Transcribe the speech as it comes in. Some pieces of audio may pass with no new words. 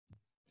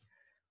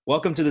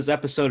Welcome to this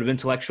episode of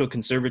Intellectual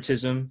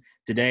Conservatism.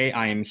 Today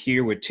I am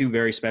here with two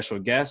very special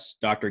guests,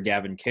 Dr.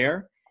 Gaven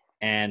Kerr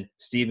and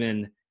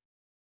Stephen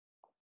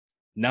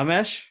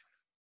Nemes.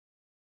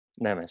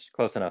 Nemes,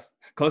 close enough.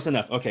 Close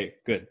enough. Okay,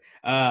 good.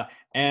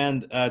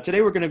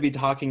 Today we're going to be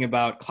talking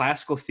about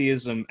classical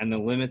theism and the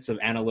limits of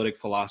analytic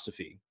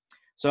philosophy.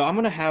 So I'm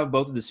going to have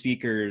both of the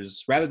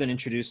speakers, rather than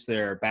introduce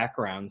their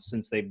backgrounds,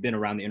 since they've been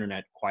around the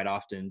internet quite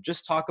often,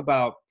 just talk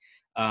about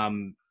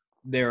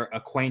their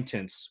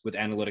acquaintance with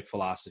analytic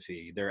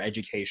philosophy, their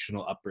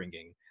educational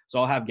upbringing. So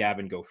I'll have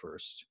Gaven go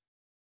first.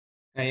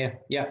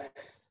 Yeah.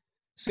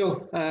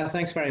 So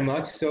thanks very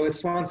much. So as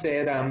Swan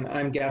said,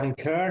 I'm Gaven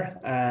Kerr.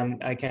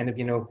 I kind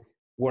of,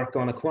 work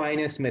on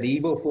Aquinas,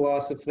 medieval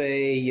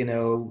philosophy,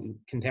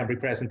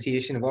 contemporary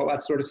presentation of all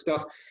that sort of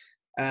stuff.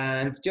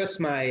 And just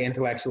my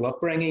intellectual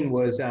upbringing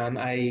was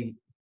I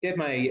did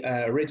my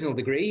original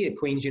degree at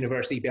Queen's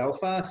University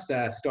Belfast,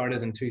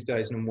 started in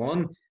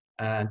 2001.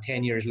 And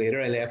 10 years later,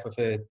 I left with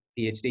a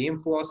PhD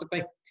in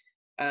philosophy.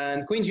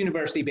 And Queen's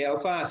University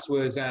Belfast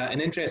was an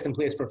interesting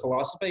place for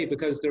philosophy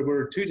because there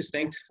were two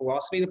distinct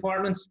philosophy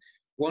departments.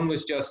 One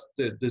was just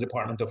the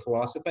Department of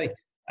Philosophy,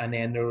 and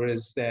then there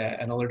was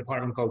another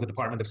department called the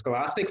Department of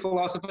Scholastic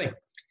Philosophy.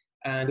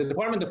 And the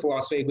Department of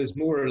Philosophy was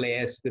more or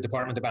less the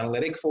Department of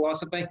Analytic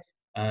Philosophy.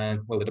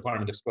 Well, the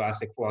Department of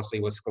Scholastic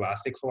Philosophy was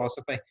Scholastic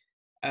Philosophy.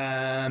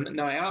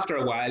 Now, after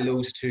a while,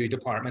 those two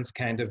departments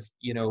kind of,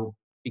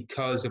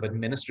 because of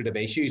administrative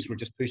issues, were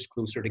just pushed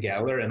closer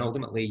together. And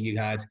ultimately, you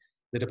had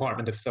the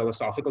Department of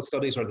Philosophical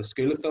Studies or the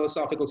School of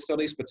Philosophical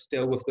Studies, but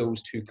still with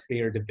those two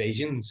clear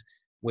divisions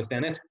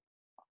within it.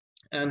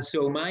 And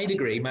so my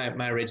degree,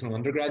 my original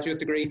undergraduate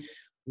degree,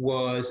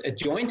 was a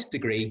joint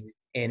degree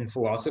in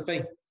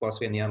philosophy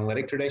in the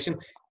analytic tradition,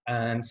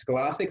 and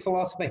scholastic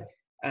philosophy.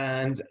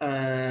 And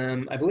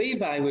I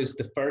believe I was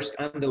the first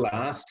and the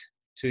last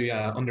to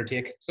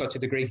undertake such a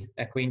degree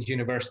at Queen's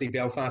University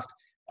Belfast.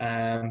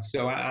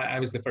 So I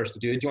was the first to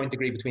do a joint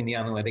degree between the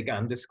analytic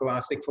and the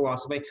scholastic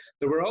philosophy.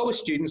 There were always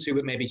students who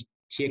would maybe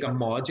take a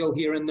module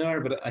here and there,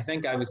 but I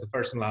think I was the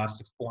first and last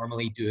to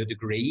formally do a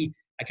degree.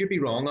 I could be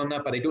wrong on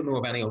that, but I don't know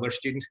of any other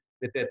student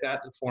that did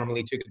that,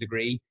 formally took a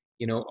degree,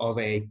 of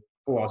a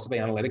philosophy,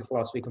 analytic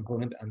philosophy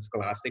component and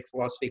scholastic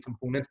philosophy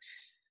component.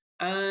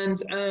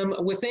 And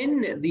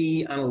within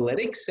the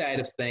analytic side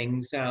of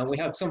things, we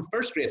had some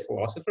first-rate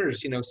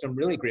philosophers, some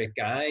really great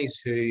guys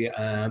who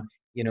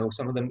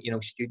some of them,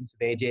 students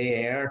of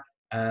A.J. Ayer,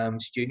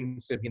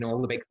 students of,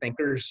 all the big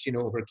thinkers,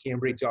 over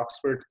Cambridge,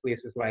 Oxford,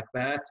 places like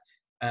that.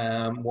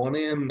 One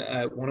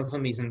of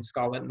them, he's in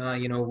Scotland now,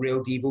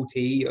 real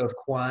devotee of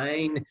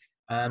Quine.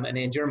 And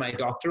then during my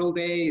doctoral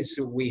days,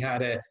 we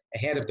had a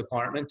head of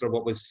department, or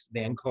what was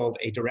then called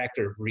a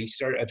director of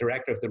research, a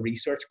director of the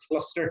research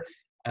cluster,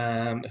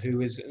 who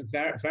was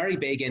very, very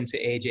big into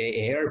A.J.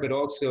 Ayer, but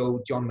also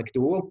John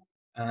McDowell,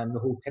 the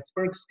whole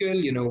Pittsburgh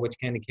school, which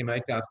kind of came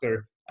out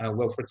after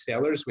Wilfrid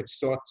Sellars, which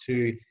sought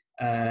to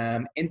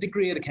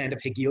integrate a kind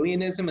of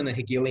Hegelianism and a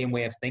Hegelian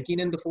way of thinking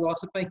into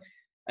philosophy.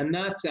 And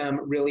that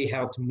really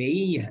helped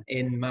me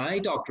in my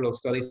doctoral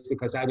studies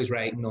because I was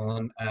writing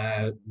on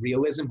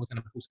realism within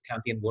a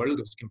post-Kantian world.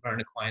 I was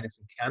comparing Aquinas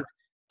and Kant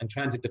and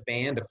trying to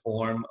defend a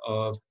form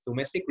of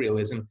Thomistic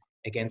realism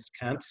against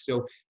Kant.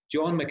 So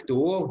John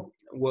McDowell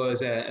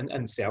was,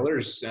 and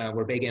Sellars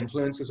were big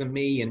influences on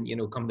me and,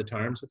 come to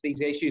terms with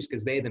these issues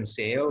because they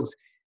themselves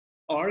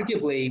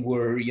arguably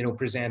were,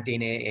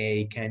 presenting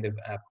a kind of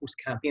a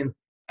post-Kantian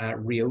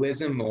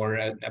realism or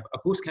a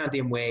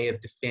post-Kantian way of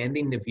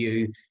defending the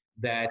view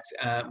that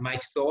my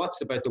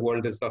thoughts about the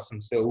world as thus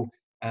and so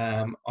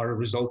are a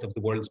result of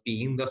the world's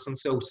being thus and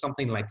so,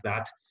 something like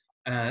that.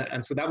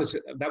 And so that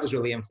was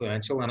really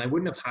influential. And I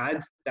wouldn't have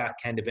had that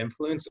kind of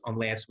influence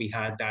unless we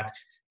had that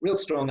real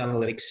strong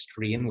analytic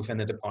strain within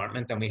the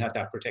department. And we had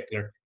that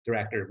particular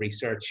director of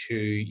research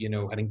who,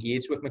 had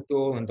engaged with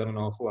McDowell and done an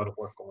awful lot of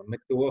work on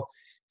McDowell.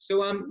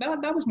 So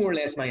that was more or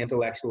less my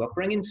intellectual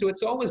upbringing. So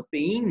it's always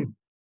been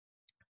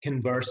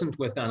conversant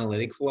with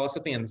analytic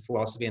philosophy and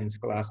philosophy in the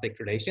scholastic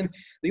tradition.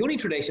 The only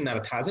tradition that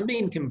it hasn't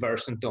been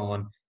conversant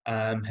on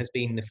has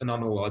been the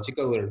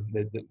phenomenological or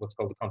what's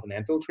called the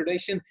continental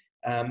tradition.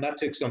 That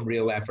took some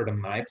real effort on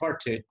my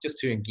part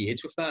to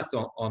engage with that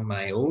on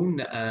my own.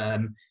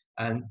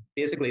 And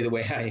basically the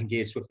way I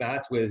engaged with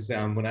that was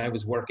when I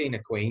was working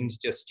at Queen's,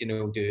 just,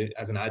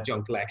 as an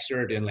adjunct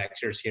lecturer, doing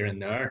lectures here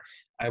and there,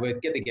 I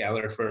would get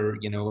together for,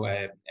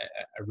 a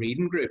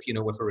reading group,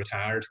 with a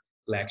retired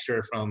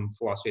lecturer from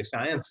philosophy of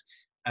science.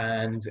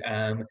 And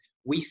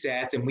we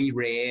sat and we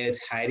read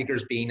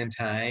Heidegger's Being and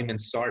Time and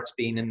Sartre's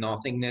Being and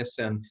Nothingness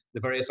and the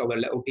various other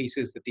little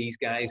pieces that these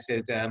guys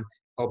had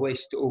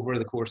published over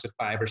the course of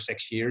 5 or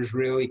 6 years,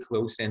 really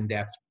close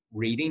in-depth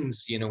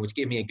readings, which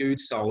gave me a good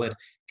solid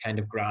kind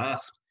of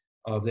grasp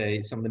of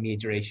some of the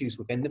major issues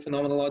within the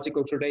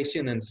phenomenological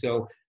tradition. And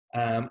so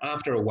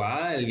after a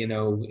while,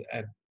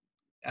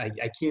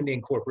 I came to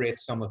incorporate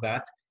some of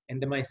that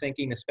into my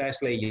thinking,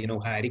 especially,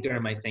 Heidegger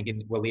and my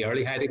thinking, well, the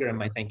early Heidegger and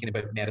my thinking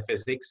about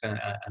metaphysics and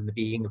the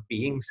being of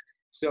beings.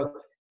 So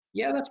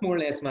yeah, that's more or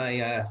less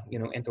my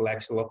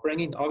intellectual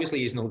upbringing. Obviously,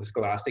 you know the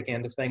scholastic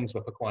end of things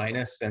with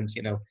Aquinas and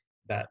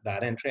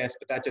that interest,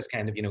 but that just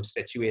kind of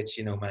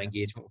situates my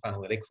engagement with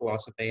analytic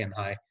philosophy and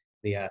how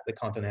the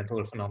continental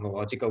or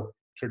phenomenological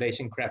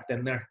tradition crept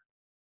in there.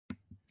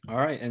 All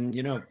right, and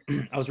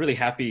I was really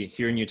happy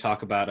hearing you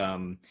talk about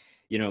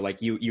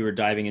like you were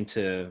diving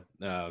into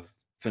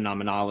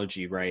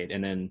phenomenology, right?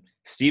 And then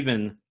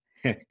Stephen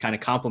kind of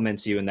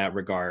compliments you in that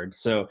regard.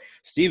 So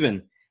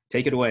Stephen,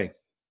 take it away.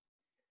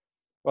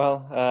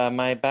 Well,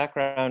 my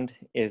background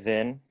is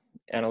in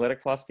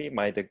analytic philosophy.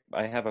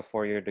 I have a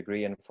 4-year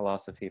degree in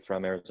philosophy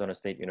from Arizona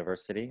State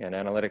University, and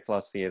analytic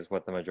philosophy is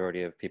what the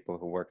majority of people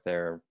who work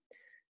there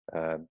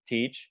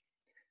teach.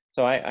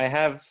 So I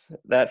have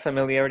that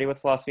familiarity with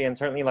philosophy, and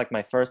certainly like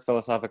my first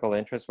philosophical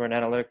interests were in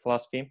analytic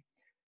philosophy.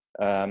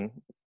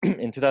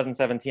 In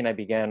 2017, I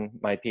began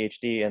my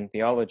PhD in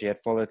theology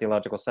at Fuller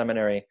Theological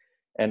Seminary,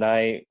 and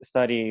I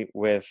study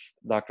with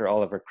Dr.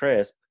 Oliver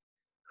Crisp,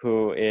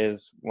 who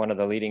is one of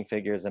the leading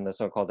figures in the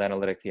so-called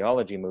analytic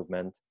theology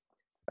movement.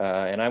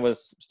 And I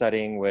was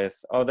studying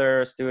with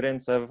other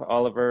students of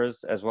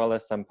Oliver's, as well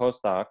as some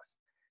postdocs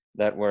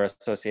that were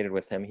associated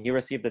with him. He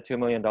received a $2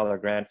 million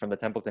grant from the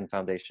Templeton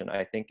Foundation,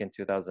 I think in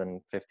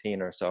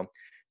 2015 or so,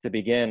 to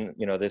begin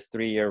this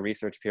 3-year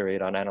research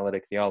period on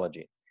analytic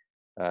theology.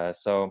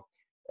 So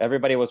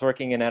everybody was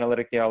working in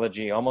analytic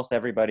theology. Almost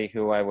everybody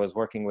who I was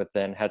working with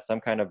then had some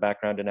kind of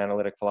background in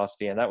analytic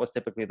philosophy, and that was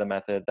typically the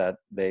method that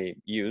they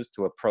used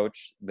to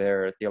approach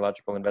their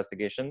theological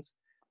investigations.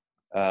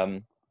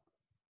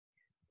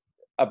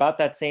 About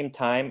that same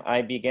time,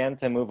 I began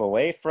to move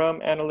away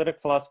from analytic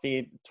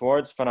philosophy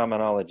towards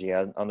phenomenology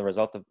as a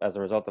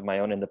result of my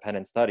own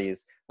independent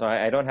studies. So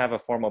I don't have a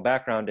formal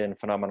background in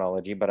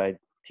phenomenology, but I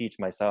teach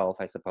myself,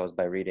 I suppose,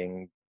 by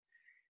reading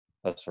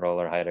Husserl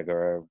or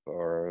Heidegger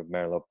or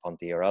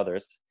Merleau-Ponty or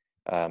others.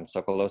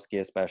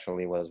 Sokolowski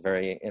especially was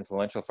very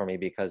influential for me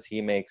because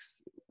he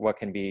makes what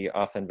can be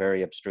often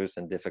very abstruse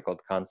and difficult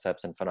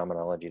concepts in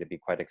phenomenology to be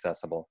quite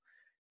accessible.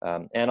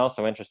 And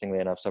also, interestingly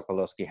enough,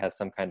 Sokolowski has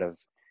some kind of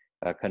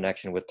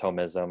connection with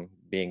Thomism.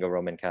 Being a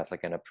Roman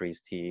Catholic and a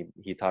priest, he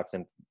talks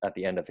at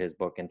the end of his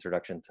book,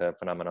 Introduction to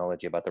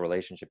Phenomenology, about the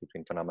relationship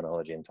between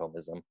phenomenology and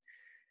Thomism.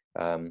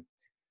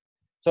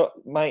 So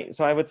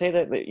I would say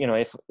that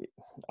if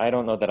I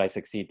don't know that I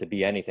succeed to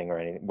be anything or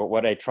anything, but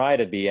what I try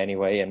to be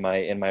anyway in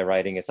my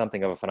writing is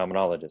something of a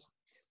phenomenologist.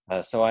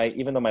 So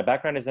even though my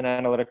background is in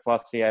analytic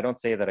philosophy, I don't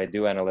say that I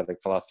do analytic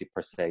philosophy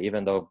per se,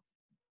 even though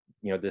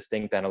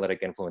distinct analytic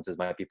influences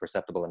might be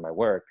perceptible in my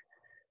work.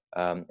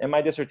 And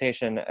my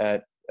dissertation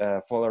at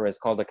Fuller is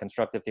called A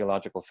Constructive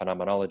Theological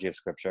Phenomenology of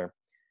Scripture.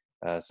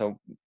 So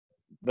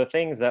the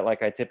things that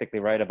I typically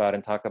write about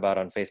and talk about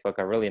on Facebook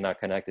are really not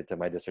connected to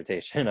my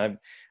dissertation.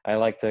 I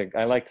like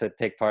to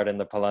take part in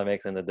the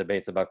polemics and the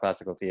debates about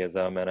classical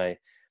theism, and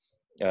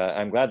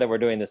I'm glad that we're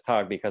doing this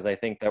talk, because I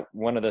think that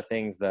one of the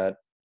things that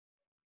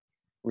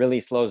really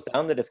slows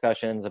down the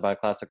discussions about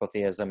classical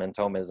theism and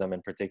Thomism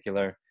in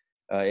particular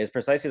is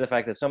precisely the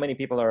fact that so many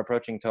people are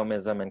approaching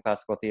Thomism and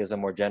classical theism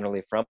more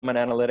generally from an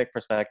analytic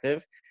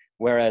perspective,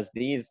 whereas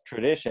these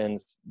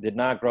traditions did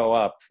not grow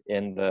up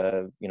in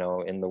the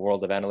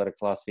world of analytic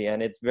philosophy,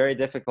 and it's very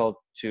difficult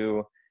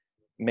to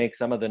make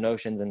some of the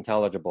notions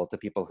intelligible to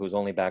people whose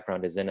only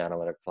background is in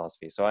analytic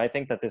philosophy. So I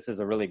think that this is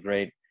a really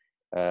great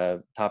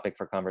topic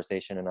for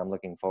conversation, and I'm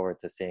looking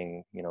forward to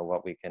seeing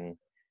what we can,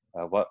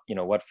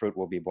 what fruit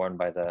will be borne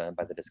by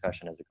the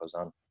discussion as it goes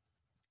on.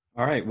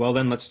 All right, well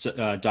then let's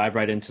dive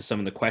right into some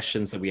of the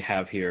questions that we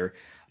have here.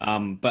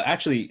 But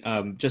actually,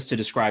 just to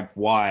describe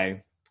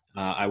why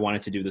I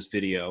wanted to do this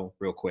video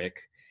real quick.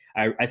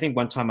 I think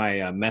one time I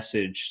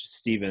messaged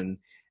Stephen,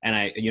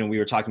 and we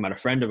were talking about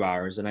a friend of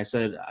ours, and I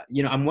said,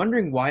 I'm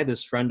wondering why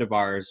this friend of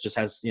ours just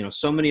has,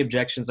 so many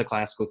objections to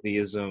classical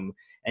theism,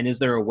 and is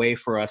there a way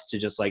for us to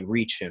just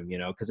reach him,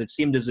 because it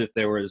seemed as if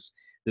there was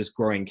this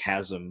growing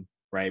chasm,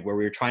 right, where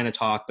we were trying to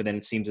talk, but then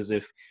it seems as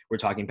if we're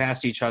talking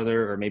past each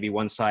other, or maybe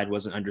one side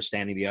wasn't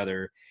understanding the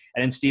other.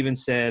 And then Stephen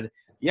said,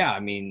 yeah,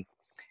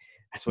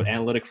 that's what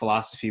analytic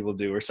philosophy will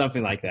do, or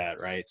something like that,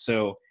 right?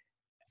 So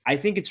I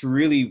think it's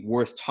really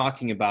worth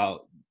talking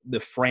about the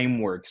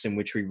frameworks in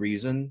which we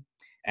reason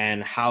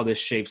and how this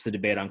shapes the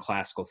debate on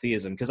classical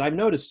theism. Because I've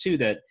noticed too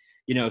that,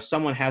 if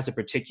someone has a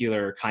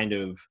particular kind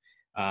of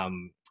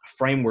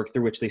framework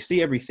through which they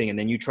see everything, and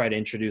then you try to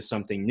introduce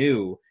something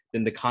new,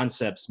 then the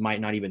concepts might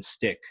not even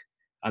stick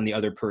on the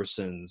other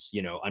person's,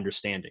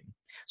 understanding.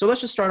 So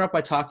let's just start off by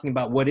talking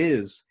about what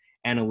is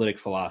analytic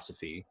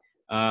philosophy.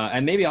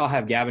 And maybe I'll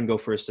have Gaven go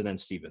first and then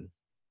Stephen.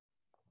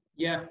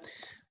 Yeah.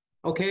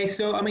 Okay,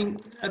 so I've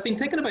been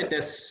thinking about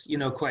this,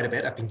 quite a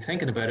bit. I've been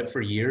thinking about it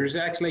for years,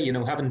 actually.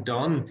 Having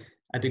done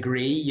a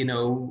degree,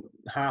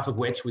 half of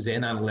which was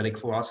in analytic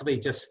philosophy,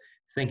 just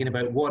thinking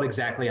about what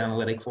exactly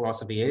analytic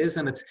philosophy is,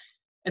 and it's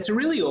a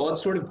really odd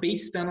sort of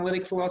beast,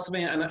 analytic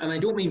philosophy, and I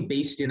don't mean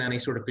beast in any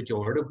sort of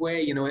pejorative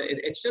way.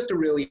 It's just a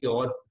really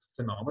odd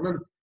phenomenon,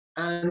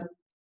 and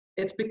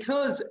it's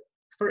because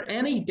for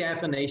any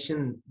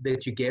definition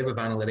that you give of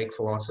analytic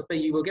philosophy,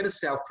 you will get a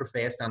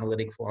self-professed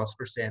analytic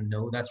philosopher saying,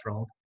 no, that's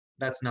wrong.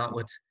 That's not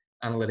what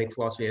analytic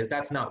philosophy is.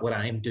 That's not what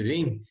I'm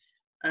doing.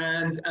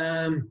 And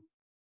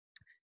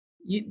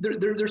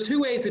there's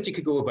two ways that you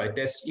could go about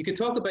this. You could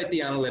talk about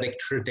the analytic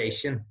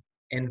tradition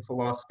in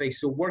philosophy.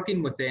 So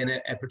working within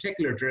a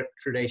particular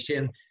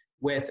tradition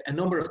with a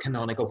number of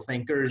canonical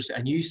thinkers,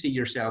 and you see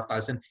yourself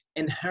as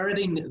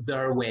inheriting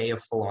their way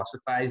of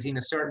philosophizing,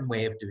 a certain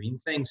way of doing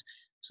things.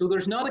 So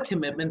there's not a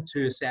commitment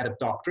to a set of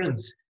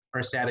doctrines or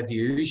a set of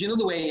views. You know,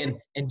 the way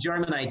in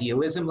German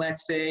idealism,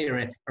 let's say, or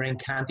in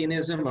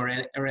Kantianism,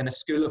 or in a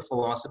school of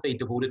philosophy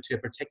devoted to a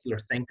particular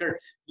thinker,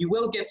 you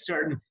will get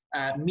certain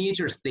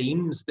major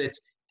themes that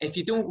if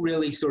you don't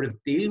really sort of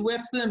deal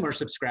with them or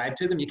subscribe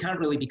to them, you can't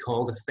really be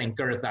called a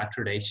thinker of that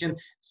tradition.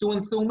 So in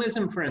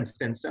Thomism, for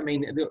instance, I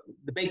mean,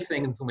 the big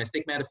thing in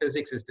Thomistic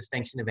metaphysics is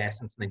distinction of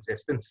essence and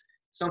existence,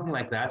 something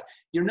like that.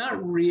 You're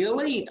not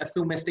really a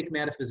Thomistic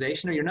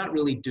metaphysician, or you're not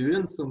really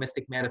doing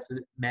Thomistic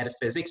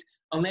metaphysics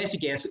unless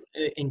you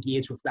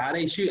engage with that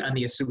issue and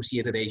the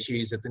associated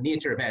issues of the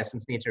nature of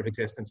essence, nature of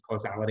existence,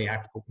 causality,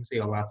 act, potency,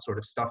 all that sort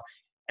of stuff.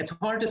 It's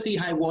hard to see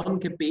how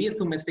one could be a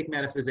Thomistic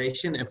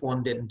metaphysician if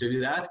one didn't do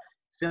that.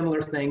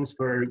 Similar things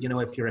for, you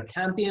know, if you're a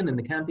Kantian in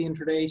the Kantian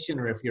tradition,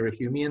 or if you're a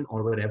Humean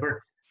or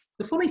whatever.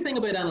 The funny thing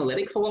about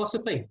analytic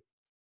philosophy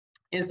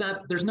is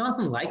that there's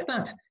nothing like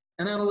that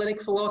in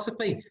analytic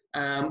philosophy.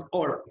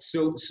 Or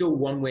so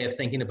one way of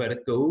thinking about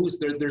it goes.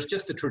 There's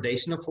just a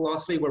tradition of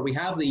philosophy where we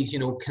have these, you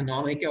know,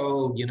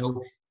 canonical, you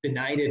know,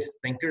 benighted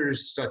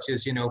thinkers such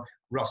as, you know,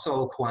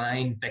 Russell,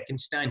 Quine,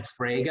 Wittgenstein,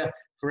 Frege,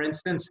 for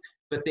instance.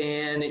 But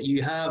then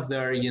you have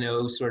their, you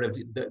know, sort of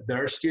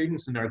their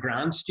students and their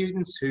grand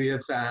students who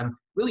have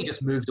really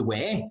just moved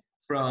away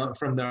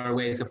from their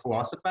ways of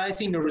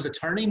philosophizing. There was a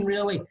turning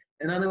really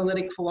in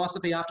analytic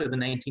philosophy after the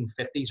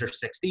 1950s or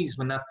 60s,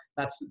 when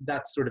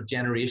that sort of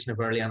generation of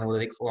early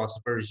analytic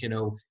philosophers, you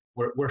know,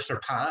 were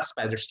surpassed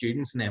by their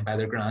students and then by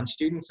their grand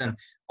students, and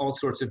all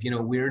sorts of, you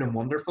know, weird and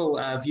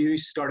wonderful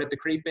views started to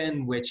creep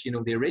in, which, you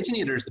know, the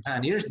originators, the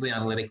pioneers of the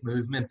analytic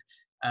movement,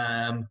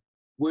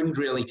 wouldn't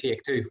really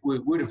take to,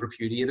 would have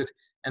repudiated,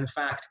 in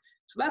fact.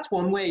 So that's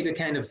one way to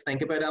kind of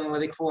think about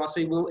analytic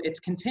philosophy. Well,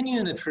 it's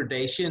continuing a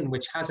tradition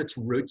which has its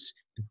roots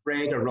in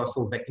Frege,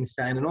 Russell,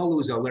 Wittgenstein, and all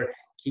those other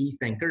key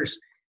thinkers.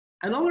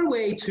 Another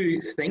way to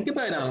think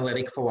about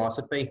analytic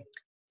philosophy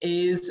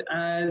is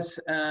as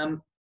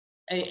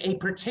a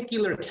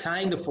particular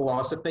kind of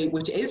philosophy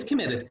which is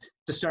committed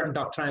to certain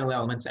doctrinal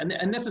elements.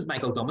 And this is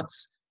Michael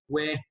Dummett's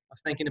way of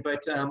thinking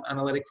about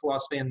analytic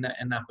philosophy in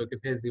that book of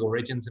his, The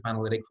Origins of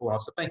Analytic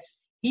Philosophy.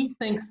 He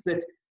thinks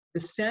that the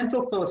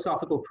central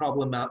philosophical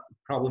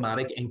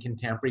problematic in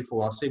contemporary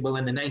philosophy, well,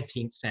 in the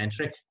 19th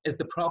century, is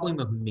the problem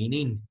of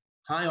meaning.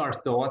 How our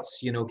thoughts,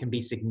 you know, can be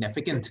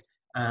significant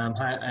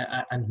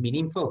and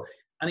meaningful.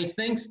 And he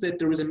thinks that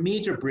there was a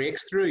major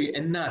breakthrough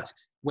in that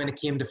when it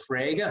came to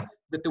Frege,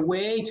 that the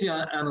way to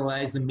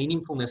analyze the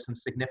meaningfulness and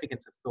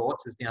significance of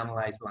thoughts is to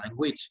analyze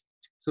language.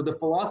 So the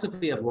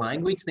philosophy of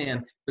language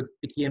then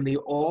became the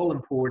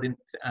all-important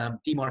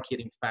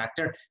demarcating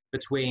factor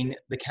between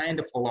the kind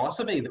of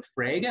philosophy that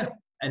Frege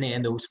and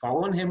then those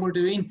following him were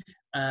doing,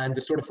 and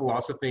the sort of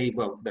philosophy,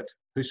 well, that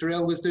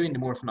Husserl was doing, the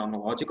more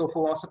phenomenological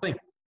philosophy.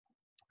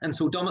 And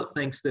so Dummett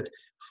thinks that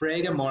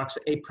Frege marks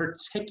a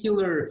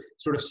particular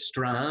sort of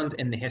strand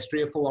in the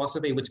history of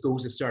philosophy which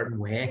goes a certain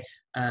way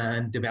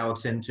and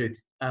develops into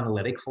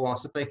analytic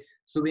philosophy.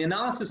 So the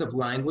analysis of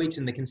language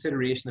and the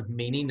consideration of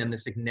meaning and the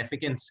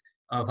significance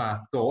of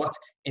thought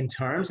in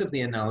terms of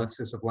the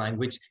analysis of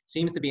language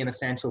seems to be an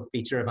essential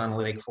feature of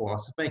analytic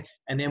philosophy.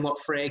 And then what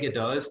Frege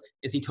does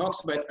is he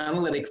talks about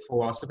analytic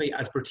philosophy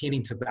as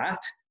pertaining to that,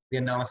 the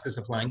analysis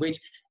of language,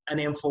 and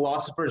then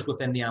philosophers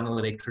within the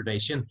analytic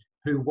tradition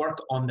who work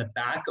on the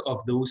back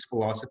of those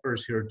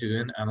philosophers who are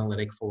doing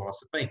analytic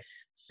philosophy.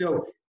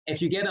 So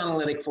if you get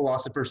analytic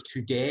philosophers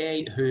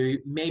today who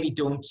maybe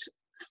don't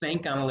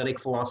think analytic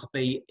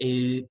philosophy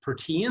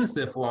pertains to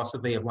the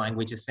philosophy of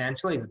language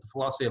essentially, that the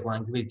philosophy of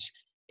language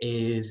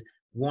is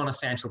one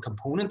essential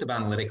component of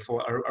analytic,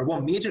 or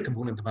one major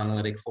component of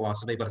analytic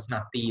philosophy, but it's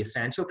not the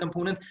essential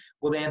component,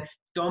 well then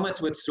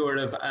Dummett would sort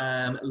of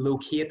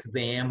locate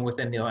them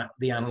within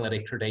the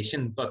analytic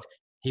tradition, but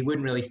he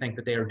wouldn't really think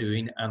that they are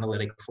doing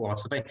analytic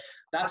philosophy.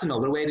 That's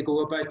another way to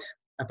go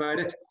about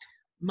it.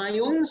 My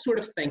own sort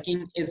of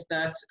thinking is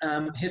that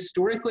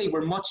historically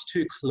we're much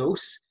too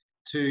close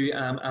to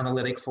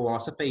analytic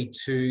philosophy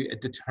to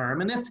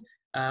determine it.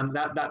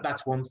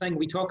 That's one thing.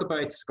 We talk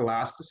about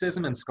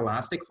scholasticism and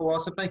scholastic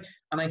philosophy,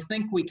 and I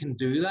think we can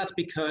do that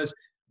because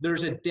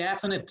there's a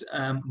definite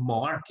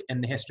mark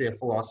in the history of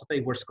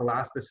philosophy where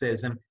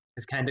scholasticism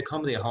has kind of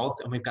come to a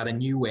halt and we've got a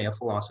new way of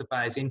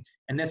philosophizing.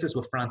 And this is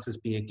with Francis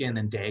Bacon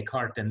and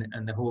Descartes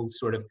and the whole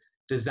sort of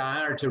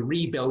desire to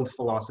rebuild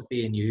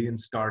philosophy anew and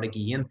start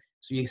again.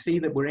 So you see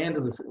that we're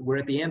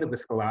at the end of the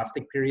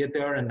scholastic period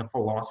there in the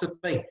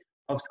philosophy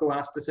of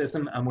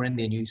scholasticism, and we're in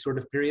the new sort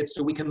of period.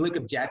 So we can look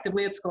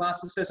objectively at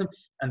scholasticism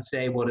and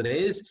say what it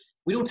is.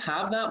 We don't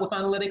have that with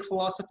analytic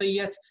philosophy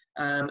yet.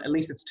 At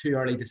least it's too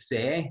early to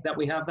say that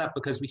we have that,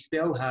 because we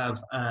still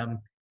have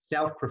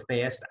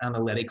self-professed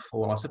analytic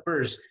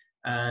philosophers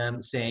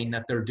saying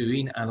that they're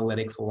doing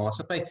analytic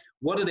philosophy.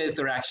 What it is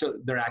they're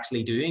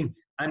actually doing,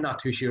 I'm not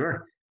too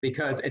sure,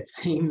 because it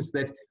seems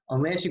that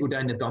unless you go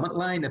down the Dummett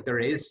line, that there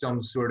is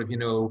some sort of,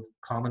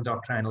 common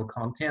doctrinal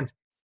content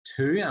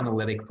to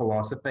analytic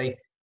philosophy.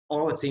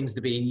 All it seems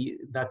to be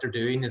that they're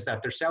doing is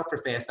that they're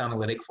self-professed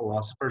analytic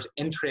philosophers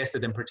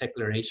interested in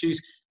particular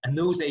issues, and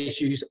those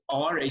issues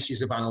are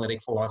issues of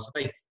analytic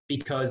philosophy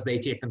because they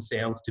take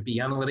themselves to be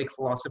analytic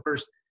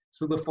philosophers.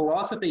 So the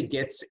philosophy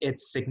gets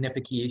its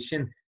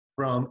signification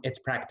from its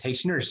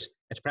practitioners.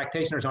 Its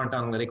practitioners aren't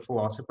analytic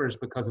philosophers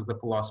because of the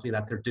philosophy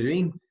that they're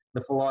doing.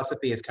 The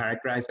philosophy is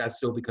characterized as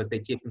so because they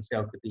take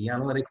themselves to be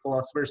analytic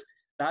philosophers.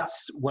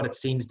 That's what it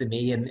seems to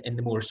me in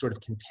the more sort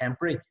of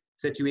contemporary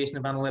situation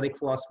of analytic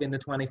philosophy in the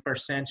 21st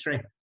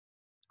century.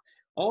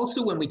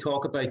 Also, when we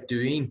talk about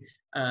doing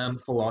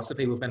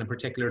philosophy within a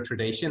particular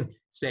tradition,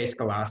 say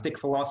scholastic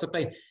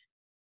philosophy,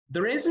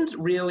 there isn't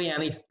really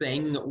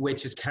anything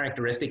which is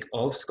characteristic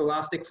of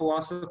scholastic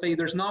philosophy.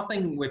 There's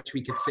nothing which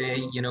we could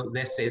say,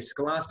 this is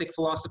scholastic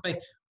philosophy.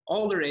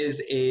 All there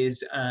is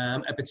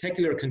a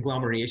particular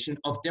conglomeration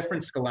of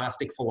different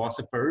scholastic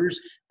philosophers,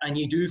 and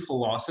you do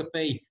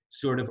philosophy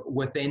sort of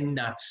within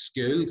that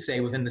school, say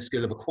within the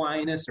school of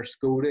Aquinas or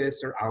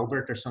Scotus or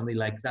Albert or something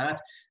like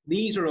that.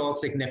 These are all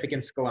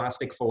significant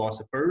scholastic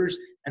philosophers,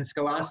 and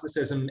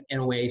scholasticism in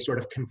a way sort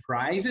of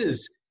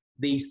comprises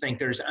these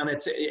thinkers, and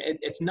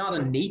it's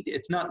not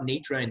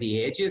neat around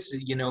the edges.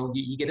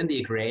 You get into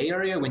a gray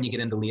area when you get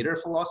into later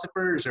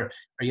philosophers or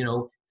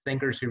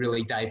thinkers who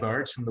really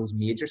diverge from those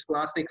major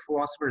scholastic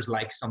philosophers,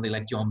 like somebody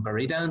like John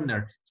Buridan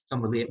or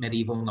some of the late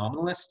medieval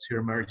nominalists who are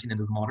emerging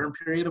into the modern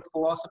period of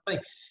philosophy.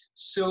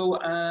 So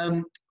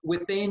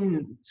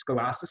within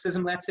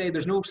scholasticism, let's say,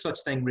 there's no such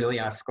thing really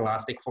as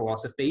scholastic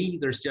philosophy.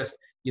 There's just,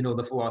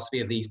 the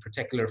philosophy of these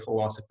particular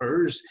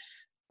philosophers.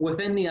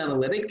 Within the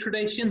analytic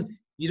tradition,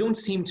 you don't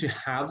seem to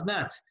have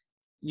that.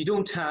 You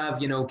don't have,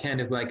 kind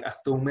of like a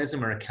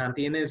Thomism or a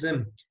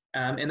Kantianism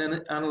in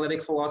an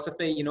analytic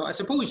philosophy. I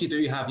suppose you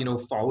do have,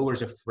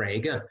 followers of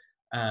Frege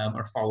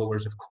or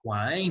followers of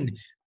Quine,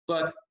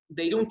 but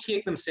they don't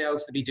take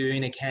themselves to be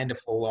doing a kind of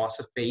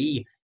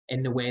philosophy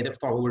in the way that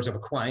followers of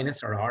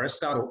Aquinas or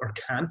Aristotle or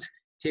Kant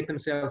take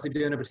themselves to be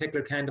doing a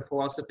particular kind of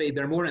philosophy.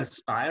 They're more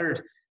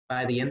inspired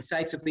by the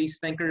insights of these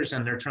thinkers,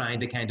 and they're trying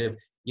to kind of,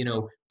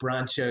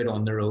 branch out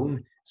on their own.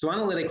 So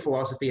analytic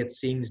philosophy, it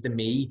seems to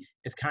me,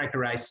 is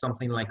characterized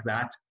something like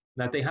that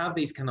they have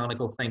these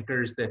canonical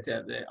thinkers that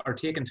are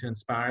taken to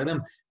inspire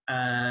them,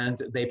 and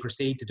they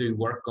proceed to do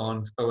work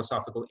on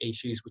philosophical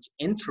issues which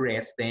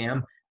interest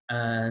them,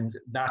 and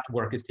that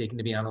work is taken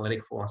to be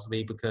analytic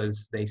philosophy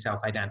because they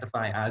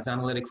self-identify as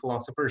analytic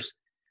philosophers.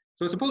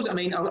 So I suppose,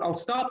 I'll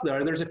stop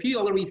there. There's a few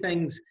other wee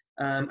things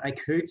I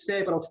could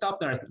say, but I'll stop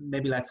there.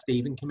 Maybe let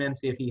Stephen come in,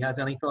 see if he has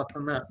any thoughts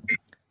on that.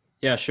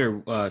 Yeah,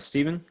 sure.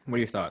 Stephen, what are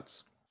your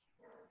thoughts?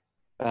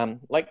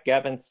 Like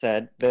Gavin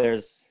said,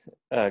 there's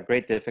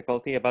great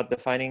difficulty about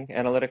defining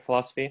analytic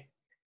philosophy.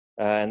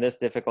 And this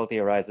difficulty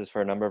arises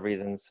for a number of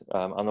reasons.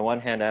 On the one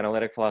hand,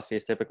 analytic philosophy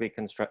is typically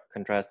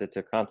contrasted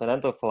to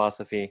continental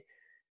philosophy.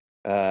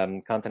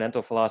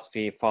 Continental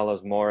philosophy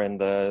follows more in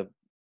the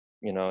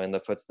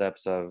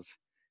footsteps of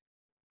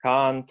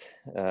Kant,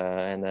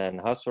 and then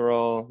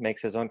Husserl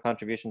makes his own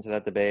contribution to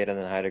that debate, and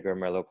then Heidegger,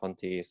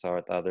 Merleau-Ponty,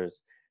 Sartre,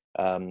 others.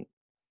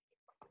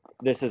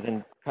 This is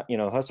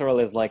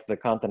Husserl is like the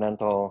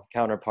continental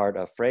counterpart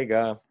of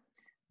Frege.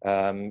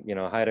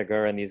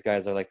 Heidegger and these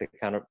guys are like the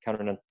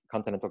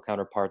continental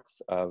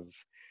counterparts of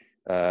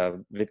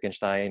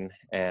Wittgenstein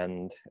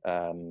and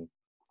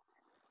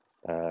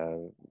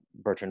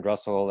Bertrand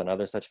Russell and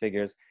other such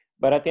figures.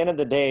 But at the end of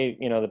the day,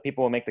 the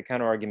people will make the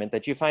counter argument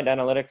that you find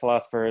analytic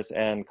philosophers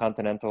and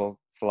continental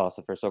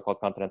philosophers, so-called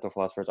continental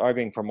philosophers,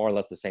 arguing for more or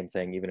less the same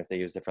thing, even if they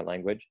use different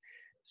language.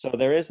 So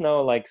there is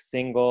no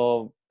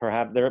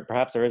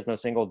perhaps there is no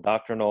single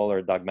doctrinal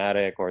or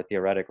dogmatic or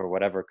theoretic or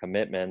whatever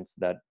commitments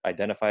that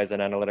identifies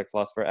an analytic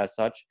philosopher as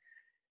such.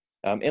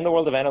 In the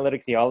world of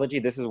analytic theology,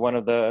 this is one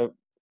of the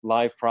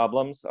live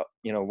problems.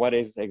 What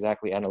is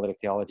exactly analytic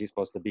theology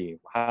supposed to be?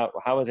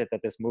 How is it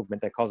that this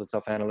movement that calls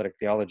itself analytic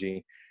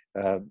theology,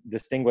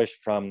 distinguished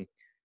from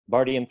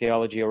Barthian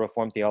theology or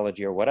Reformed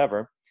theology or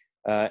whatever?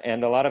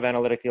 And a lot of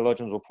analytic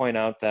theologians will point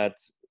out that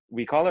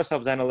we call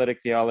ourselves analytic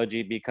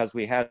theology because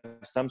we have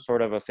some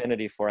sort of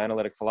affinity for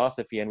analytic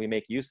philosophy, and we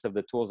make use of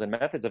the tools and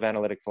methods of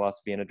analytic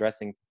philosophy in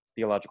addressing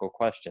theological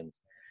questions.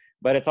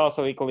 But it's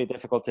also equally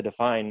difficult to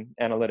define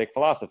analytic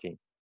philosophy.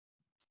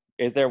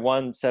 Is there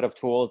one set of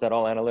tools that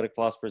all analytic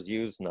philosophers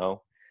use?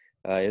 No.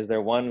 Is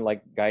there one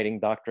guiding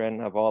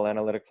doctrine of all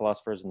analytic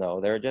philosophers? No.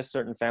 There are just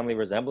certain family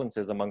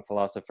resemblances among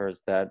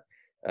philosophers that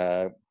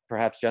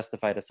perhaps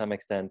justify to some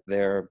extent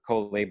their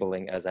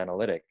co-labeling as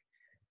analytic.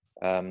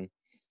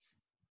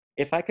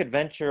 If I could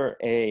venture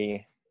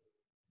a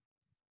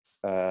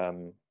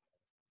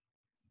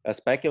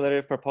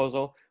speculative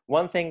proposal,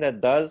 one thing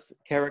that does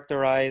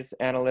characterize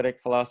analytic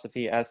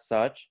philosophy as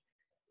such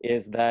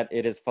is that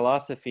it is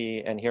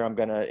philosophy, and here I'm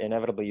going to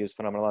inevitably use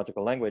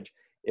phenomenological language,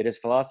 it is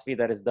philosophy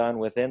that is done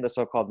within the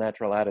so-called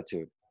natural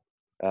attitude.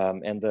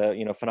 And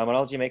the,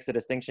 phenomenology makes a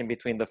distinction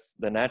between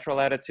the natural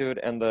attitude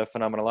and the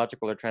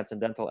phenomenological or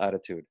transcendental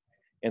attitude.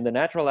 In the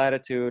natural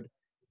attitude,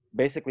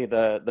 basically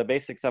the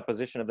basic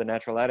supposition of the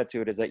natural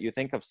attitude is that you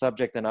think of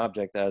subject and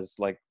object as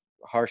like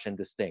harsh and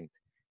distinct.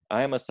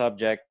 I am a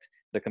subject,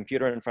 the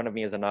computer in front of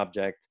me is an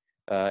object,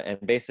 and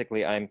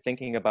basically I'm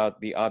thinking about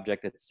the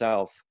object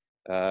itself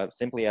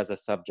simply as a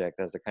subject,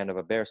 as a kind of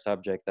a bare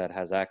subject that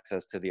has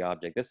access to the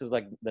object. This is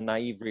like the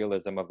naive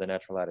realism of the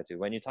natural attitude.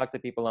 When you talk to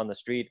people on the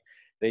street,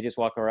 they just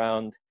walk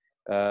around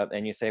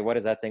and you say, what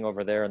is that thing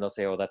over there? And they'll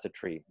say, oh, that's a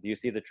tree. Do you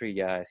see the tree?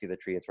 Yeah, I see the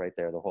tree. It's right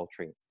there, the whole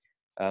tree.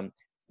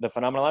 The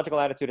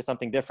phenomenological attitude is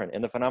something different.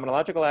 In the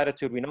phenomenological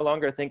attitude, we no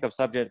longer think of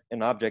subject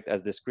and object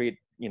as discrete,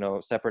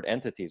 separate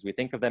entities. We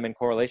think of them in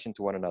correlation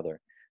to one another.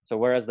 So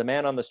whereas the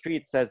man on the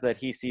street says that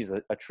he sees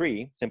a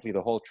tree, simply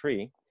the whole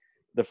tree,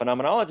 the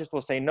phenomenologist will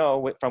say,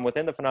 no, from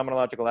within the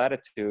phenomenological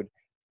attitude,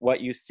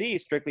 what you see,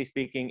 strictly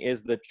speaking,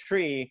 is the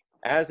tree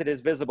as it is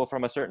visible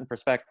from a certain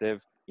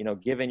perspective,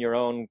 given your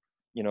own,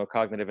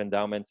 cognitive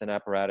endowments and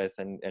apparatus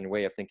and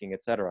way of thinking,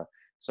 etc.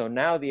 So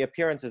now the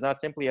appearance is not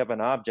simply of an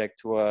object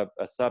to a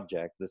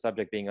subject, the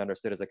subject being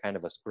understood as a kind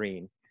of a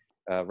screen.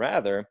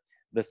 Rather,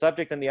 the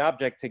subject and the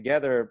object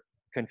together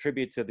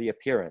contribute to the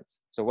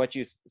appearance. So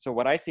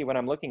what I see when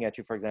I'm looking at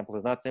you, for example,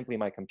 is not simply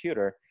my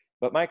computer,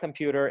 but my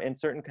computer in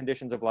certain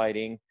conditions of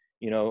lighting,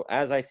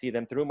 as I see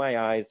them through my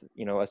eyes,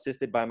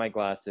 assisted by my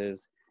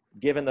glasses,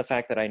 given the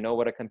fact that I know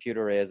what a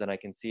computer is and I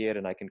can see it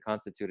and I can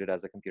constitute it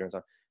as a computer and so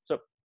on.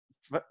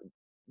 So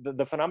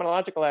the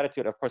phenomenological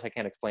attitude, of course, I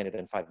can't explain it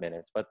in 5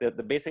 minutes, but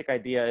the basic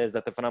idea is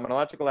that the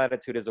phenomenological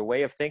attitude is a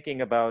way of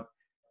thinking about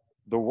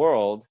the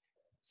world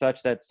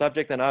such that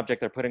subject and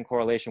object are put in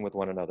correlation with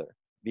one another.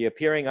 The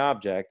appearing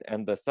object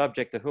and the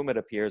subject to whom it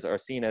appears are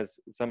seen as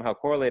somehow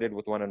correlated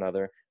with one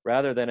another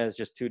rather than as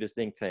just two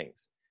distinct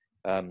things.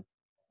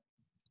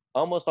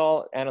 Almost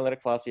all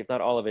analytic philosophy, if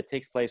not all of it,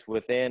 takes place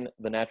within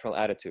the natural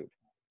attitude.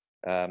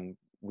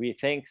 We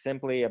think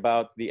simply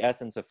about the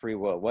essence of free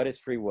will. What is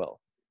free will?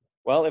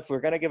 Well, if we're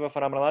going to give a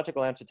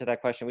phenomenological answer to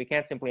that question, we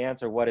can't simply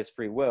answer what is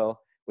free will.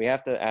 We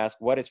have to ask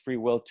what is free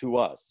will to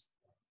us.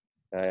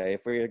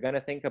 If we're going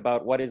to think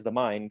about what is the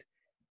mind,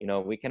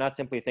 we cannot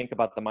simply think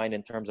about the mind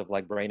in terms of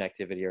like brain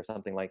activity or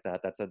something like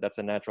that. That's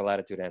a natural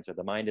attitude answer.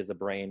 The mind is a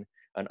brain,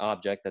 an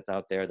object that's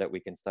out there that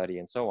we can study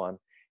and so on.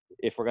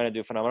 If we're going to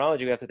do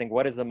phenomenology, we have to think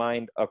what is the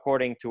mind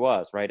according to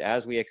us, right?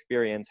 As we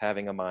experience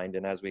having a mind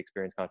and as we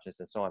experience consciousness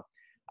and so on.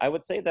 I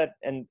would say that,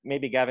 and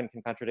maybe Gaven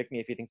can contradict me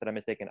if he thinks that I'm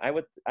mistaken. I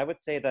would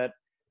say that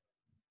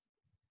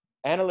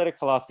analytic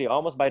philosophy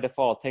almost by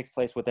default takes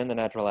place within the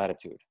natural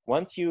attitude.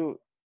 Once you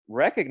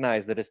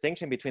recognize the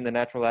distinction between the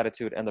natural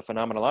attitude and the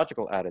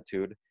phenomenological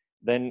attitude,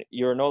 then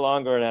you're no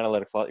longer an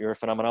analytic, you're a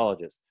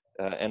phenomenologist.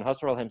 And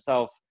Husserl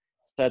himself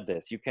said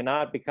this: you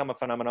cannot become a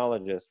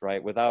phenomenologist,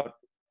 right, without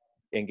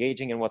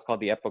engaging in what's called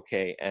the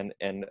epoche and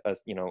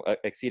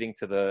acceding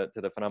to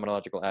the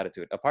phenomenological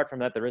attitude. Apart from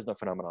that, there is no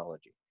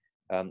phenomenology.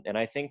 And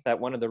I think that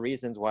one of the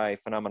reasons why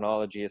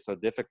phenomenology is so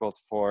difficult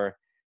for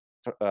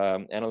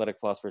analytic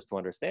philosophers to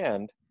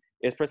understand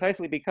is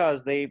precisely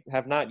because they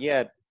have not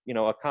yet,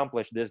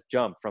 accomplished this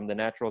jump from the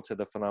natural to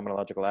the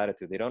phenomenological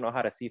attitude. They don't know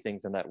how to see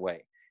things in that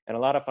way. And a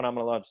lot of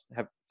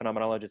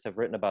phenomenologists have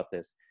written about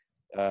this.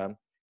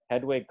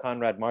 Hedwig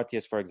Conrad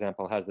Martius, for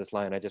example, has this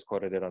line, I just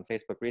quoted it on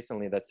Facebook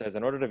recently, that says,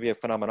 in order to be a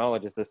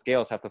phenomenologist, the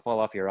scales have to fall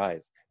off your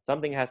eyes.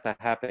 Something has to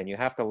happen. You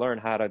have to learn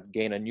how to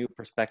gain a new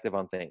perspective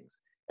on things.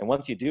 And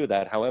once you do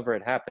that, however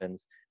it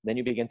happens, then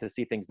you begin to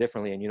see things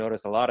differently and you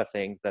notice a lot of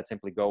things that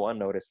simply go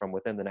unnoticed from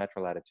within the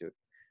natural attitude.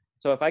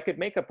 So if I could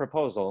make a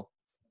proposal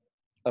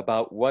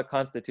about what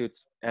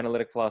constitutes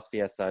analytic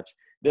philosophy as such,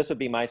 this would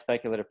be my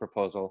speculative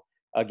proposal,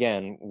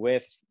 again,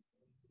 with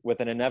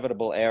an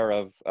inevitable air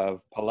of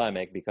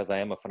polemic, because I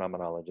am a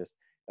phenomenologist.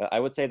 I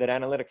would say that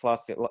analytic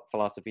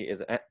philosophy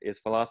is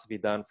philosophy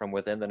done from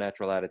within the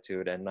natural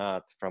attitude and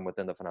not from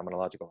within the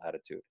phenomenological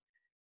attitude.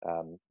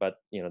 But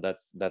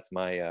that's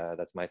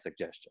my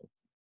suggestion.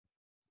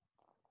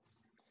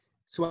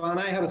 Swan,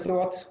 I have a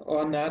thought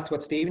on that.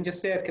 What Stephen just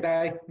said. Could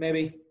I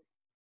maybe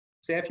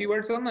say a few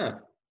words on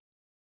that?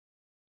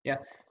 Yeah.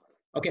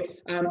 Okay.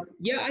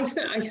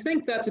 I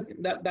think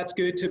that's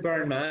good to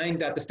bear in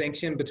mind, that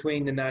distinction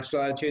between the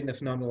natural attitude and the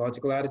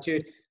phenomenological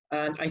attitude.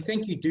 And I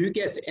think you do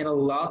get in a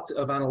lot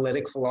of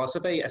analytic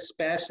philosophy,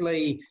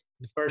 especially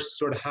the first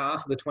sort of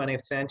half of the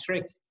 20th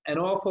century, an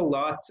awful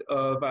lot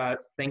of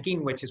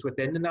thinking which is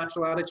within the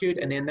natural attitude,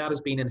 and then that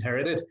has been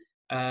inherited,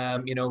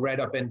 right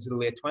up into the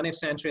late 20th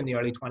century and the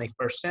early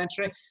 21st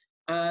century.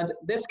 And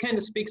this kind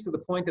of speaks to the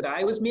point that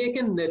I was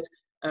making, that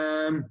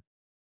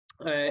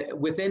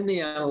within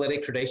the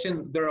analytic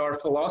tradition, there are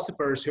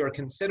philosophers who are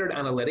considered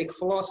analytic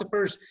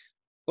philosophers,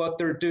 but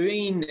they're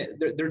doing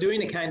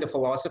a kind of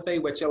philosophy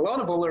which a lot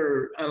of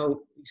other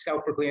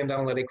self-proclaimed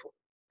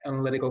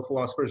analytical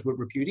philosophers would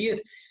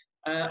repudiate,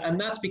 and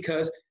that's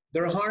because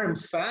there are in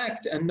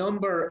fact a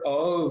number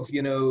of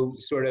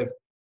sort of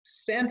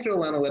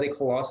central analytic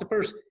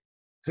philosophers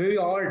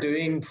who are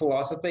doing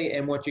philosophy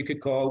in what you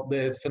could call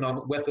the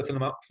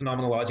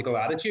phenomenological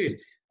attitude.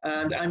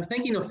 And I'm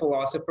thinking of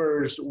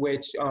philosophers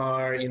which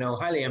are,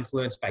 highly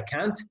influenced by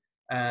Kant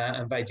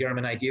and by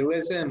German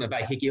idealism and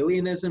by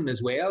Hegelianism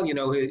as well.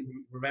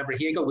 Remember,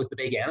 Hegel was the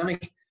big enemy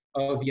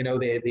of,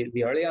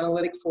 the early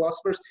analytic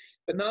philosophers.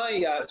 But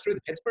now, through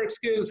the Pittsburgh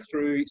School,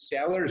 through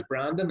Sellers,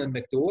 Brandon, and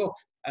McDowell,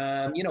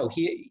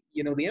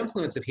 the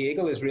influence of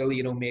Hegel is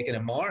really, making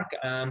a mark.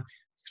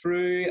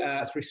 Through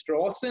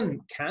Strawson,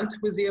 Kant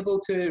was able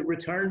to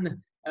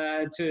return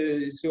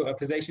to a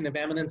position of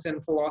eminence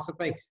in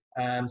philosophy.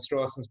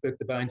 Strawson's book,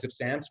 The Bounds of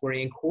Sense, where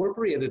he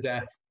incorporated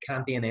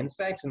Kantian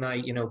insights, and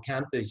now,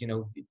 Kant is,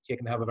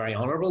 taken to have a very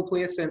honourable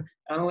place in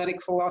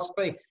analytic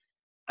philosophy.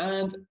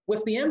 And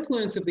with the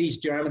influence of these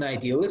German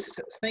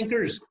idealist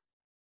thinkers,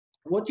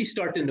 what you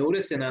start to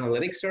notice in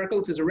analytic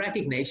circles is a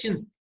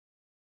recognition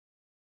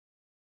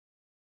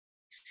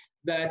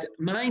that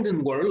mind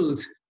and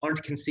world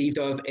aren't conceived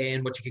of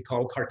in what you could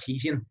call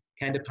Cartesian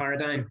kind of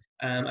paradigm.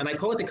 And I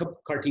call it the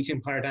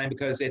Cartesian paradigm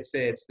because it's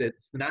the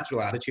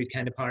natural attitude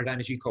kind of paradigm,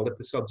 as you call it,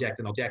 the subject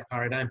and object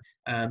paradigm.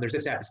 There's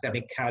this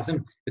epistemic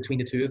chasm between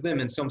the two of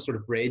them, and some sort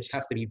of bridge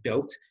has to be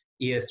built,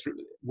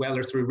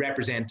 whether through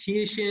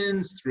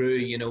representations,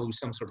 through,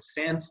 some sort of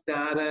sense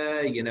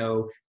data,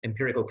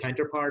 empirical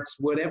counterparts,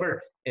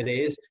 whatever it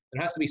is,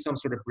 there has to be some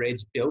sort of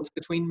bridge built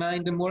between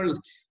mind and world.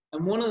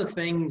 And one of the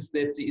things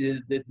that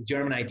the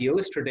German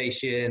idealist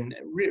tradition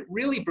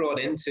really brought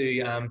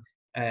into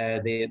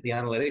the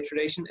analytic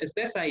tradition is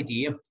this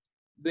idea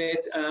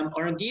that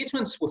our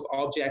engagements with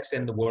objects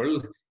in the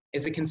world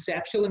is a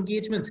conceptual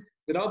engagement,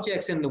 that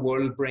objects in the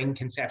world bring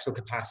conceptual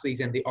capacities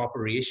into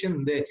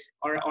operation.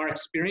 Our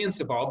experience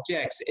of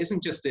objects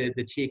isn't just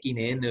the taking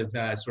in of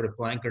sort of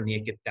blank or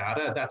naked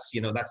data. That's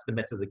the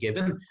myth of the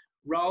given.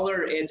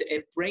 Rather,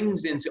 it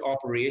brings into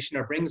operation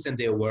or brings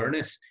into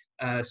awareness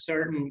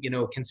certain,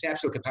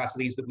 conceptual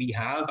capacities that we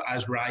have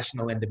as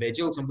rational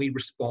individuals, and we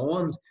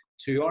respond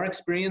to our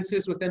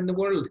experiences within the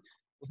world.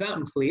 With that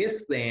in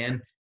place,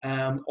 then,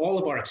 all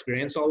of our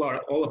experience, all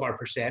of our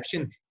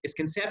perception is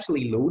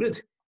conceptually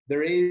loaded.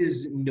 There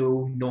is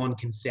no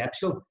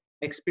non-conceptual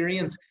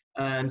experience,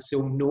 and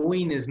so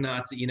knowing is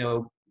not,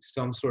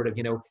 some sort of,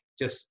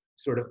 just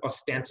sort of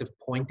ostensive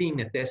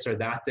pointing at this or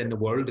that in the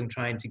world and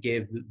trying to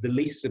give the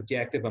least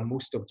subjective and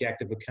most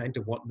objective account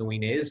of what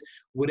knowing is,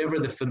 whatever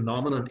the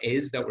phenomenon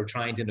is that we're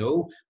trying to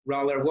know.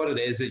 Rather, what it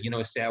is,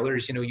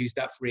 Sellers, use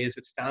that phrase,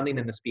 it's standing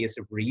in the space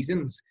of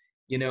reasons.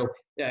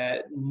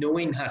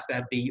 Knowing has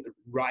to be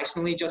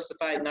rationally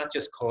justified, not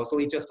just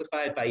causally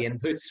justified by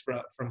inputs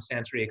from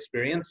sensory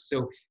experience.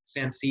 So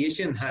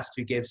sensation has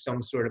to give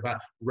some sort of a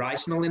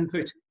rational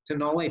input to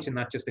knowledge and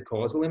not just a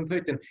causal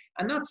input.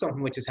 And that's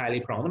something which is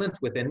highly prominent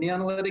within the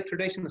analytic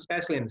tradition,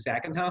 especially in the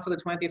second half of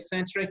the 20th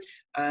century.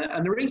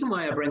 And the reason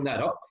why I bring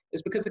that up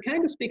is because it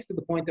kind of speaks to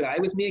the point that I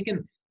was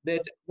making,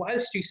 that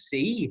whilst you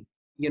see,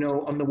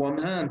 on the one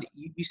hand,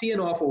 you see an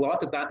awful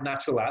lot of that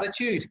natural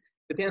attitude,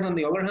 but then on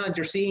the other hand,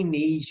 you're seeing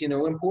these,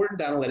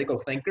 important analytical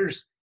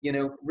thinkers,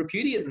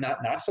 repudiating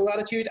that natural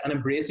attitude and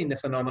embracing the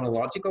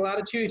phenomenological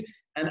attitude,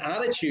 an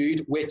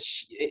attitude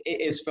which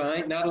is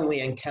found not only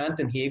in Kant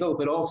and Hegel,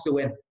 but also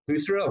in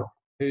Husserl,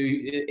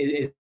 who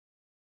is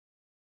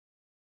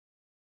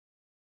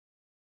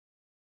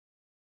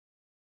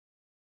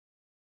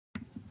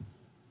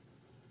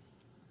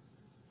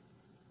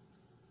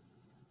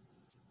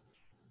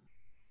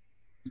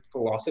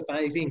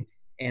philosophizing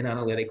in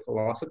analytic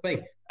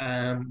philosophy.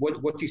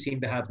 What you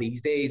seem to have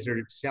these days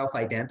are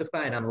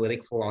self-identified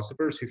analytic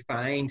philosophers who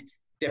find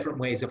different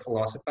ways of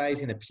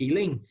philosophizing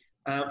appealing.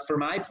 For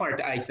my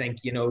part, I think,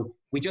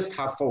 we just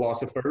have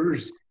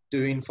philosophers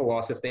doing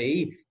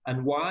philosophy,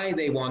 and why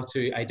they want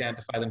to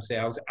identify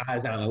themselves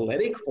as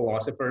analytic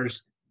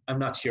philosophers, I'm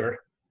not sure.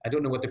 I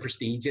don't know what the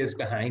prestige is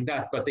behind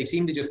that, but they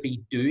seem to just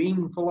be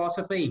doing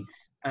philosophy,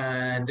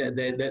 and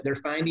they're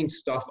finding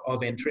stuff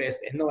of interest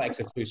in the likes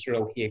of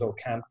Husserl, Hegel,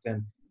 Kant,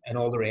 and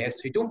all the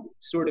rest, who don't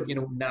sort of,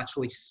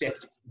 naturally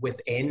sit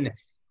within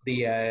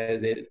the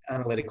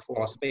analytic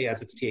philosophy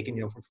as it's taken,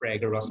 from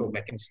Frege, Russell,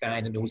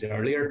 Wittgenstein, and those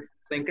earlier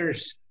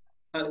thinkers.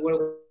 I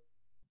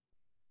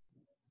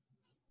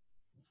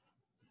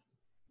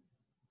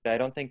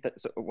don't think that,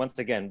 so once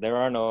again, there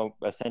are no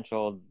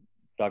essential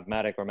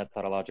dogmatic or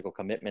methodological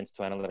commitments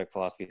to analytic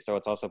philosophy. So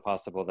it's also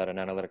possible that an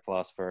analytic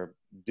philosopher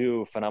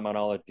do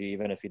phenomenology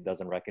even if he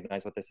doesn't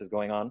recognize what this is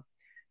going on.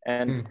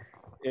 And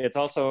it's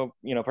also,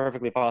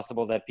 perfectly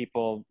possible that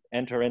people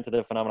enter into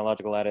the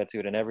phenomenological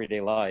attitude in everyday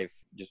life,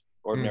 just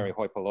ordinary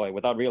hoi polloi,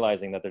 without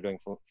realizing that they're doing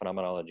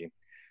phenomenology.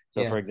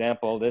 So for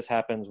example, this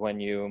happens when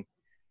you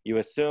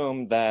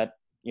assume that,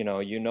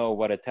 you know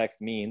what a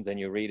text means and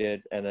you read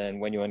it. And then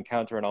when you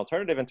encounter an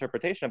alternative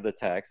interpretation of the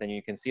text and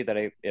you can see that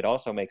it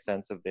also makes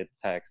sense of the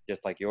text,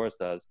 just like yours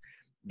does,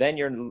 then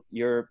you're in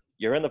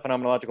the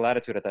phenomenological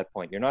attitude at that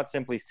point. You're not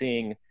simply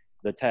seeing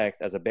the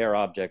text as a bare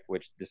object,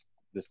 which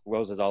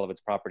discloses all of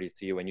its properties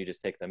to you and you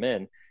just take them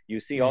in.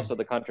 You see also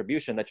the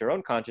contribution that your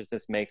own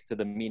consciousness makes to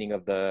the meaning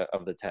of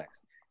the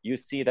text. you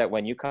see that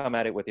when you come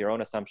at it with your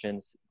own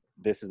assumptions,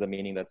 this is the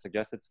meaning that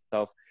suggests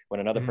itself. When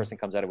another person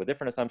comes at it with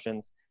different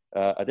assumptions,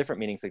 a different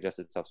meaning suggests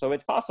itself. So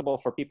it's possible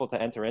for people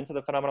to enter into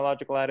the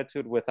phenomenological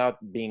attitude without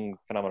being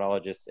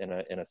phenomenologists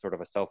in a sort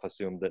of a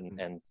self-assumed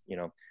and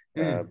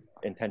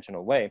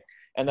intentional way.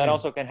 And that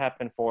also can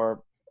happen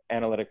for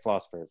analytic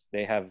philosophers.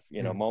 They have,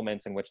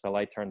 moments in which the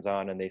light turns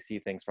on and they see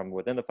things from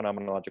within the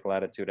phenomenological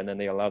attitude, and then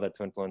they allow that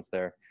to influence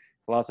their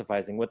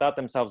philosophizing without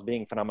themselves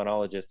being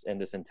phenomenologists in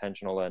this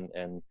intentional and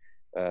in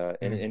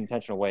an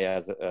intentional way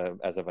as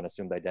of an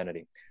assumed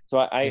identity. So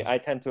I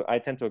tend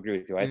to agree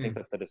with you. I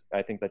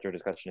think that your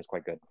discussion is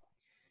quite good.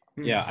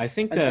 Yeah, I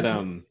think that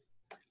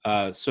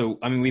so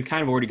I mean, we've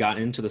kind of already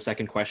gotten into the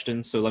second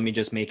question, so let me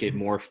just make it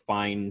more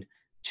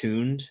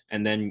fine-tuned,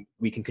 and then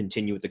we can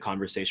continue with the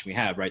conversation we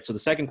have, right? So the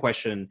second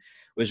question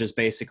was just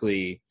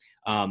basically,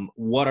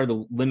 what are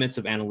the limits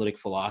of analytic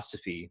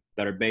philosophy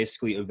that are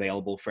basically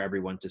available for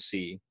everyone to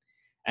see?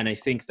 And I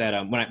think that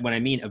when I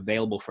mean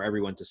available for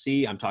everyone to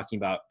see, I'm talking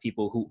about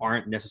people who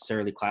aren't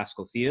necessarily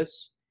classical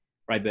theists,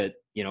 right? But,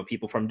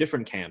 people from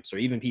different camps, or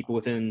even people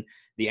within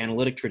the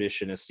analytic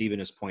tradition, as Stephen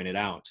has pointed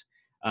out.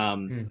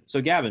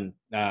 So Gaven,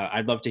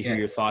 I'd love to hear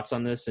your thoughts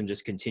on this and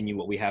just continue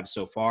what we have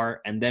so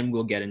far, and then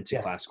we'll get into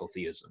classical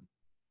theism.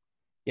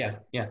 Yeah.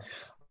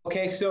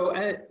 Okay, so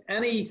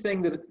any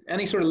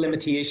sort of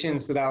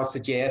limitations that I'll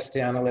suggest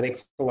to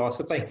analytic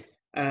philosophy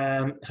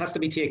has to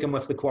be taken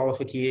with the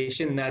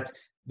qualification that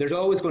there's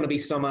always going to be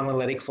some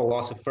analytic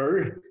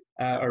philosopher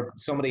or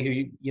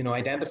somebody who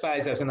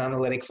identifies as an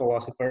analytic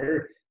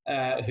philosopher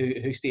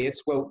who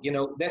states, well,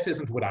 this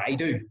isn't what I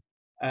do.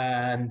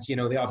 And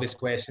the obvious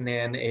question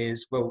then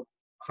is, well,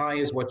 how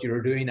is what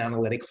you're doing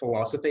analytic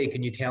philosophy?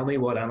 Can you tell me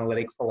what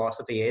analytic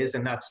philosophy is?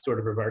 And that sort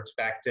of reverts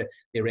back to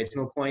the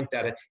original point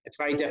that it's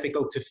very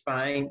difficult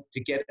to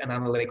get an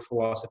analytic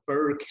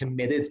philosopher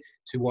committed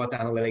to what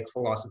analytic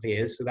philosophy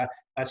is. So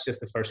that's just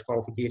the first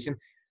qualification.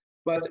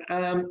 But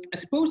I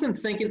suppose in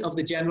thinking of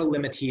the general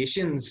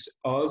limitations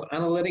of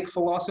analytic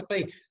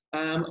philosophy,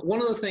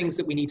 one of the things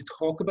that we need to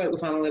talk about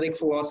with analytic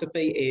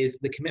philosophy is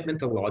the commitment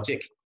to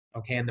logic,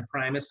 okay, and the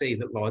primacy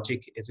that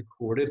logic is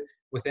accorded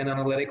within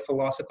analytic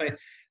philosophy.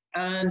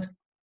 And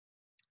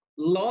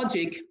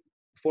logic,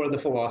 for the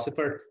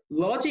philosopher,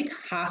 logic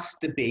has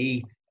to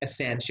be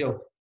essential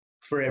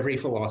for every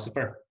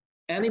philosopher.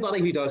 Anybody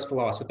who does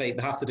philosophy,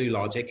 they have to do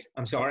logic.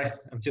 I'm sorry,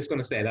 I'm just going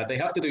to say that. They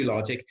have to do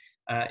logic.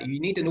 You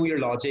need to know your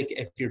logic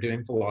if you're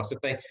doing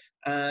philosophy.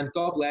 And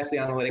God bless the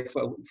analytic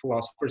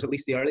philosophers, at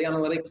least the early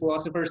analytic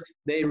philosophers,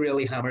 they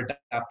really hammered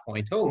that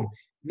point home.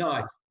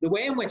 Now, the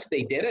way in which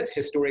they did it,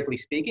 historically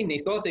speaking, they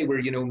thought they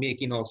were,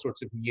 making all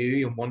sorts of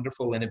new and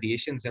wonderful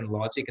innovations in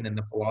logic and in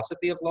the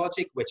philosophy of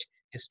logic, which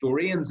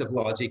historians of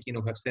logic,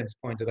 have since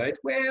pointed out,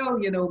 well,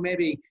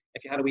 maybe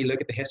if you had a wee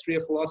look at the history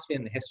of philosophy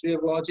and the history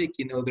of logic,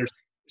 there's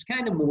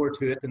kind of more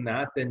to it than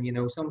that,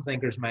 and some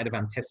thinkers might have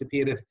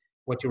anticipated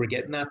what you were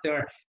getting at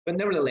there. But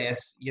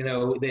nevertheless,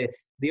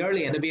 the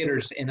early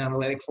innovators in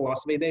analytic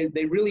philosophy,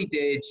 they really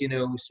did,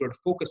 sort of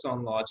focus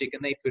on logic,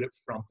 and they put it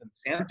front and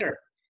center.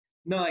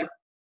 Now,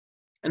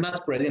 and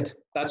that's brilliant.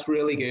 That's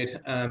really good,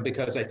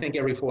 because I think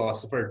every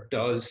philosopher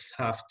does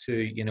have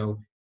to,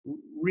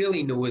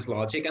 really know his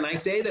logic. And I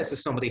say this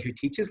as somebody who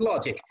teaches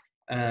logic,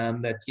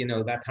 that,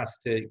 that has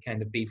to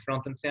kind of be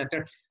front and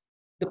center.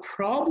 The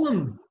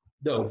problem,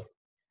 though,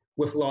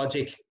 with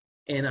logic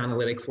in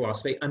analytic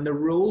philosophy and the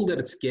role that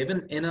it's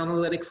given in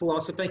analytic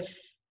philosophy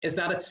is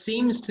that it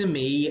seems to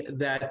me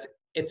that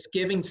it's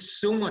giving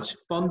so much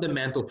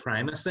fundamental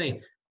primacy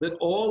that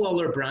all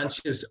other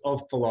branches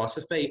of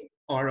philosophy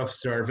are of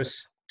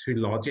service to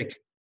logic.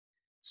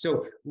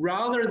 So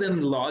rather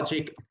than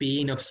logic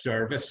being of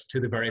service to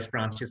the various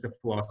branches of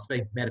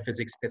philosophy,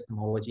 metaphysics,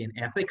 epistemology, and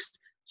ethics,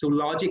 so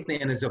logic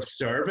then is of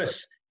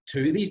service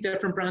to these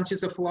different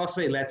branches of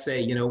philosophy. Let's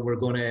say, we're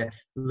going to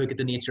look at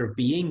the nature of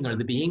being or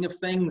the being of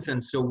things.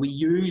 And so we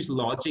use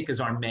logic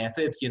as our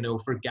method,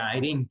 for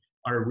guiding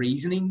our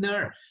reasoning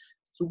there.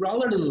 So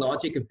rather than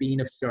logic of being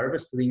of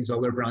service to these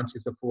other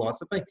branches of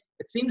philosophy,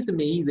 it seems to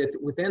me that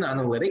within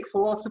analytic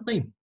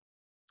philosophy,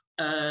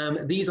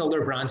 these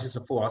other branches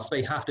of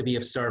philosophy have to be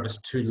of service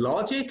to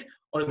logic,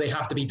 or they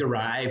have to be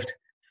derived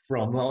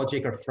from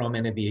logic or from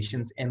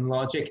innovations in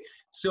logic.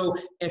 So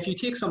if you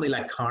take somebody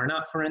like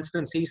Carnap, for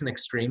instance, he's an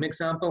extreme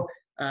example.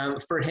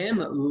 For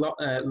him,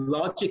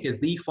 logic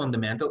is the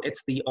fundamental,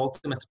 it's the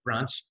ultimate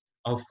branch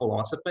of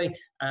philosophy.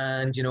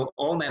 And,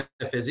 all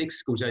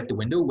metaphysics goes out the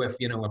window with,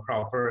 a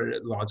proper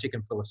logic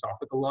and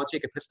philosophical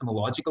logic.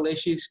 Epistemological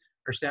issues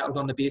are settled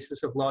on the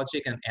basis of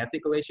logic, and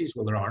ethical issues,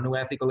 well, there are no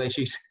ethical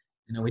issues.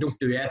 We don't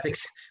do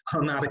ethics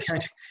on that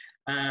account.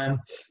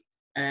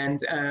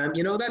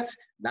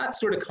 That's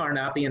sort of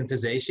Carnapian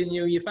position.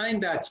 You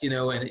find that, in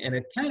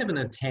a kind of an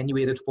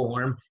attenuated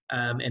form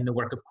in the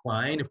work of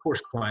Quine. Of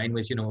course, Quine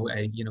was,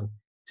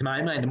 to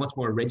my mind, a much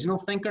more original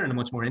thinker and a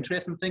much more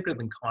interesting thinker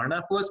than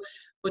Carnap was.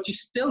 But you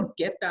still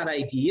get that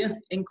idea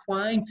in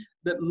Quine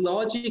that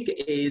logic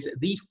is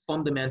the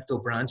fundamental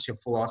branch of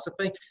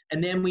philosophy.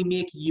 And then we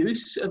make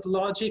use of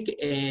logic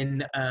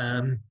in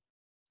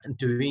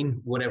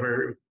doing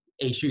whatever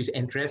issues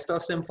interest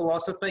us in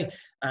philosophy.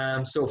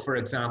 So, for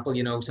example,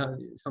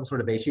 some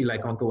sort of issue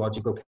like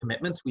ontological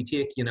commitment, we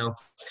take,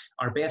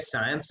 our best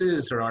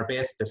sciences or our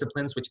best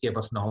disciplines which give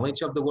us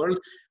knowledge of the world.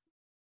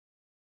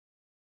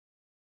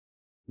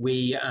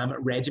 We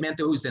regiment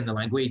those in the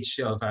language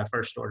of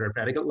first order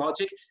predicate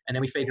logic, and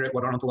then we figure out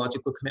what our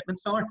ontological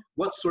commitments are.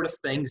 What sort of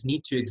things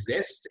need to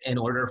exist in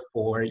order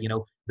for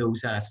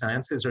those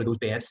sciences or those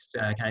best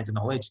kinds of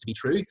knowledge to be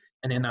true,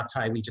 and then that's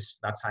how we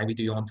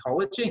do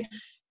ontology.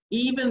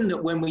 Even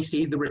when we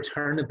see the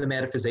return of the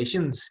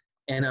metaphysicians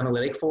in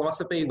analytic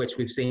philosophy, which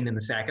we've seen in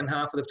the second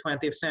half of the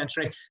 20th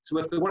century. So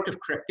with the work of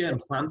Kripke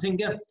and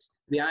Plantinga,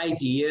 the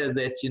idea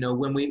that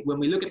when we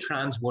look at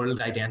trans-world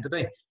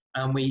identity,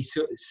 and we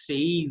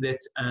see that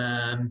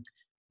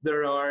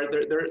there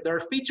are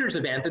features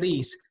of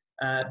entities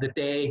that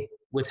they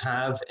would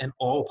have in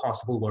all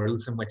possible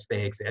worlds in which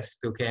they exist.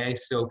 Okay,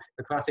 so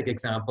the classic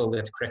example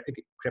that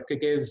Kripke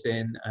gives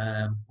in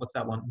what's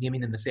that one?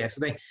 Naming and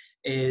Necessity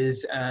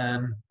is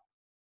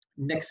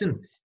Nixon.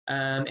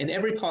 In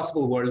every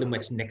possible world in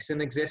which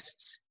Nixon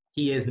exists,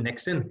 he is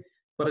Nixon.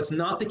 But it's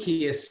not the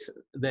case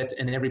that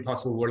in every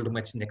possible world in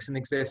which Nixon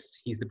exists,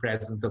 he's the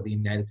president of the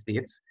United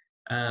States.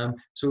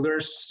 So there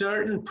are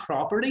certain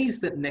properties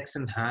that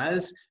Nixon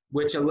has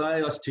which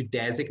allow us to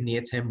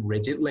designate him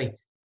rigidly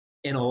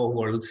in all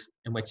worlds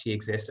in which he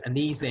exists. And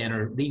these then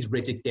are these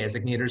rigid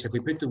designators. If we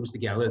put those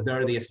together,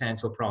 they're the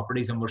essential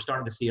properties, and we're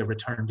starting to see a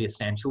return to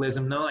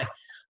essentialism now.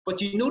 But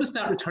you notice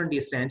that return to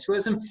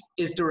essentialism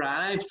is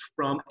derived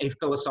from a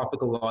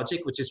philosophical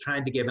logic, which is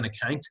trying to give an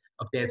account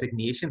of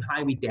designation,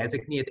 how we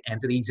designate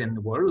entities in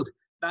the world.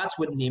 That's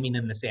what Naming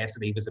and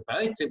Necessity was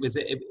about. It was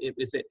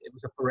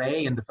a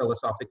foray into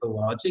philosophical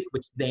logic,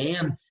 which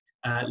then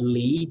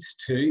leads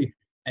to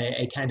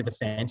a kind of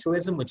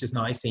essentialism, which is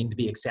now seen to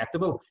be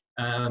acceptable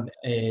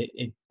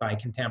by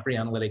contemporary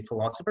analytic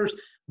philosophers.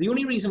 The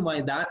only reason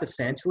why that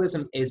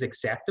essentialism is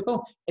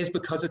acceptable is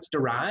because it's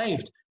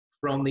derived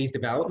from these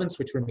developments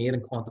which were made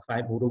in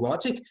quantified modal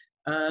logic.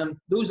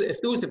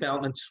 If those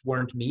developments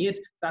weren't made,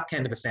 that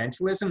kind of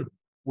essentialism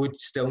would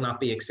still not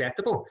be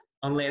acceptable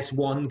unless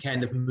one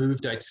kind of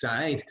moved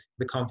outside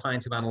the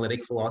confines of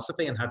analytic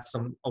philosophy and had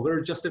some other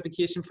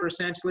justification for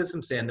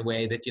essentialism, say in the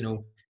way that,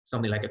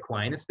 somebody like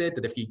Aquinas did,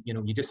 that if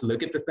you just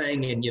look at the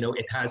thing and,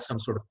 it has some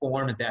sort of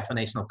form and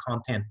definitional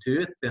content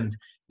to it, and,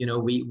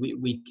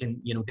 we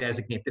can,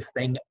 designate the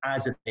thing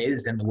as it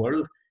is in the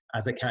world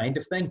as a kind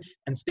of thing,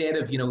 instead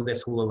of,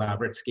 this whole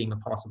elaborate scheme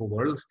of possible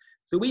worlds.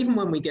 So even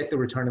when we get the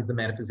return of the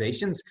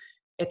metaphysicians,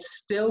 it's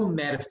still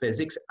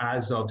metaphysics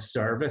as of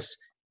service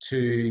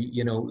to,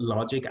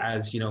 logic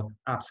as,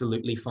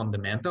 absolutely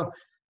fundamental.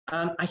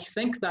 And I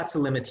think that's a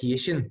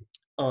limitation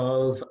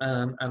of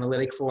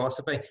analytic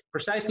philosophy,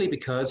 precisely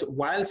because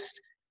whilst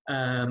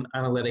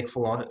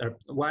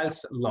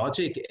whilst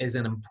logic is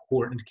an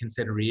important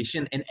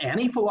consideration in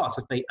any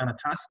philosophy, and it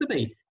has to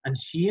be, and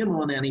shame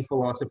on any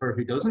philosopher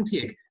who doesn't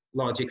take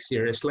logic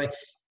seriously,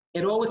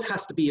 it always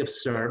has to be of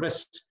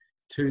service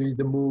to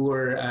the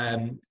more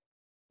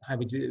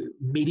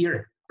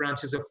meatier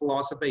branches of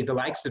philosophy, the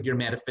likes of your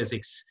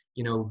metaphysics,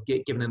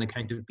 given an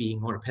account of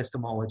being, or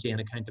epistemology, an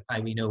account of how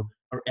we know,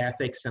 or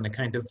ethics, and a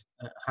kind of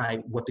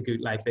what the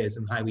good life is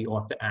and how we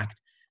ought to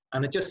act.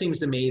 And it just seems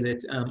to me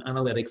that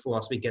analytic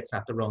philosophy gets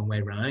that the wrong way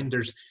around.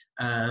 There's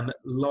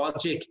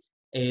logic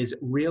is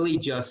really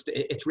just,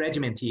 it's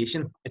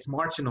regimentation, it's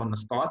marching on the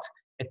spot.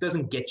 It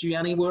doesn't get you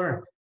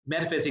anywhere.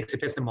 Metaphysics,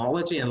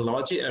 epistemology, and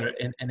logic, or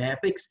and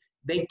ethics,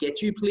 they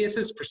get you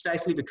places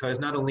precisely because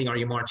not only are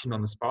you marching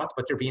on the spot,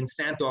 but you're being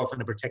sent off in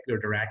a particular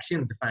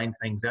direction to find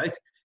things out.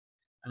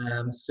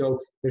 So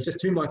there's just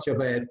too much of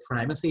a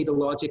primacy to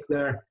logic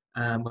there,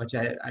 which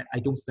I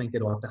don't think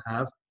it ought to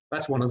have.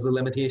 That's one of the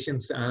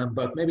limitations,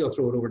 but maybe I'll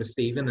throw it over to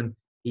Stephen, and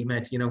he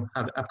might,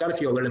 I've got a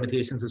few other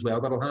limitations as well,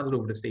 but I'll hand it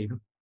over to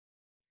Stephen.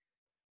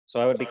 So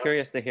I would be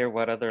curious to hear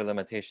what other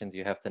limitations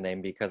you have to name,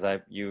 because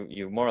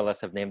you more or less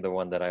have named the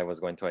one that I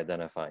was going to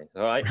identify.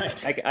 So I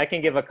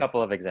can give a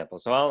couple of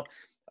examples. So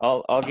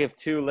I'll give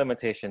two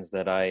limitations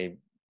that I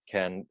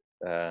can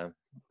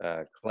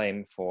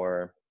claim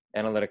for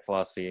analytic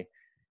philosophy,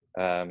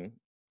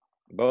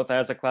 both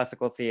as a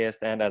classical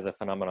theist and as a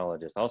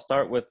phenomenologist. I'll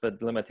start with the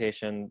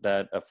limitation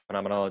that a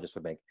phenomenologist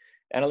would make.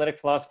 Analytic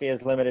philosophy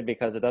is limited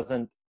because it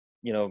doesn't,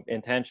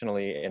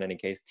 intentionally in any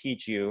case,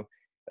 teach you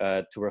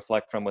to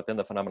reflect from within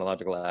the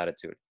phenomenological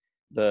attitude.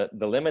 The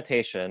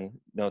limitation,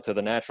 to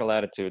the natural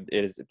attitude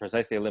is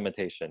precisely a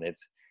limitation.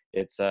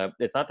 It's not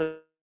that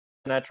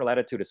the natural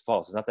attitude is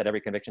false. It's not that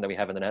every conviction that we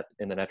have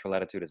in the natural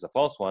attitude is a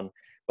false one,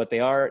 but they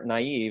are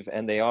naive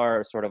and they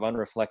are sort of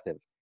unreflective.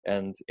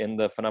 And in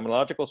the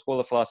phenomenological school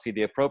of philosophy,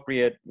 the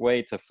appropriate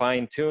way to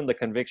fine-tune the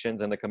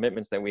convictions and the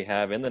commitments that we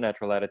have in the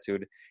natural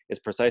attitude is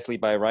precisely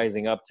by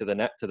rising up to the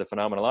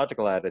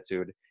phenomenological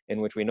attitude,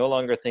 in which we no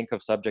longer think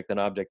of subject and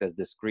object as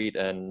discrete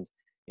and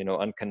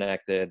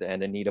unconnected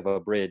and in need of a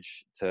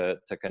bridge to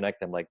connect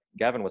them, like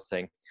Gaven was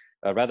saying.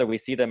 Rather, we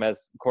see them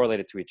as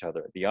correlated to each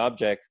other. The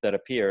object that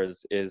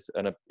appears is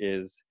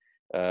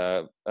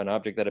an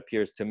object that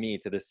appears to me,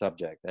 to this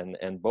subject,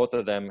 and both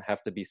of them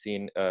have to be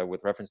seen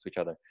with reference to each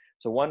other.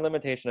 So one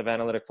limitation of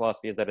analytic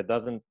philosophy is that it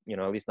doesn't,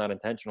 at least not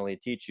intentionally,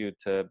 teach you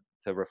to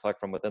reflect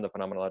from within the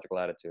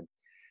phenomenological attitude.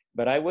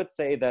 But I would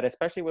say that,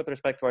 especially with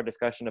respect to our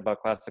discussion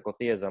about classical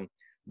theism,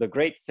 the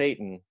great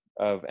Satan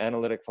of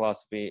analytic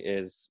philosophy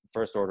is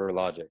first order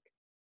logic.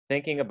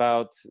 Thinking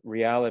about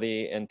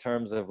reality in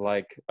terms of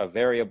like a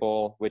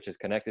variable which is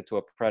connected to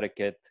a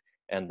predicate,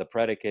 and the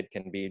predicate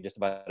can be just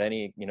about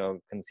any,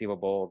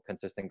 conceivable,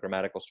 consistent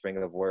grammatical string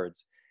of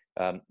words.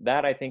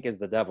 That, I think, is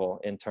the devil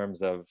in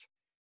terms of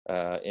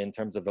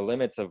the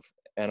limits of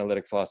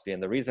analytic philosophy.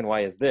 And the reason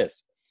why is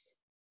this: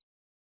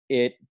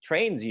 it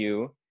trains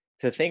you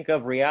to think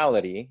of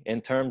reality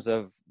in terms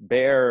of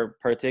bare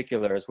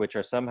particulars, which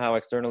are somehow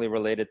externally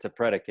related to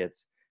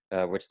predicates,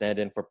 which stand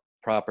in for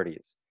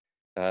properties.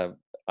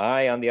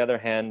 I, on the other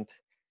hand,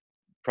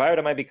 prior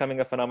to my becoming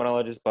a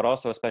phenomenologist, but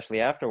also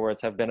especially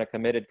afterwards, have been a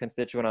committed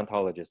constituent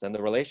ontologist. And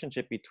the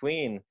relationship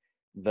between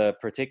the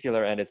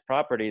particular and its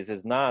properties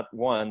is not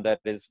one that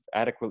is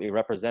adequately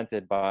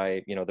represented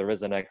by, there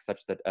is an X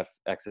such that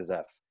X is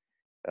F.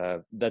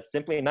 That's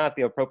simply not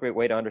the appropriate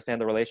way to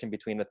understand the relation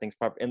between the things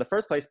in the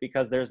first place,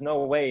 because there's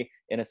no way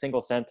in a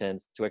single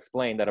sentence to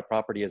explain that a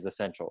property is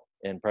essential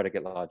in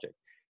predicate logic.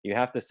 You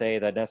have to say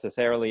that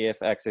necessarily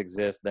if X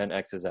exists, then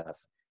X is F.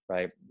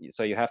 Right.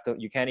 So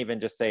you can't even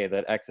just say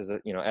that X is,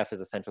 F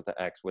is essential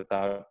to X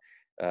without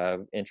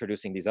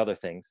introducing these other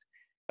things.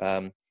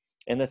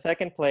 In the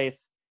second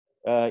place,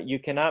 you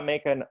cannot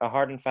make a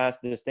hard and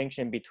fast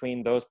distinction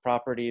between those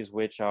properties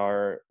which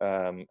are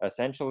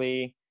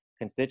essentially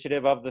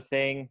constitutive of the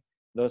thing,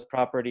 those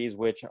properties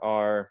which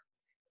are,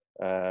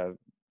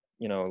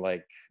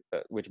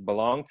 which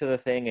belong to the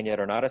thing and yet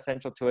are not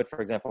essential to it.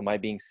 For example, my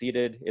being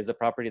seated is a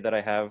property that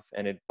I have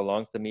and it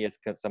belongs to me. It's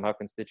somehow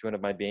constituent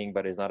of my being,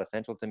 but is not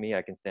essential to me.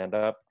 I can stand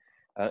up.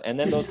 And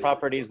then those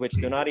properties which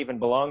do not even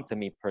belong to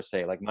me per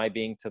se, like my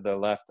being to the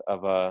left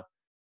of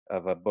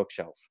a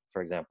bookshelf,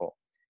 for example,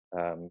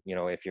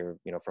 if you're,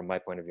 from my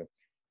point of view.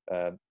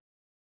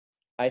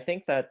 I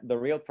think that the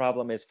real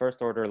problem is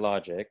first order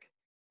logic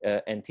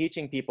and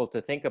teaching people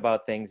to think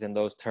about things in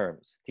those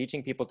terms,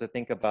 teaching people to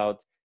think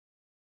about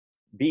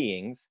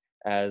beings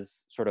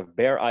as sort of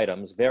bare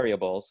items,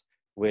 variables,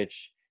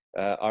 which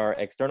are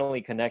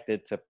externally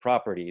connected to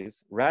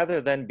properties, rather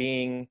than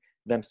being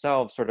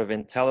themselves sort of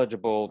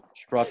intelligible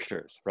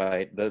structures,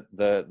 right?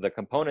 The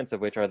components of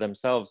which are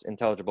themselves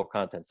intelligible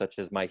content, such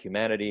as my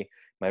humanity,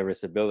 my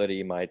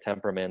risability, my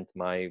temperament,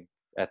 my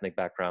ethnic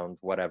background,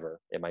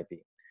 whatever it might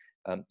be.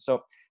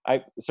 So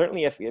I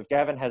certainly, if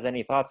Gaven has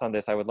any thoughts on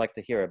this, I would like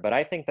to hear it. But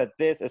I think that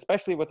this,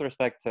 especially with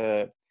respect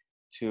to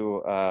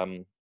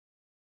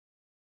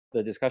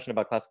the discussion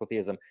about classical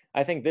theism,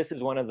 I think this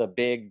is one of the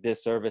big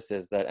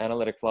disservices that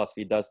analytic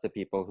philosophy does to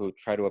people who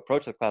try to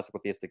approach the classical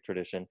theistic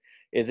tradition,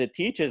 is it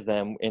teaches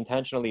them,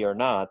 intentionally or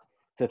not,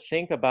 to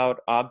think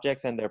about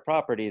objects and their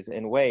properties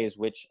in ways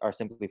which are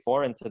simply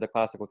foreign to the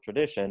classical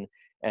tradition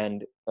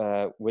and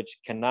which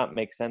cannot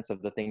make sense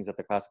of the things that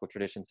the classical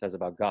tradition says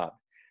about God.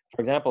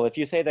 For example, if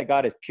you say that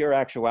God is pure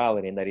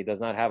actuality and that he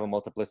does not have a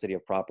multiplicity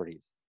of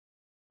properties,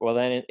 well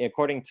then,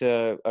 according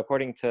to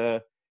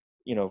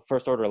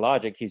first order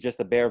logic, he's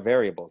just a bare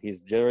variable.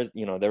 There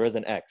is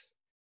an X.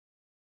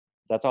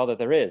 That's all that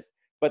there is.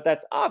 But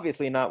that's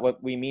obviously not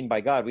what we mean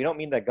by God. We don't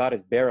mean that God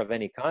is bare of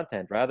any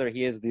content. Rather,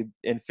 he is the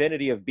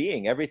infinity of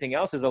being. Everything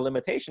else is a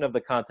limitation of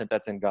the content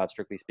that's in God,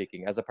 strictly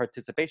speaking, as a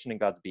participation in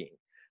God's being.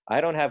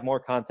 I don't have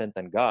more content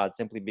than God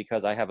simply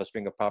because I have a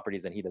string of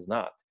properties and he does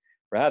not.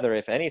 Rather,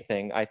 if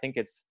anything, I think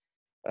it's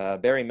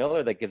Barry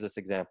Miller that gives this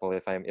example.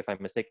 If I'm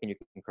mistaken, you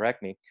can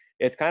correct me.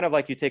 It's kind of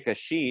like you take a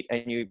sheet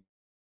and you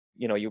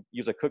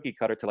use a cookie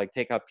cutter to like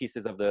take out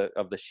pieces of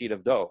the sheet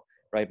of dough,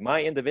 right?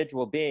 My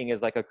individual being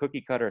is like a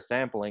cookie cutter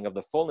sampling of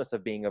the fullness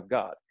of being of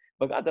God,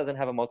 but God doesn't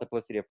have a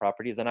multiplicity of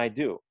properties, and I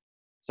do.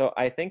 So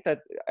I think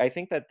that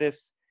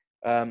this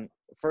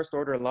first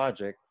order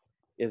logic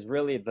is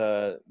really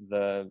the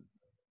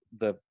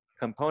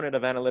component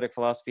of analytic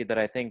philosophy that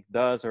I think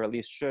does, or at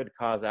least should,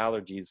 cause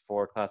allergies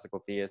for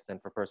classical theists and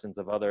for persons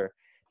of other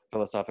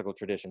philosophical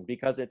traditions,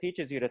 because it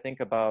teaches you to think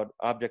about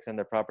objects and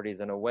their properties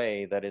in a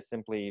way that is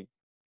simply,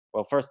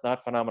 well, first,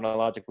 not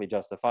phenomenologically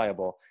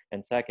justifiable,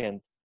 and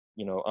second,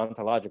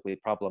 ontologically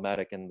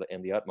problematic in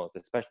the utmost,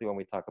 especially when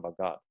we talk about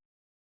God.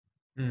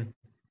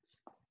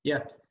 Yeah,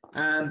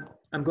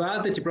 I'm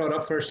glad that you brought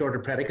up first order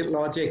predicate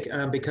logic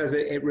because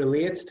it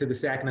relates to the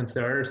second and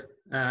third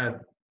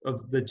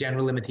of the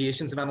general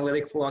limitations of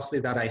analytic philosophy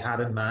that I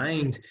had in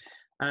mind.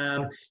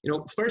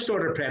 First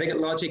order predicate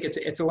logic,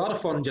 it's a lot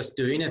of fun just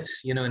doing it,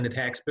 in the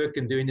textbook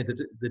and doing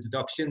the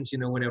deductions,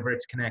 whenever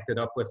it's connected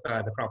up with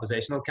the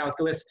propositional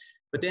calculus.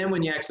 But then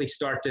when you actually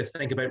start to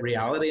think about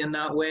reality in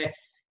that way,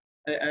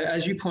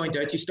 as you point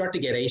out, you start to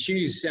get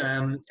issues.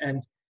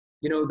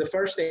 The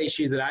first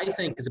issue that I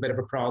think is a bit of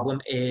a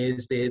problem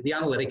is the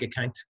analytic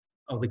account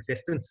of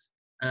existence.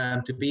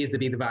 To be is to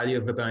be the value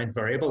of a bound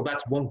variable.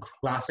 That's one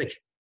classic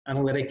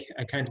analytic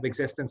account of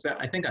existence.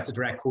 I think that's a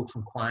direct quote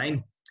from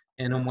Quine,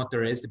 and on what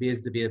there is to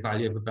be a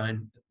value of a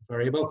bound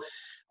variable.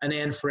 And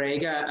then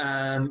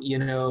Frege, you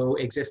know,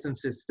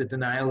 existence is the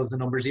denial of the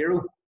number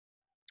zero.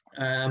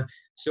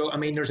 So, I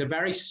mean, there's a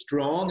very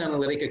strong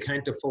analytic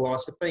account of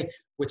philosophy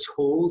which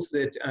holds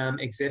that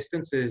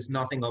existence is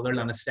nothing other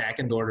than a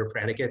second order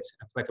predicate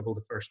applicable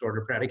to first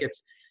order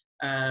predicates.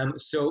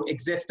 So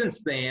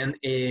existence then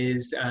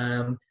is,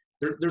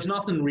 there's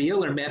nothing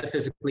real or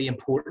metaphysically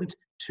important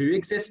to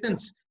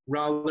existence.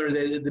 Rather,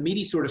 the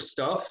meaty sort of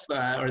stuff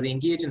or the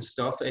engaging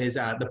stuff is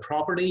the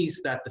properties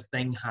that the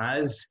thing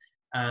has.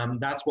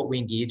 That's what we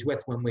engage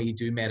with when we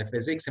do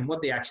metaphysics, and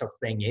what the actual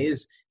thing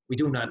is, we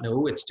do not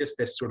know. It's just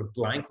this sort of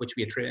blank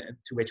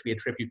to which we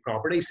attribute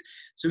properties.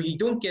 So you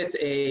don't get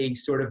a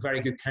sort of very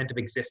good account of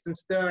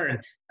existence there. And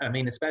I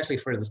mean, especially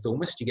for the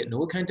Thomist, you get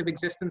no account of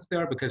existence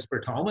there, because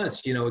for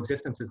Thomas, you know,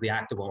 existence is the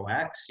act of all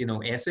acts, you know,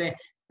 esse,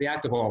 the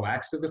act of all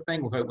acts of the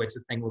thing, without which the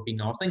thing would be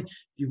nothing.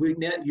 You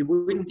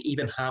wouldn't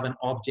even have an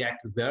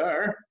object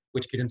there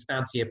which could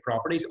instantiate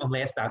properties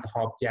unless that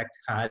object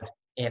had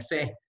esse,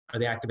 or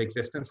the act of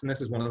existence. And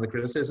this is one of the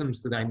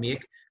criticisms that I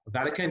make of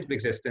that account of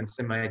existence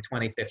in my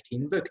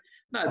 2015 book.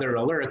 Now, there are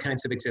other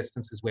accounts of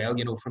existence as well,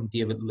 you know, from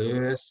David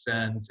Lewis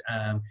and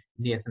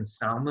Nathan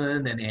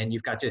Salmon, and then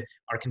you've got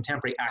our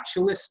contemporary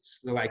actualists,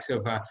 the likes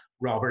of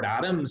Robert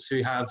Adams,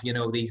 who have, you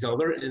know, these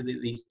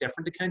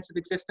different accounts of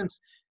existence.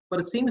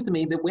 But it seems to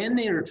me that when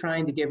they are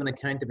trying to give an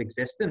account of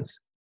existence,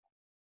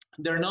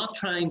 they're not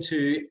trying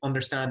to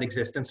understand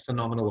existence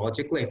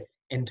phenomenologically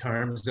in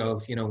terms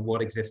of, you know,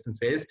 what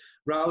existence is.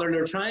 Rather,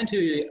 they're trying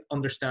to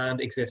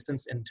understand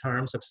existence in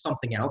terms of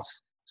something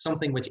else,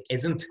 something which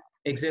isn't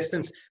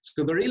existence.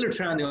 So they're either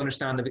trying to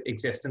understand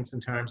existence in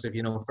terms of,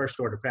 you know, first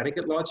order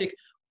predicate logic,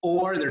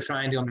 or they're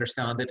trying to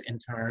understand it in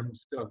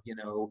terms of, you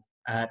know,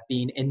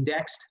 being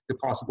indexed to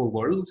possible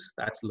worlds.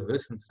 That's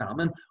Lewis and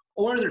Salmon.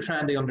 Or they're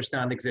trying to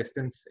understand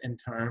existence in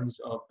terms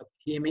of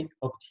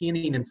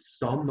obtaining in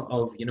some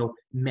of, you know,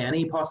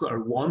 many possible, or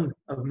one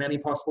of many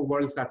possible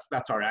worlds.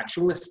 That's our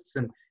actualists.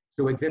 And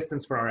so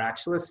existence for our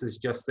actualists is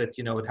just that,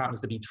 you know, it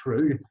happens to be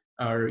true,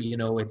 or, you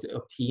know, it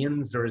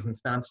obtains or is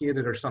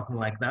instantiated or something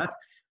like that.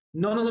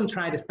 None of them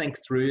try to think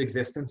through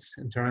existence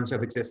in terms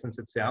of existence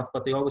itself,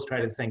 but they always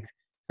try to think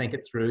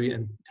it through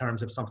in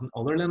terms of something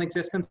other than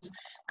existence.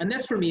 And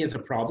this for me is a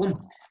problem,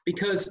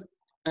 because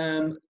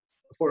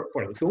for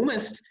the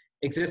Thomist,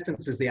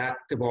 existence is the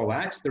act of all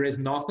acts. There is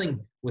nothing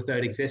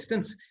without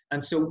existence.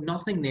 And so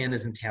nothing then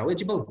is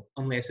intelligible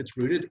unless it's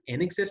rooted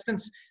in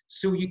existence.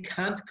 So you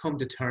can't come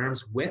to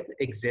terms with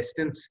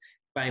existence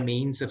by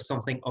means of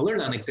something other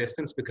than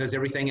existence, because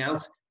everything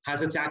else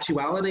has its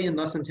actuality and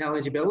thus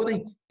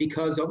intelligibility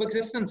because of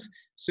existence.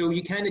 So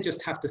you kind of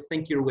just have to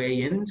think your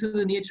way into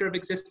the nature of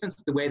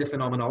existence the way the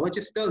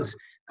phenomenologist does,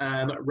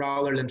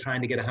 rather than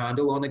trying to get a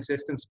handle on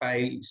existence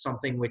by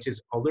something which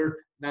is other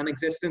than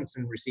existence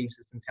and receives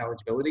its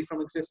intelligibility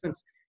from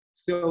existence.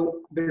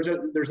 So there's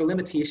a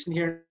limitation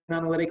here in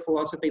analytic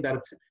philosophy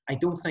that I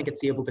don't think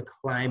it's able to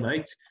climb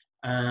out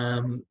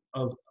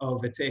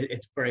of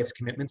its various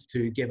commitments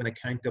to give an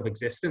account of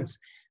existence.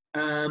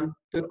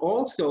 But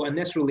also, and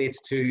this relates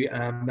to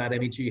that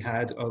image you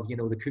had of, you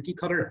know, the cookie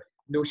cutter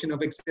notion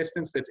of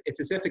existence. It's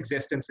as if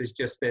existence is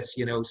just this,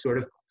 you know, sort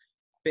of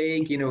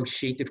big, you know,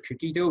 sheet of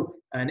cookie dough,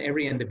 and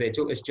every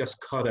individual is just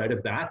cut out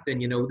of that.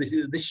 And, you know,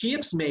 the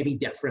shapes may be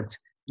different,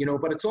 you know,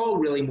 but it's all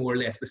really more or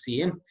less the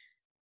same.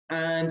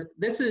 And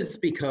this is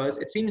because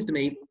it seems to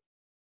me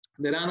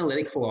that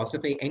analytic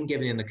philosophy, in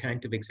giving an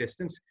account of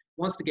existence,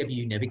 wants to give a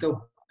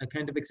univocal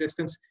account of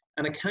existence,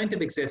 an account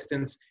of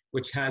existence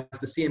which has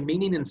the same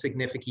meaning and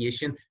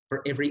signification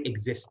for every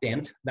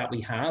existent that we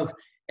have.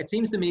 It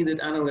seems to me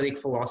that analytic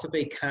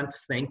philosophy can't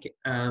think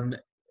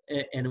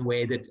in a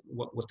way that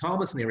what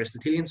Thomas and the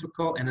Aristotelians would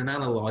call in an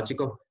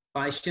analogical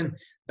fashion,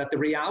 that the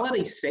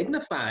reality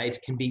signified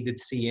can be the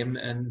same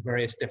in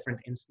various different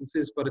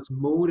instances, but its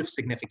mode of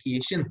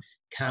signification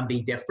can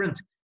be different.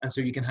 And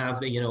so you can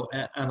have, you know,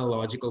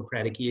 analogical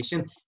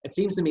predication. It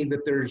seems to me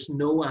that there's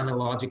no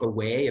analogical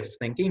way of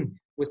thinking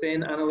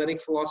within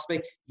analytic philosophy.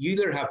 You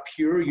either have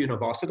pure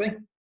univocity,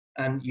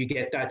 and you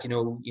get that, you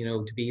know,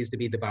 to be is to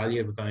be the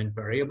value of a bound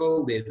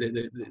variable,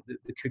 the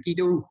cookie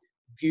dough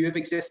view of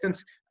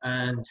existence.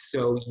 And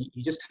so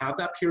you just have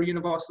that pure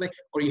univocity,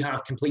 or you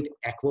have complete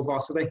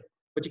equivocity.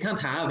 But you can't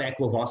have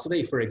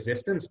equivocity for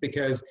existence,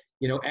 because,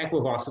 you know,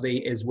 equivocity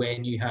is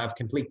when you have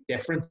complete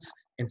difference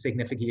in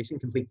signification,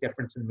 complete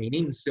difference in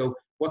meaning. So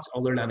what's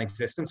other than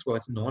existence? Well,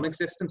 it's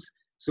non-existence.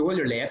 So all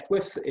you're left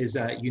with is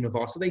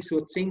univocity. So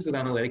it seems that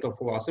analytical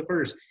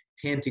philosophers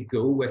tend to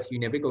go with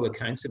univocal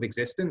accounts of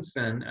existence,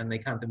 and they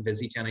can't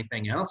envisage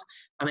anything else.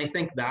 And I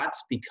think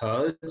that's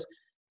because,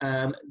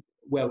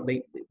 well,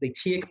 they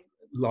take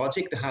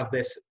logic to have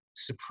this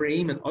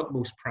supreme and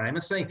utmost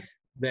primacy,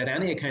 that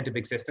any account of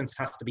existence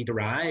has to be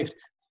derived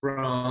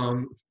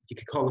from, you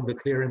could call them the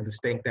clear and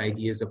distinct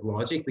ideas of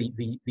logic,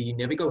 the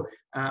univocal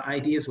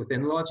ideas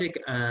within logic,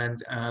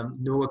 and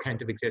no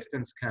account of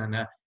existence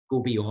can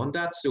go beyond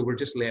that. So we're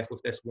just left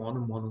with this one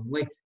and one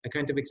only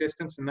account of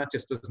existence, and that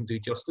just doesn't do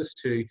justice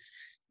to,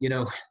 you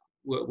know,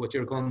 what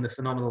you're calling the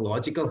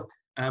phenomenological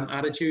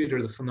attitude,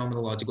 or the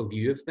phenomenological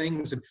view of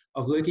things,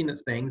 of looking at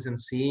things and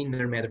seeing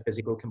their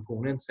metaphysical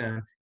components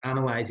and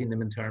analyzing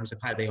them in terms of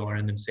how they are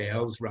in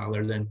themselves,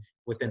 rather than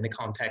within the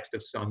context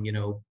of some, you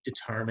know,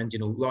 determined, you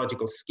know,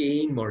 logical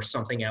scheme or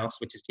something else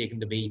which is taken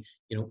to be,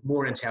 you know,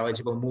 more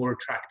intelligible, more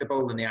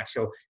tractable than the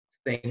actual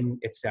thing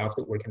itself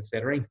that we're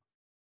considering.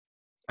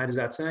 How does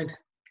that sound?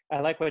 I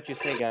like what you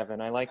say,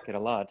 Gavin. I like it a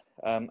lot.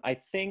 I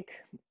think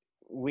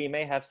we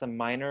may have some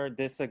minor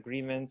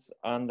disagreements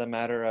on the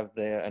matter of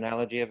the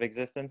analogy of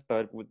existence,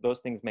 but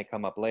those things may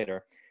come up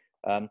later.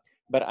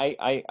 But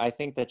I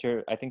think that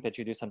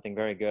you do something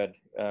very good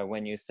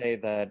when you say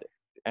that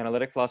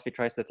analytic philosophy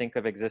tries to think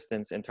of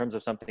existence in terms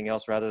of something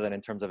else rather than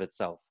in terms of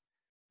itself.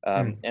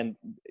 And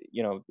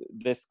you know,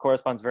 this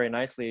corresponds very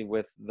nicely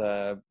with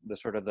the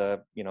sort of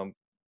the, you know,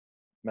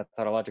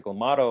 methodological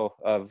motto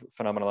of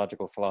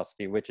phenomenological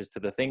philosophy, which is to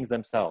the things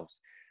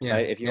themselves. Yeah,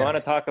 right? If you want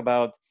to talk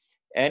about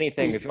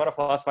anything, if you want to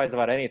philosophize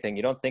about anything,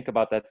 you don't think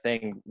about that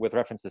thing with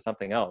reference to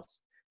something else.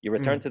 You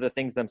return to the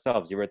things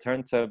themselves. You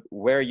return to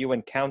where you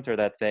encounter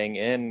that thing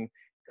in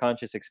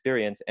conscious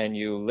experience, and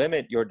you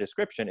limit your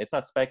description. It's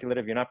not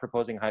speculative. You're not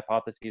proposing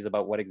hypotheses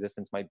about what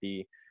existence might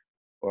be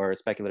or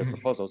speculative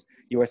proposals.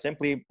 You are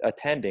simply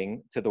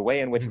attending to the way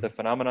in which the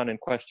phenomenon in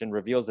question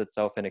reveals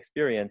itself in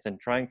experience, and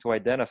trying to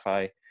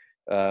identify,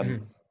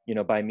 you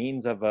know, by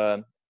means of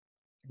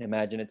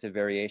imaginative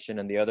variation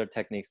and the other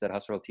techniques that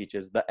Husserl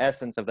teaches, the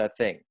essence of that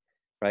thing,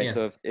 right?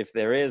 So if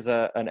there is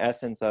an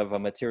essence of a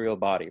material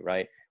body,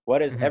 right?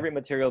 What is every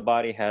material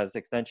body has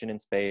extension in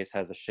space,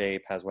 has a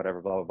shape, has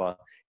whatever, blah, blah, blah.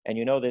 And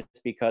you know this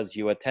because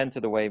you attend to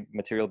the way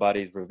material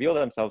bodies reveal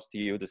themselves to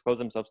you, disclose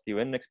themselves to you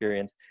in an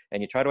experience,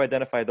 and you try to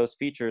identify those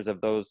features of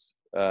those,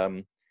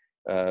 you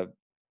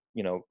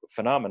know,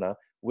 phenomena,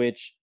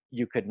 which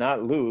you could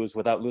not lose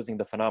without losing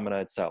the phenomena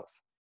itself.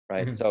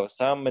 Right. So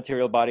some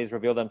material bodies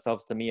reveal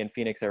themselves to me in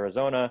Phoenix,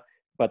 Arizona,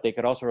 but they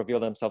could also reveal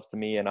themselves to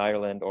me in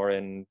Ireland or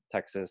in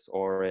Texas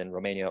or in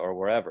Romania or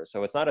wherever.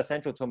 So it's not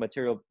essential to a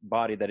material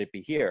body that it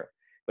be here,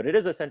 but it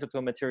is essential to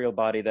a material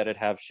body that it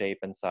have shape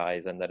and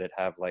size, and that it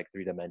have like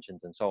 3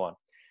 dimensions and so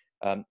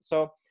on.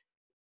 So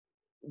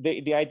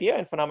the idea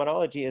in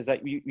phenomenology is that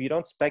you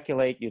don't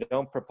speculate, you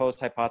don't propose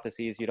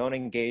hypotheses, you don't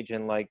engage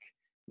in like,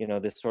 you know,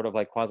 this sort of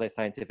like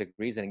quasi-scientific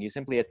reasoning. You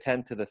simply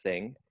attend to the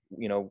thing,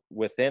 you know,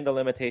 within the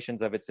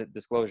limitations of its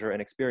disclosure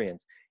and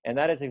experience. And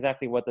that is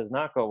exactly what does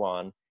not go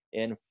on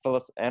in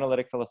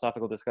analytic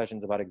philosophical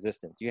discussions about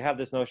existence. You have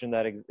this notion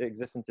that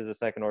existence is a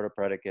second order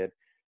predicate.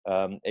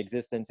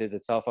 Existence is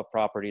itself a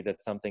property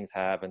that some things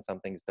have and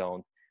some things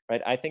don't,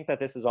 right? I think that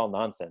this is all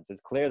nonsense.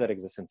 It's clear that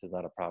existence is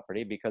not a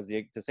property, because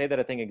to say that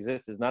a thing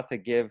exists is not to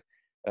give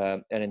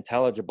an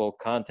intelligible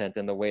content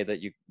in the way that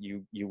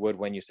you would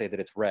when you say that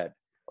it's red,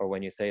 or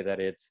when you say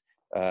that it's,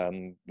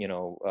 you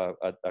know,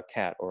 a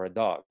cat or a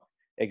dog.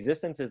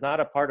 Existence is not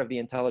a part of the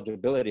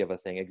intelligibility of a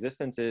thing.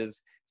 Existence is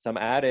some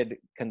added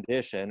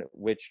condition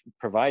which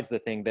provides the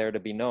thing there to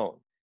be known,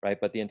 right?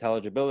 But the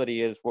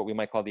intelligibility is what we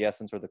might call the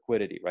essence or the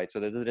quiddity, right? So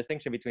there's a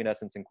distinction between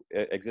essence and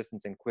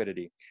existence and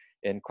quiddity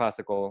in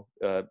classical,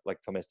 like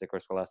Thomistic or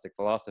scholastic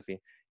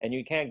philosophy. And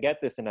you can't get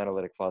this in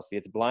analytic philosophy.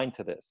 It's blind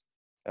to this.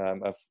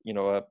 You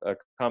know, a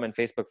common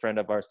Facebook friend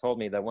of ours told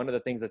me that one of the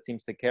things that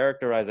seems to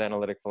characterize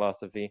analytic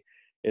philosophy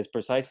is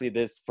precisely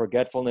this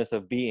forgetfulness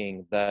of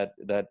being that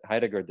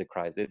Heidegger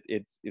decries.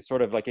 It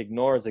sort of like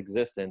ignores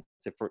existence,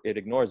 it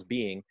ignores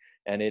being,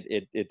 and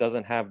it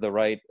doesn't have the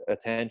right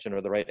attention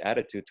or the right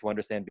attitude to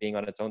understand being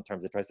on its own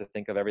terms. It tries to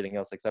think of everything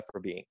else except for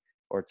being,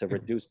 or to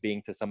reduce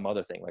being to some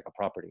other thing, like a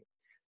property.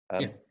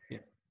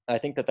 I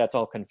think that that's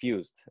all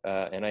confused,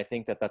 and I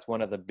think that that's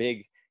one of the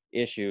big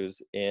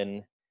issues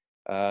in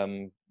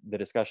the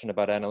discussion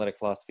about analytic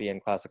philosophy and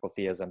classical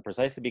theism,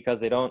 precisely because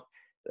they don't,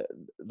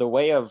 the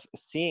way of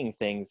seeing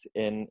things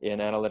in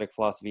analytic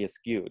philosophy is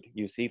skewed.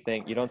 You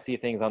don't see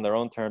things on their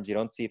own terms. You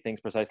don't see things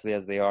precisely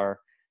as they are.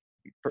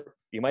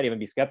 You might even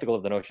be skeptical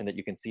of the notion that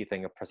you can see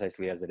things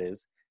precisely as it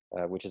is,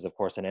 which is of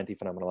course an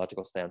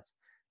anti-phenomenological stance.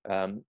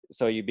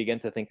 So you begin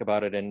to think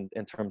about it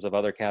in terms of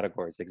other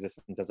categories: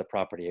 existence as a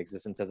property,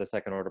 existence as a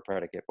second order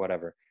predicate,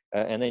 whatever.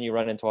 And then you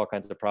run into all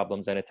kinds of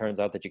problems, and it turns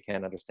out that you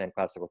can't understand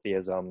classical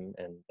theism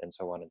and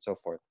so on and so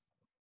forth.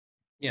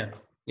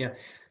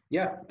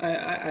 Yeah,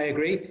 I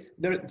agree.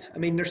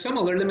 There's some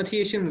other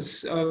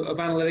limitations of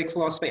analytic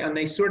philosophy, and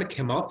they sort of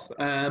come up.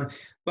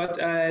 But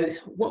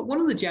one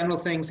of the general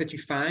things that you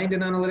find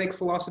in analytic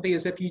philosophy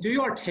is if you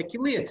do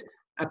articulate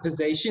a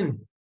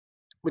position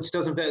which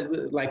doesn't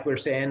fit, like we're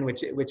saying,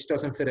 which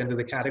doesn't fit into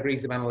the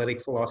categories of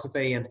analytic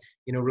philosophy, and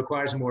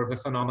requires more of a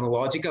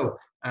phenomenological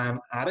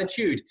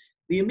attitude,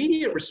 the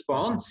immediate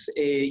response,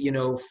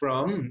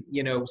 from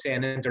say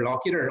an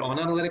interlocutor on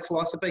analytic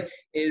philosophy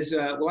is,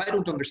 well, I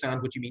don't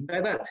understand what you mean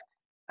by that.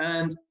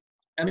 And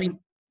I mean,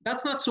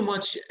 that's not so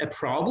much a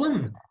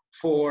problem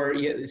for,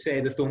 say,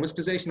 the Thomist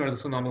position or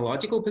the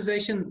phenomenological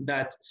position,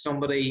 that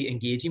somebody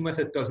engaging with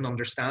it doesn't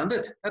understand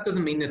it. That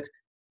doesn't mean that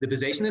the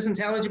position is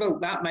intelligible.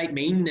 That might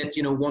mean that,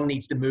 you know, one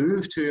needs to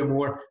move to a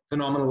more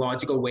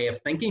phenomenological way of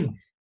thinking.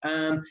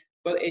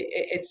 But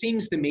it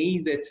seems to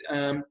me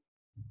that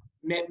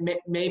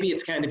maybe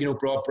it's kind of, you know,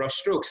 broad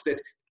brushstrokes, that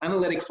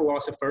analytic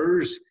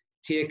philosophers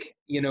take,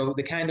 you know,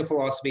 the kind of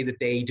philosophy that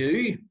they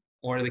do,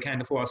 or the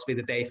kind of philosophy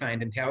that they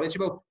find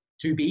intelligible,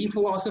 to be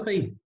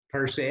philosophy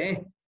per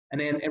se, and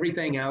then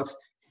everything else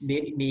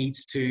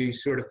needs to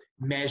sort of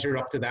measure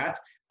up to that.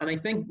 And I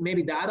think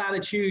maybe that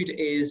attitude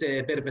is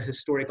a bit of a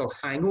historical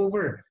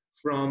hangover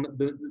from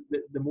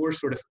the more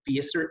sort of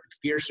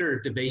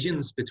fiercer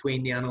divisions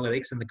between the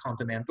analytics and the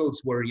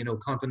continentals, where, you know,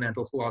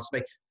 continental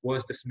philosophy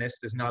was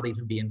dismissed as not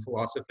even being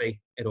philosophy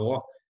at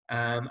all.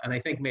 And I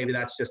think maybe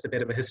that's just a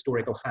bit of a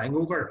historical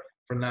hangover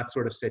from that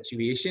sort of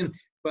situation.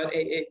 But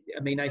I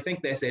mean, I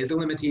think this is a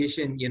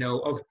limitation, you know,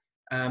 of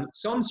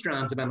some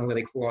strands of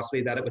analytic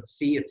philosophy, that it would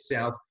see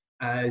itself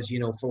as, you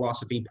know,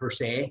 philosophy per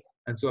se.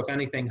 And so if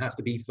anything has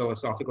to be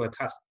philosophical, it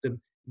has to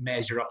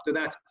measure up to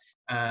that.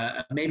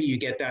 Maybe you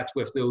get that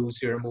with those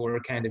who are more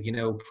kind of, you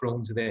know,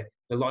 prone to the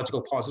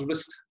logical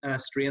positivist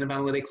strain of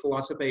analytic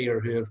philosophy, or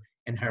who have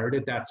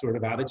inherited that sort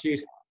of attitude.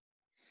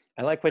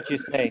 I like what you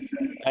say.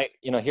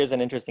 You know, here's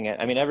an interesting,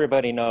 I mean,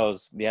 everybody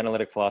knows the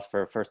analytic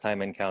philosopher first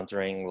time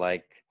encountering,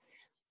 like,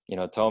 you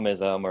know,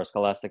 Thomism or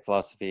scholastic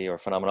philosophy or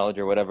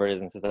phenomenology or whatever it is,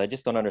 and says, I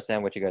just don't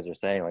understand what you guys are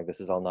saying. Like, this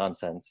is all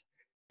nonsense.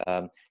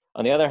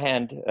 On the other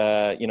hand,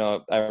 you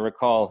know, I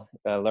recall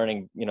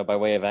learning, you know, by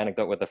way of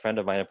anecdote with a friend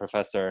of mine, a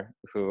professor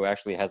who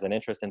actually has an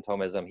interest in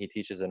Thomism. He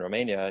teaches in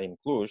Romania, in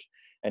Cluj,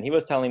 and he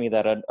was telling me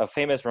that a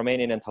famous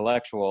Romanian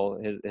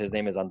intellectual, his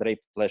name is Andrei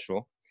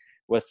Pleșu,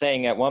 was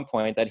saying at one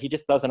point that he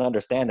just doesn't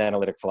understand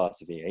analytic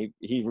philosophy.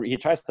 He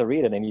tries to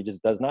read it and he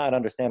just does not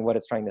understand what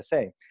it's trying to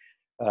say.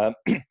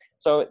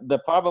 So the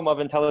problem of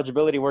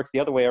intelligibility works the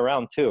other way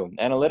around too.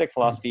 Analytic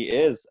philosophy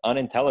is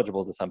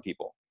unintelligible to some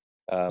people.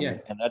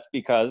 And that's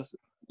because,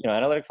 you know,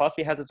 analytic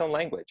philosophy has its own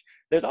language.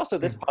 There's also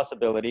this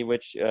possibility,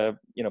 which,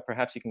 you know,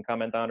 perhaps you can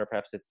comment on, or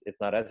perhaps it's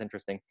not as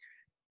interesting.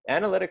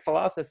 Analytic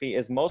philosophy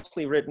is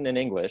mostly written in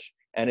English,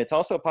 and it's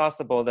also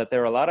possible that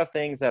there are a lot of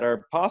things that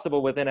are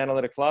possible within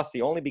analytic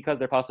philosophy only because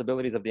they're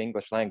possibilities of the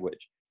English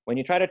language. When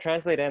you try to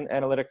translate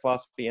analytic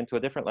philosophy into a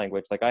different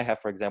language, like I have,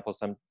 for example,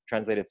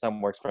 translated some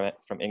works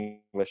from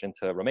English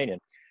into Romanian,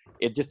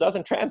 it just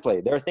doesn't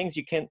translate. There are things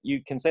you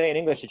can say in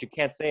English that you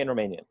can't say in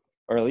Romanian,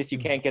 or at least you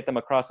can't get them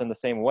across in the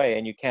same way,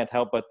 and you can't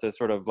help but to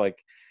sort of,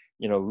 like,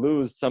 you know,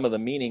 lose some of the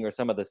meaning or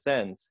some of the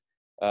sense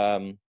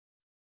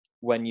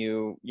when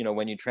you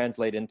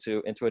translate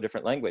into a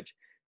different language.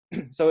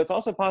 So it's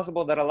also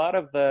possible that a lot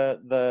of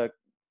the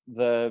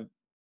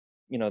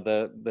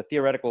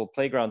theoretical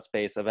playground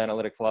space of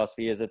analytic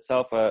philosophy is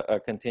itself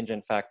a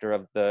contingent factor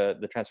of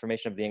the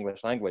transformation of the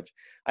English language.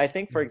 I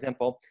think, for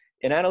example,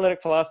 in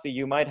analytic philosophy,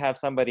 you might have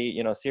somebody,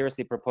 you know,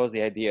 seriously propose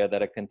the idea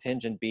that a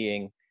contingent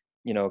being,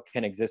 you know,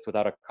 can exist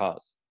without a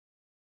cause,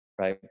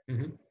 right?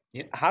 Mm-hmm.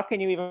 Yeah. How can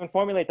you even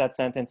formulate that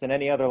sentence in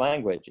any other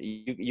language?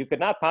 You could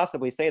not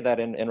possibly say that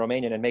in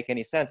Romanian and make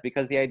any sense,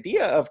 because the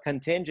idea of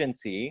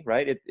contingency,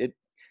 right? You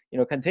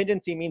know,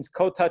 contingency means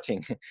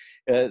co-touching.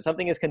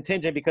 Something is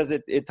contingent because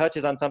it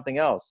touches on something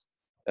else.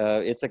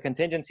 It's a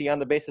contingency on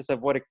the basis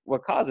of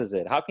what causes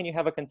it. How can you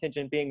have a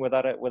contingent being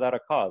without a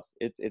cause?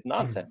 It's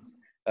nonsense.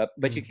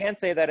 But you can't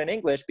say that in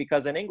English,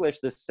 because in English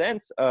the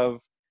sense of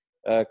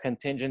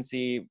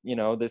contingency, you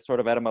know, this sort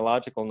of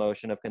etymological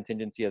notion of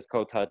contingency as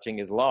co-touching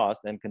is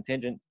lost, and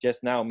contingent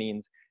just now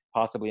means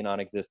possibly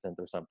non-existent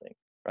or something,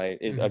 right?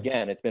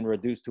 Again, it's been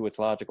reduced to its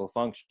logical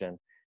function.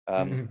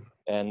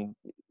 And,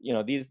 you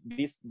know, these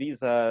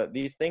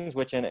things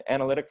which in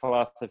analytic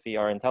philosophy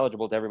are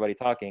intelligible to everybody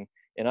talking,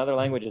 in other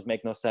languages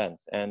make no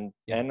sense. And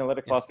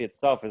analytic philosophy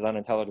itself is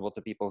unintelligible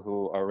to people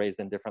who are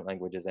raised in different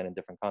languages and in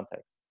different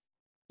contexts.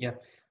 Yeah.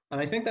 And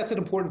I think that's an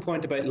important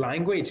point about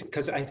language,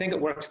 because I think it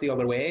works the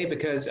other way.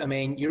 Because, I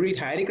mean, you read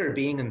Heidegger,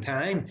 Being and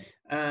Time.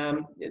 I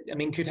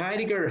mean, could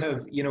Heidegger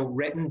have, you know,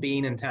 written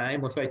Being and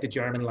Time without the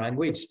German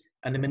language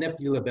and the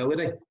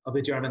manipulability of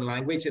the German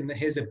language, and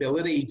his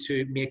ability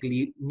to make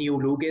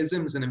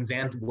neologisms and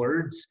invent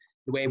words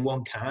the way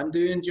one can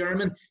do in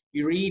German?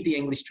 You read the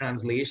English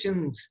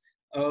translations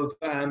of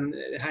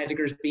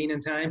Heidegger's Being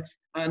and Time,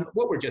 and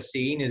what we're just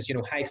seeing is, you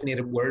know,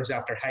 hyphenated words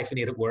after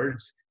hyphenated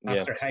words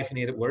after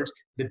hyphenated words.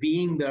 The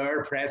being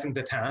there present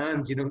at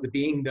hand, you know, the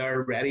being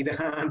there ready to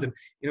hand, and,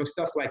 you know,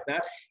 stuff like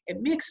that.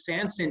 It makes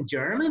sense in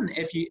German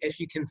if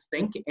you can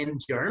think in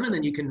German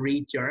and you can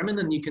read German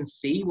and you can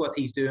see what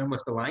he's doing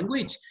with the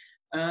language.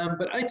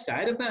 But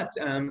outside of that,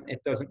 it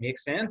doesn't make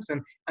sense.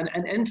 And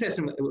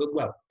interesting,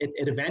 well,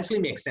 it eventually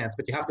makes sense,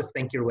 but you have to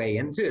think your way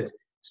into it.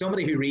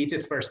 Somebody who reads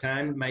it first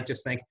time might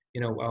just think,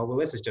 you know, oh, well,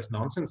 this is just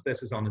nonsense.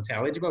 This is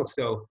unintelligible.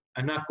 So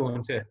I'm not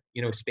going to,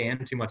 you know,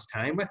 spend too much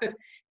time with it.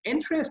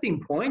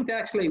 Interesting point,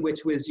 actually,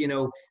 which was, you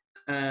know,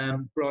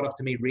 brought up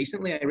to me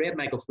recently. I read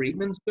Michael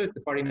Friedman's book,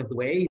 The Parting of the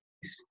Ways,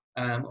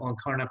 on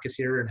Carnap,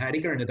 Cassirer, and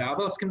Heidegger in the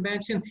Davos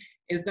Convention,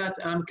 is that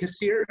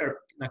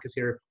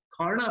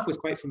Carnap was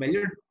quite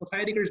familiar with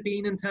Heidegger's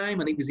Being and Time,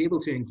 and he was able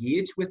to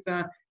engage with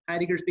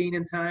Heidegger's Being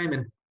and Time.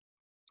 And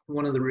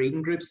one of the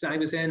reading groups I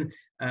was in,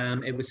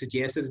 it was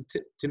suggested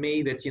to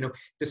me that,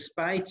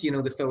 despite,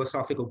 the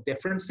philosophical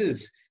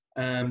differences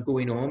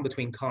going on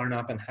between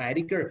Carnap and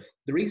Heidegger,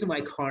 the reason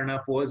why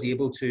Carnap was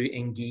able to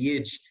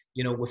engage,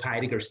 with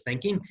Heidegger's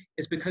thinking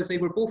is because they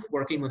were both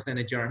working within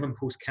a German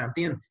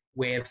post-Kantian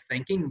way of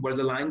thinking, where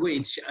the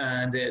language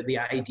and the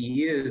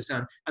ideas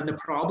and the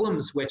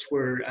problems which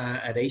were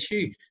at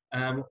issue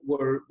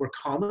were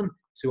common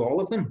to all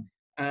of them.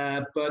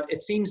 But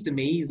it seems to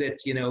me that,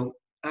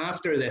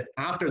 after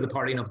the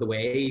parting of the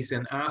ways,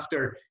 and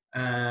after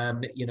a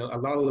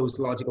lot of those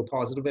logical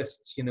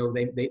positivists,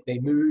 they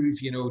move,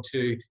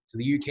 to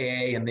the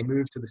UK, and they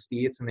move to the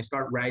States, and they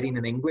start writing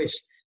in English.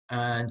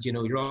 And,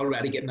 you're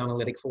already getting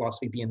analytic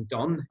philosophy being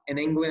done in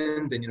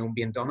England, and,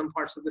 being done in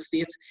parts of the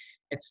States.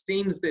 It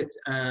seems that,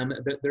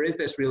 that there is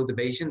this real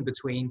division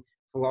between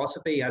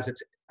philosophy as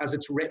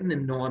it's written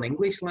in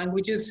non-English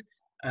languages,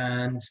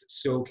 and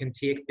so can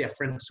take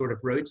different sort of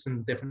routes,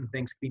 and different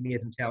things can be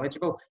made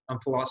intelligible,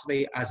 and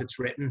philosophy as it's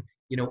written,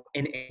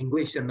 in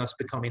English, and thus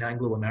becoming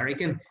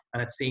Anglo-American.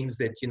 And it seems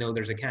that,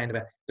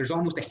 there's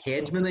almost a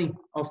hegemony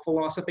of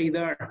philosophy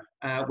there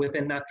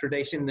within that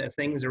tradition, that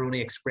things are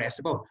only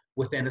expressible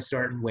within a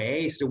certain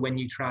way. So when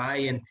you try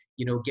and,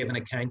 give an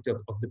account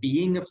of the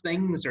being of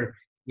things, or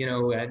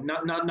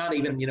not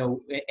even,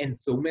 in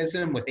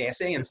Thomism with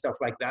essay and stuff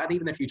like that,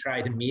 even if you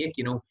try to make,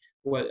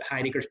 what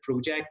Heidegger's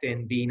project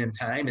in Being and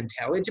Time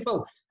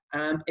intelligible,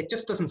 it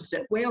just doesn't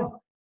sit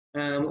well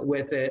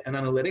with an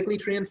analytically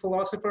trained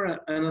philosopher.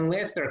 And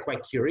unless they're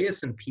quite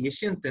curious and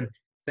patient and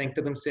think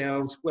to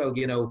themselves, well,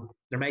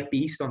 there might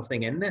be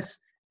something in this,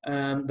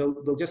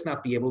 they'll just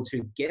not be able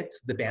to get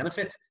the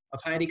benefit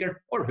of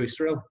Heidegger or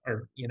Husserl,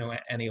 or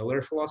any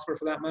other philosopher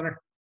for that matter.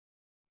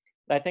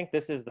 I think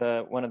this is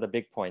one of the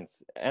big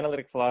points.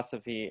 Analytic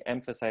philosophy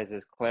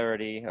emphasizes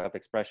clarity of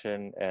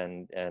expression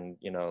and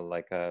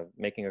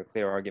making a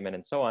clear argument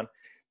and so on.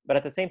 But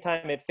at the same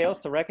time, it fails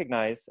to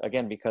recognize,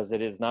 again, because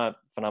it is not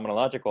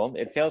phenomenological,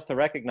 it fails to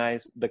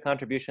recognize the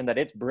contribution that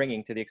it's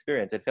bringing to the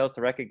experience. It fails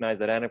to recognize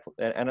that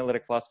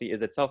analytic philosophy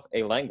is itself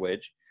a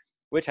language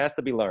which has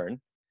to be learned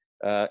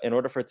in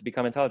order for it to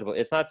become intelligible.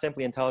 It's not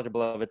simply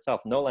intelligible of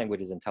itself. No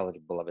language is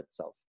intelligible of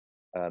itself.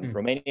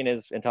 Romanian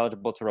is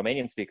intelligible to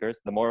Romanian speakers.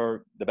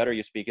 The better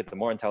you speak it, the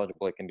more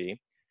intelligible it can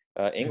be.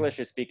 English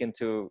is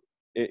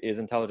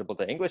intelligible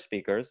to English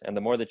speakers, and the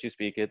more that you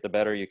speak it, the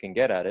better you can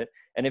get at it.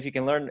 And if you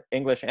can learn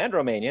English and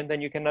Romanian, then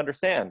you can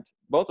understand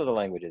both of the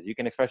languages. You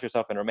can express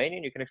yourself in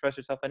Romanian, you can express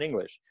yourself in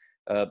English.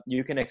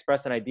 You can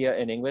express an idea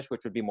in English,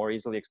 which would be more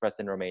easily expressed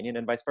in Romanian,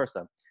 and vice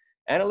versa.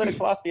 Analytic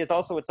philosophy is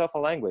also itself a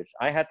language.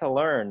 I had to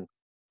learn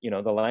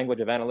the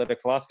language of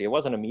analytic philosophy. It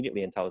wasn't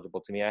immediately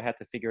intelligible to me. I had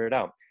to figure it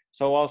out.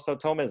 So also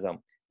Thomism.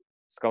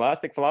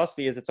 Scholastic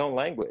philosophy is its own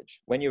language.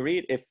 When you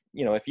read, if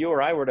you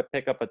or I were to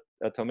pick up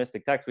a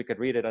Thomistic text, we could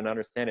read it and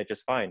understand it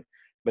just fine.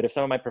 But if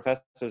some of my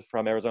professors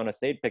from Arizona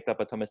State picked up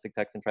a Thomistic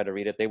text and tried to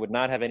read it, they would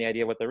not have any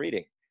idea what they're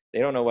reading. They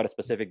don't know what a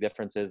specific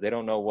difference is. They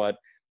don't know what,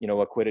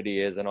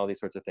 quiddity is and all these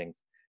sorts of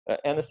things.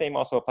 And the same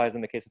also applies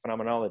in the case of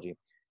phenomenology.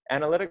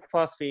 Analytic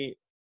philosophy,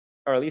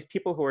 or at least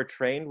people who are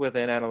trained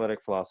within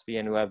analytic philosophy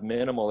and who have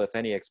minimal, if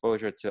any,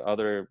 exposure to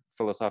other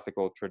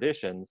philosophical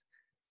traditions,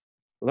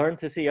 learn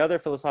to see other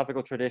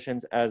philosophical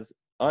traditions as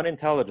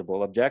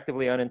unintelligible,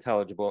 objectively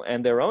unintelligible,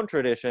 and their own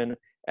tradition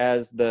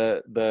as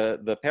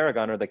the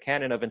paragon or the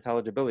canon of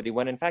intelligibility,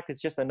 when in fact it's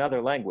just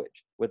another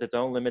language with its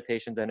own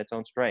limitations and its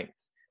own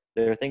strengths.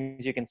 There are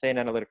things you can say in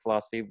analytic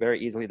philosophy very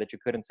easily that you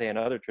couldn't say in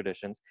other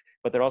traditions,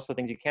 but there are also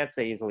things you can't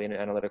say easily in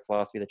analytic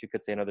philosophy that you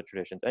could say in other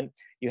traditions. And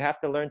you have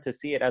to learn to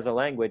see it as a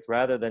language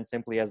rather than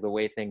simply as the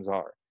way things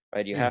are,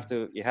 right? You have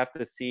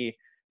to see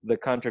the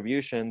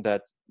contribution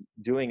that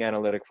doing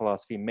analytic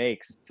philosophy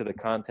makes to the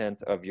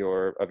content of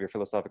your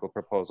philosophical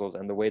proposals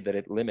and the way that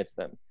it limits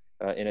them,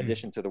 in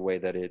addition to the way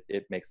that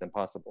it makes them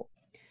possible.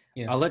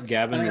 Yeah. I'll let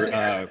Gaven.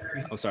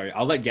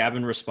 I'll let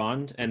Gaven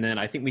respond, and then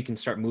I think we can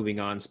start moving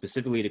on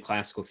specifically to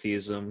classical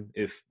theism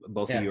if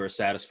both of you are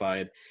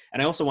satisfied.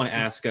 And I also want to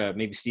ask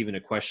maybe Stephen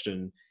a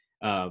question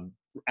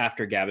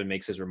after Gaven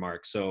makes his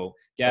remarks. So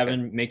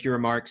Gaven, make your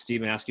remarks.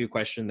 Stephen, ask you a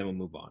question, then we'll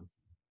move on.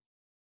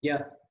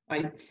 Yeah,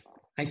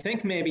 I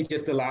think maybe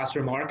just the last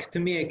remark to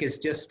make is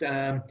just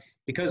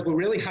because we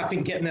really have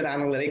been getting at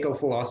analytical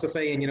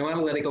philosophy, and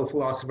analytical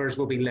philosophers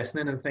will be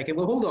listening and thinking,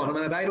 well, hold on a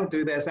minute, I don't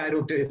do this, I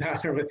don't do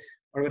that, or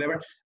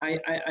whatever.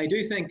 I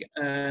do think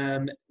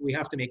we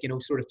have to make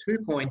sort of 2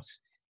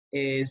 points.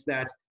 Is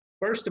that,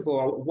 first of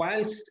all,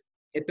 whilst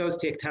it does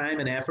take time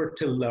and effort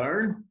to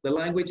learn the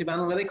language of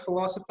analytic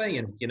philosophy,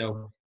 and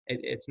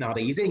it's not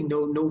easy.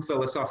 No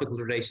philosophical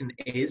tradition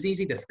is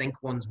easy to think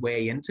one's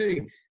way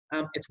into.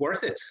 It's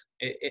worth it.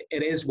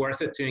 It is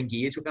worth it to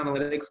engage with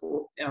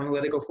analytical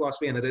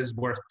philosophy, and it is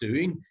worth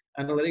doing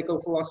analytical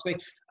philosophy.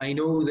 I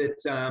know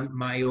that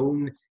my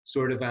own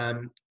sort of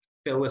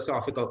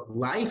philosophical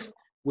life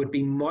would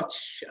be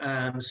much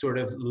sort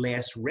of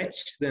less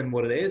rich than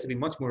what it is. It'd be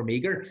much more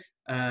meager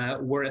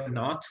were it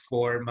not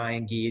for my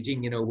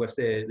engaging, with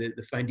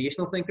the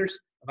foundational thinkers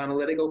of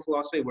analytical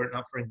philosophy, were it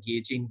not for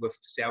engaging with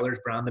Sellers,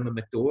 Brandom, and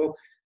McDowell.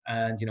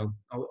 and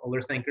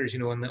other thinkers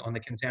on the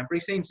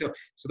contemporary scene. So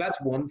that's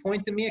one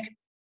point to make.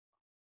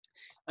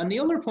 And the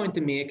other point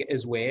to make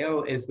as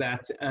well is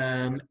that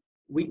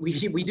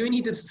we do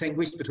need to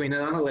distinguish between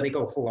an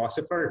analytical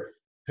philosopher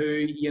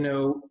who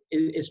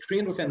is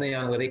trained within the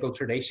analytical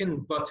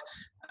tradition, but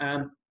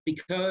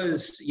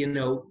because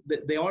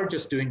they are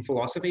just doing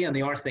philosophy and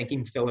they are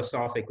thinking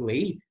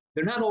philosophically,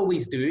 they're not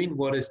always doing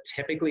what is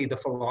typically the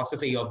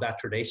philosophy of that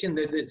tradition.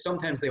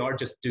 Sometimes they are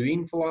just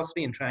doing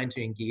philosophy and trying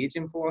to engage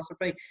in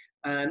philosophy.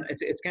 And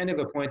it's kind of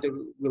a point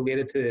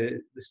related to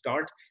the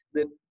start,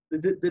 that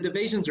the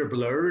divisions are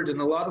blurred,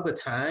 and a lot of the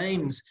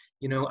times,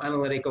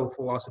 analytical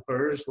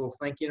philosophers will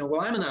think,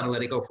 well, I'm an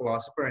analytical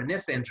philosopher and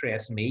this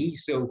interests me,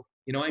 so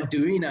I'm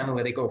doing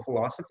analytical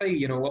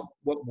philosophy.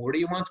 What more do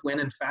you want? When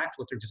in fact,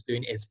 what they're just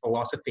doing is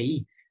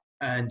philosophy,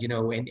 and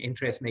in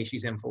interest in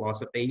issues in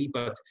philosophy,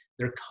 but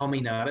they're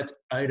coming at it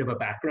out of a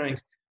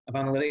background of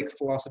analytic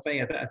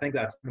philosophy. I think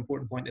that's an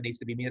important point that needs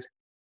to be made.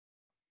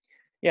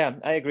 Yeah,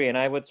 I agree. And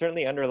I would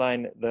certainly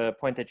underline the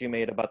point that you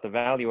made about the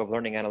value of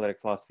learning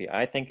analytic philosophy.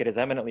 I think it is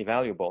eminently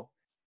valuable.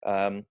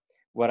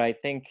 What I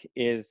think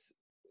is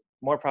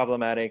more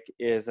problematic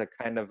is a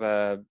kind of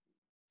a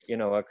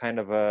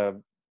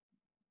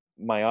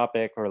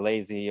myopic or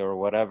lazy or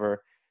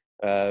whatever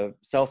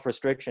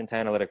self-restriction to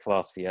analytic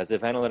philosophy, as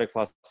if analytic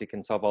philosophy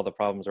can solve all the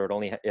problems, or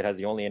it has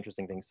the only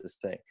interesting things to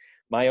say.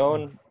 My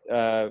own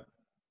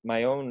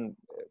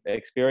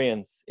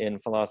experience in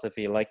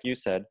philosophy, like you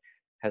said,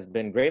 has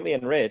been greatly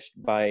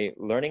enriched by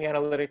learning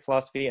analytic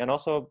philosophy and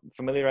also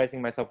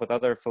familiarizing myself with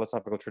other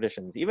philosophical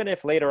traditions. Even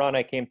if later on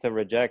I came to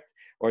reject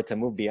or to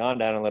move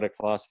beyond analytic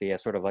philosophy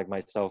as sort of like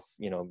myself,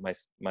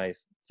 my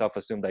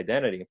self-assumed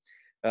identity,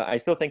 I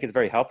still think it's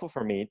very helpful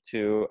for me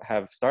to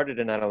have started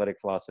in analytic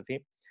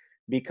philosophy,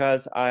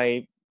 because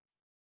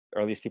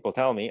or at least people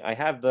tell me, I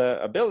have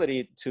the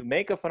ability to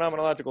make a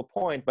phenomenological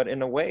point, but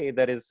in a way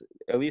that is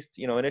at least,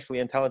 initially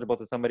intelligible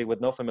to somebody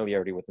with no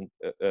familiarity with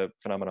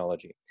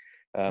phenomenology,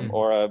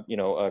 or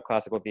a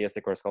classical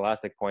theistic or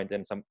scholastic point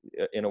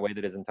in a way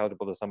that is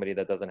intelligible to somebody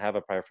that doesn't have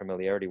a prior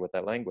familiarity with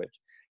that language.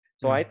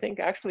 So I think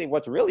actually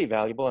what's really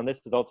valuable, and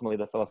this is ultimately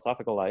the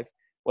philosophical life,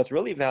 what's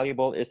really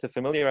valuable is to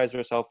familiarize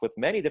yourself with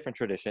many different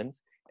traditions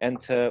and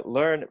to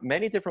learn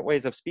many different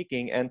ways of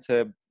speaking, and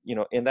to,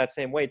 in that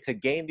same way, to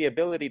gain the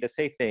ability to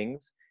say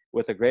things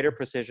with a greater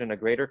precision, a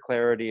greater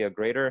clarity, a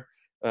greater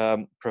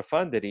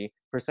profundity,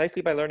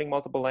 precisely by learning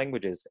multiple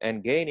languages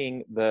and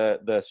gaining the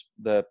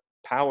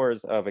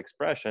powers of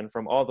expression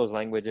from all those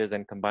languages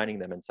and combining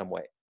them in some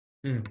way.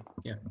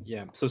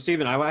 Yeah. So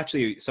Stephen, I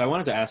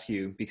wanted to ask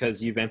you,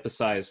 because you've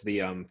emphasized the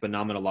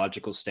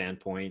phenomenological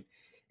standpoint,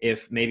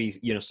 if maybe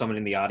someone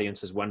in the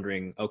audience is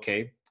wondering,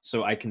 okay,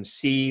 so I can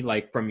see,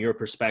 like, from your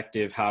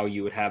perspective how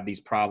you would have these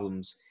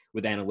problems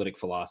with analytic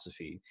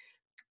philosophy.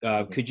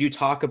 Could you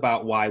talk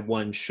about why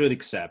one should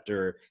accept,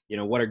 or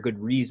what are good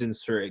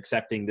reasons for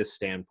accepting this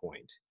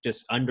standpoint?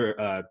 Just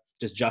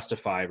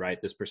justify,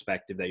 right, this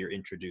perspective that you're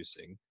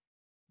introducing.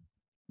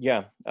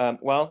 Yeah.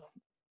 Well,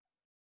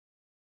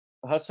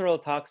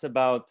 Husserl talks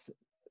about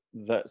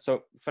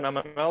so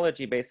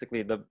phenomenology,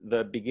 basically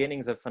the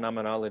beginnings of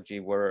phenomenology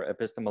were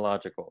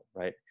epistemological,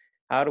 right?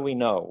 How do we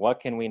know? What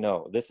can we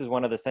know? This is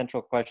one of the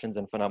central questions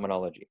in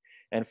phenomenology.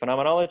 And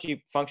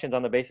phenomenology functions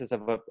on the basis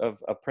of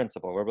a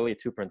principle, or really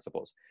two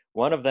principles.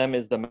 One of them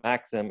is the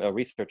maxim, a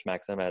research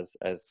maxim, as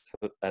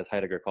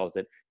Heidegger calls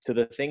it, to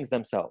the things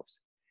themselves.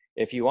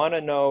 If you want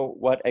to know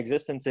what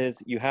existence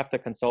is, you have to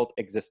consult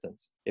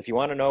existence. If you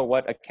want to know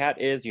what a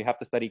cat is, you have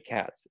to study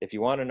cats. If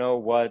you want to know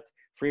what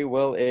free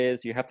will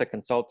is, you have to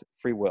consult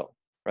free will,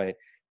 right?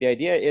 The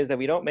idea is that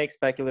we don't make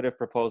speculative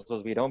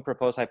proposals, we don't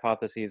propose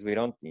hypotheses, we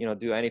don't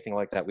do anything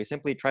like that. We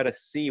simply try to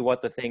see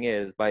what the thing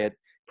is by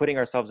putting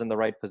ourselves in the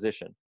right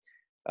position.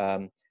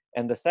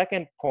 And the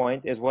second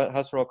point is what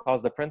Husserl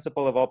calls the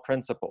principle of all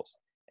principles.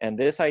 And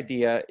this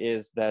idea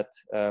is that,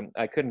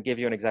 I couldn't give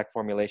you an exact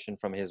formulation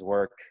from his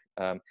work,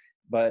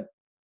 but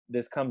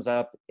this comes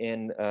up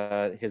in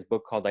his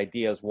book called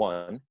Ideas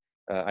 1,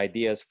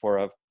 Ideas for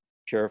a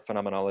Pure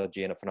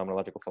Phenomenology and a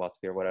Phenomenological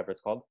Philosophy, or whatever it's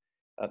called.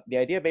 The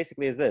idea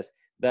basically is this,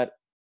 that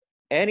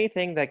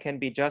anything that can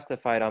be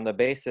justified on the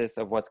basis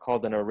of what's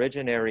called an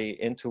originary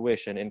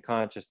intuition in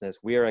consciousness,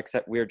 we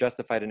are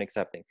justified in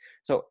accepting.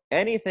 So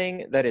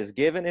anything that is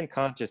given in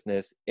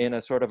consciousness in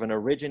a sort of an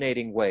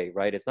originating way,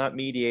 right? It's not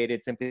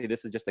mediated, simply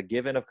this is just a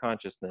given of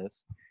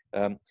consciousness.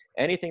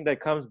 Anything that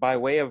comes by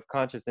way of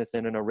consciousness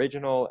in an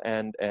original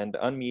and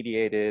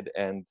unmediated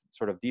and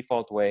sort of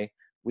default way,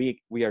 we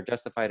are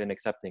justified in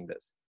accepting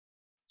this.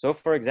 So,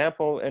 for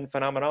example, in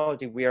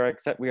phenomenology, we are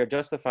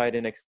justified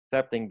in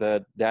accepting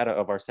the data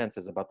of our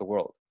senses about the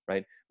world,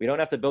 right? We don't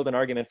have to build an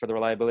argument for the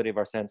reliability of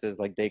our senses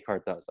like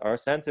Descartes does. Our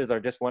senses are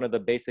just one of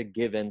the basic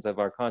givens of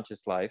our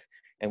conscious life,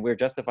 and we're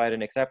justified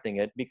in accepting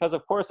it because,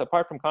 of course,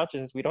 apart from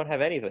consciousness, we don't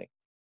have anything,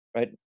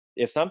 right?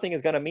 If something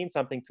is going to mean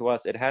something to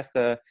us, it has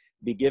to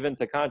be given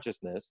to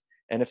consciousness.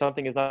 And if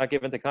something is not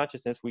given to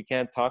consciousness, we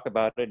can't talk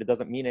about it. It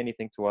doesn't mean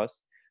anything to us.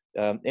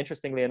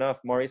 Interestingly enough,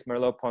 Maurice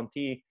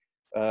Merleau-Ponty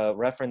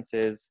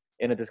references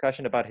in a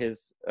discussion about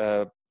his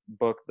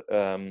book,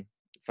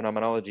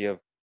 Phenomenology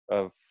of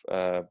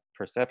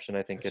Perception,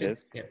 I think it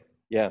is.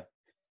 Yeah.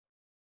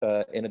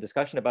 In a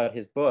discussion about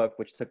his book,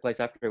 which took place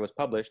after it was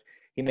published,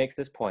 he makes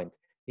this point.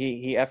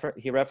 He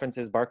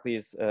references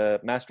Berkeley's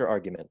master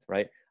argument,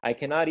 right? I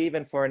cannot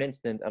even for an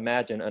instant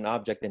imagine an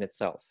object in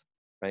itself,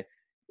 right?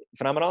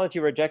 Phenomenology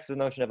rejects the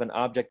notion of an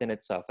object in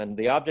itself. And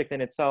the object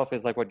in itself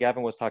is like what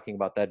Gaven was talking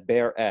about, that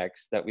bare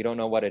X that we don't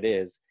know what it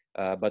is,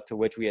 but to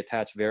which we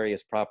attach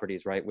various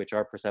properties, right, which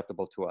are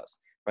perceptible to us,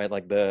 right?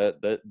 Like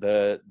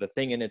the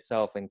thing in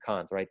itself in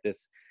Kant, right?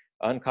 This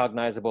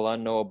uncognizable,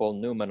 unknowable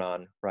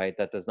noumenon, right,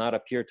 that does not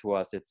appear to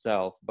us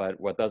itself, but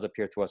what does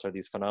appear to us are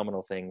these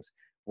phenomenal things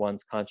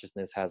once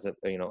consciousness has,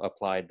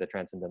 applied the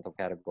transcendental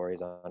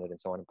categories on it and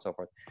so on and so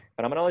forth.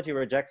 Phenomenology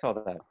rejects all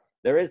that.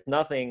 There is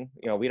nothing,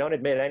 we don't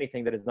admit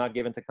anything that is not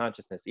given to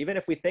consciousness. Even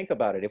if we think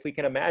about it, if we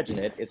can imagine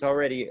it, it's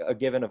already a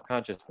given of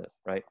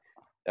consciousness, right?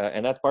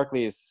 And that's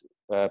Berkeley's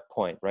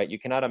point, right? You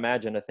cannot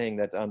imagine a thing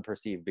that's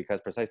unperceived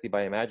because precisely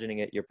by imagining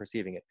it, you're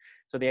perceiving it.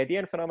 So the idea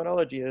in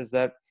phenomenology is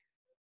that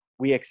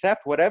we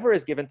accept whatever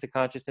is given to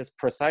consciousness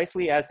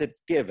precisely as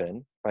it's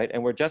given, right?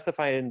 And we're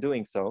justified in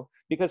doing so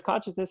because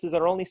consciousness is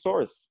our only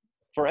source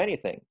for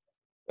anything.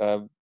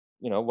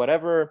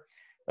 Whatever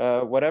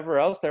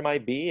else there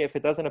might be, if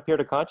it doesn't appear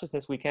to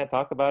consciousness, we can't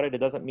talk about it. It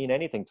doesn't mean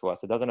anything to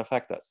us. It doesn't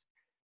affect us.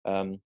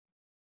 I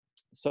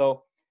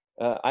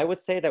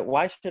would say that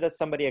why should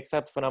somebody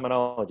accept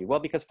phenomenology? Well,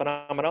 because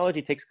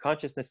phenomenology takes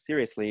consciousness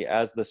seriously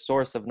as the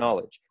source of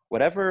knowledge.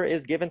 Whatever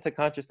is given to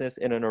consciousness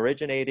in an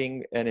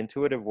originating and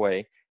intuitive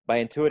way, by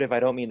intuitive,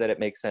 I don't mean that it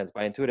makes sense.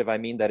 By intuitive, I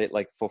mean that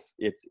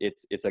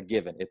it's a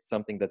given. It's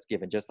something that's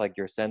given, just like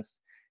your sense,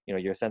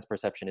 your sense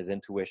perception is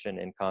intuition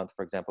in Kant,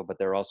 for example, but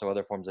there are also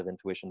other forms of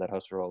intuition that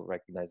Husserl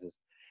recognizes.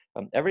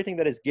 Everything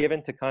that is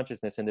given to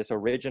consciousness in this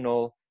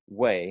original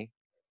way,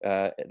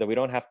 that we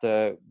don't have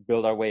to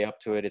build our way up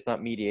to it. It's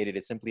not mediated.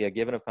 It's simply a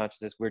given of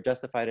consciousness. We're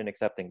justified in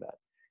accepting that.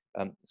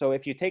 So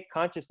if you take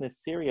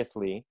consciousness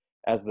seriously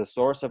as the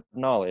source of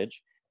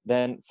knowledge,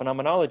 then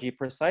phenomenology,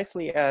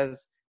 precisely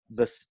as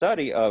the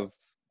study of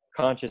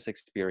conscious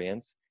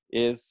experience,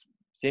 is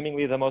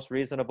seemingly the most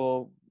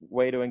reasonable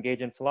way to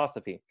engage in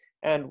philosophy.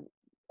 And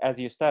as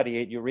you study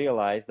it, you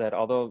realize that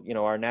although,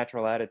 our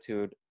natural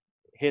attitude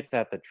hits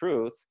at the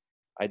truth,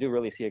 I do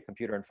really see a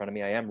computer in front of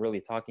me. I am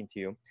really talking to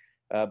you.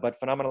 But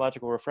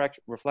phenomenological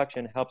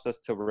reflection helps us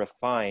to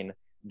refine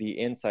the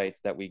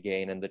insights that we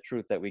gain and the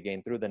truth that we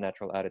gain through the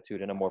natural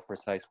attitude in a more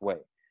precise way.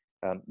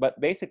 But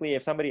basically,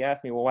 if somebody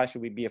asks me, well, why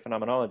should we be a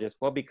phenomenologist?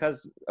 Well,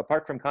 because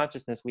apart from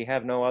consciousness, we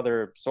have no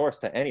other source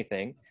to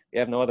anything. We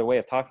have no other way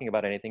of talking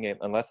about anything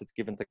unless it's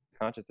given to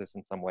consciousness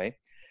in some way.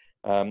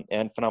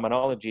 And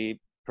phenomenology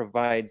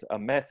provides a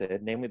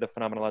method, namely the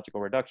phenomenological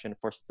reduction,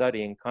 for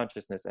studying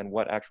consciousness and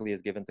what actually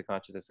is given to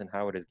consciousness and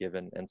how it is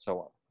given and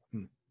so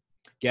on.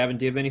 Gaven,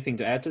 do you have anything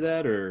to add to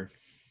that, or?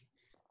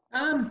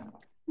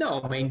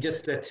 No, I mean,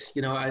 just that,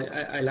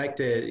 I like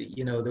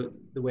the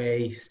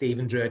way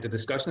Stephen drew out the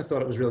discussion. I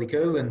thought it was really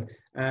cool. And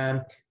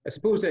I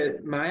suppose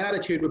that my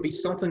attitude would be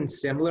something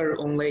similar,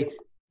 only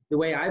the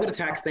way I would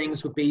attack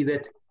things would be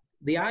that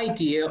the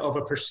idea of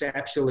a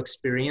perceptual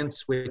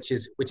experience, which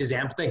is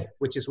empty,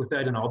 which is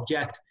without an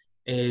object,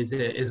 is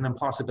an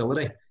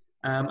impossibility.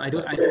 I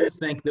don't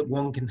think that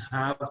one can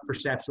have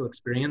perceptual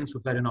experience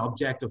without an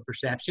object of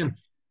perception.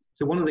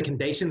 So one of the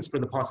conditions for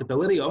the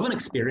possibility of an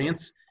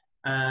experience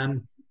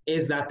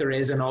is that there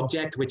is an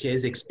object which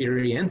is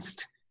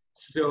experienced.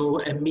 So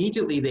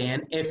immediately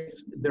then,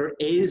 if there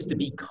is to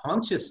be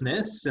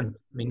consciousness, and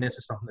I mean, this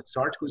is something that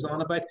Sartre goes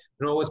on about,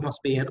 there always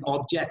must be an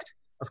object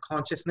of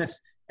consciousness.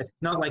 It's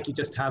not like you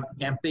just have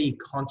empty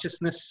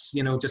consciousness,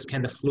 just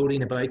kind of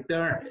floating about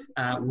there,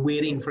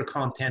 waiting for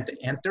content to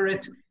enter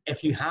it.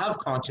 If you have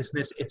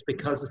consciousness, it's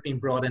because it's been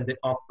brought into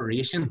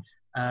operation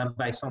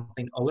by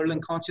something other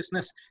than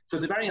consciousness. So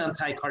it's a very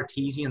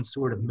anti-Cartesian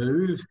sort of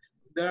move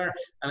there.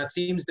 And it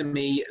seems to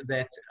me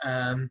that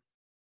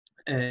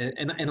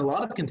in a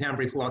lot of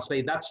contemporary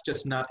philosophy, that's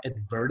just not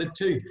adverted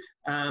to.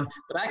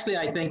 But actually,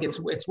 I think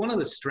it's one of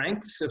the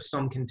strengths of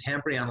some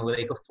contemporary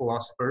analytical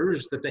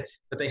philosophers that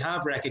they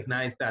have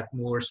recognized that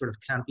more sort of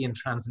Kantian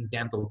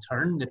transcendental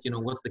turn, that,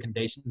 what's the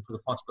condition for the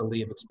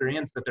possibility of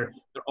experience, that there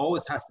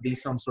always has to be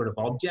some sort of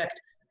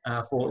object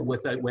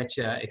without which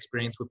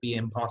experience would be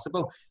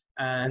impossible.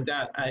 And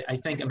I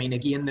think, I mean,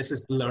 again, this is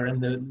blurring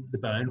the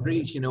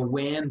boundaries.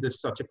 When does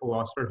such a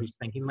philosopher who's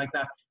thinking like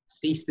that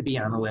cease to be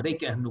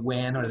analytic, and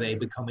when are they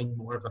becoming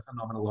more of a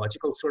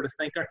phenomenological sort of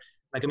thinker?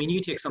 Like, I mean,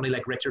 you take somebody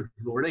like Richard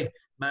Rorty,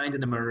 Mind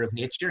and the Mirror of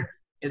Nature.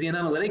 Is he an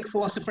analytic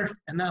philosopher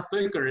in that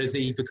book, or is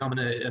he becoming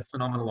a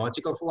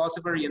phenomenological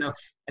philosopher?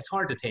 It's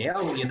hard to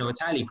tell. It's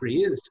highly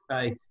praised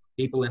by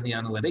people in the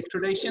analytic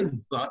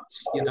tradition, but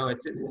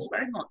it's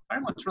very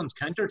much runs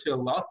counter to a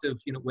lot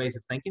of ways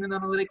of thinking in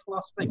analytic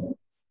philosophy.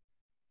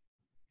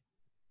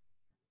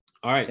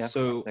 All right, yeah,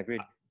 so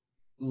agreed.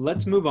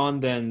 Let's move on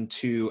then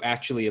to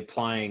actually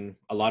applying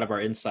a lot of our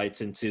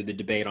insights into the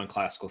debate on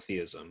classical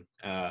theism.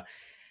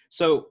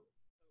 So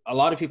a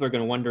lot of people are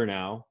going to wonder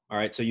now, all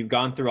right, so you've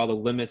gone through all the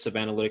limits of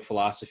analytic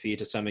philosophy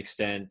to some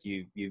extent,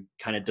 you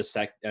kind of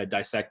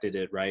dissected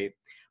it, right?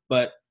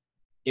 But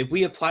if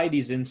we apply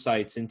these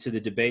insights into the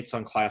debates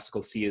on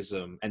classical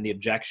theism and the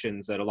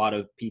objections that a lot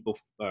of people,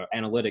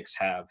 analytics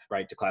have,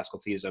 right, to classical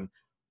theism,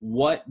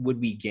 what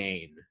would we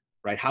gain,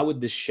 right? How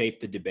would this shape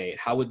the debate?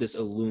 How would this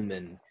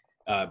illumine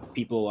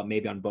people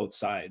maybe on both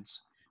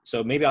sides?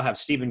 So maybe I'll have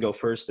Stephen go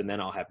first and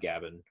then I'll have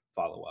Gaven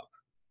follow up.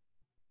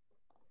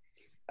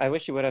 I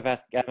wish you would have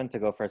asked Gavin to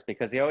go first,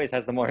 because he always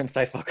has the more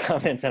insightful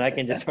comments, and I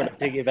can just sort of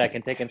piggyback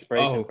and take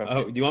inspiration from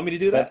him. Do you want me to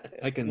do that?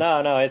 But, I can.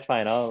 No, it's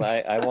fine.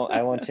 I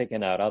won't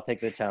chicken out. I'll take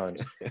the challenge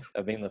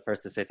of being the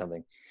first to say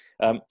something.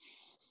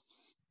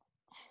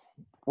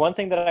 One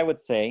thing that I would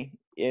say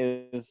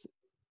is,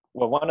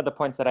 well, one of the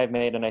points that I've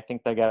made, and I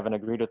think that Gavin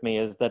agreed with me,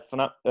 is that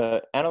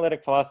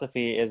analytic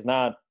philosophy is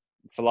not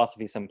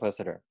philosophy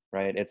simpliciter,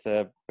 right? It's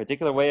a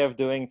particular way of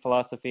doing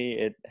philosophy.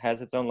 It has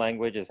its own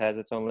language, it has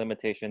its own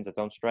limitations, its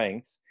own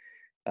strengths.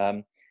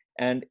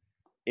 And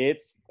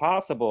it's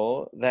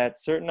possible that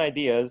certain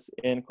ideas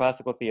in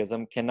classical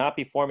theism cannot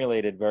be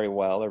formulated very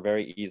well or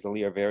very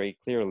easily or very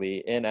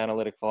clearly in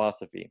analytic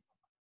philosophy.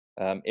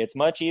 It's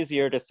much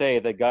easier to say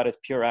that God is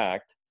pure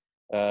act,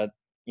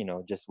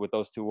 just with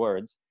those two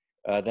words,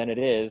 than it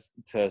is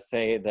to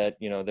say that,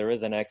 there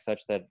is an X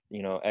such that,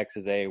 X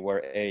is A,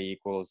 where A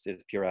equals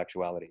is pure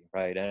actuality,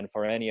 right? And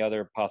for any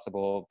other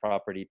possible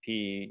property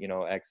P,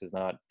 X is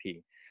not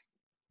P.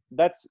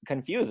 That's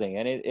confusing,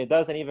 and it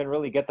doesn't even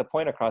really get the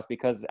point across,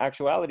 because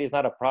actuality is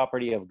not a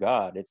property of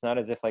God. It's not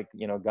as if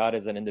God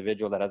is an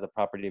individual that has a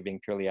property of being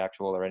purely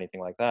actual or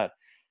anything like that.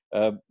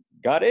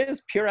 God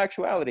is pure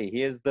actuality.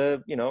 He is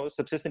the,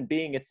 subsistent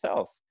being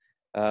itself.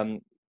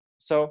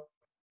 So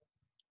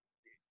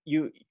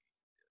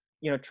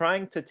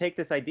trying to take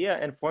this idea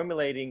and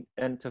formulate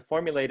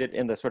it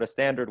in the sort of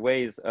standard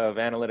ways of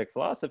analytic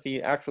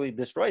philosophy actually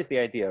destroys the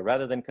idea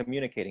rather than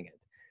communicating it.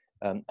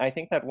 I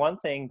think that one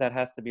thing that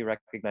has to be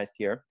recognized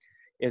here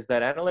is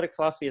that analytic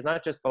philosophy is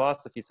not just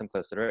philosophy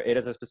simpliciter. It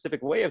is a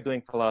specific way of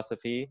doing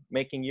philosophy,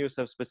 making use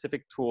of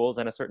specific tools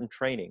and a certain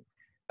training.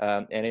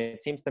 And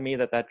it seems to me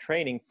that that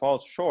training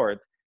falls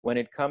short when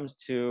it comes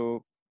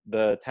to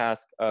the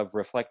task of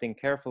reflecting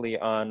carefully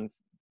on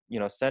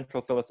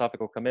central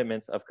philosophical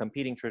commitments of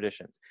competing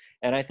traditions.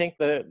 And I think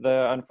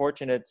the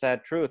unfortunate,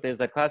 sad truth is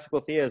that classical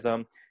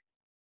theism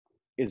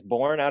is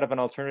born out of an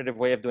alternative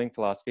way of doing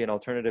philosophy, an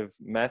alternative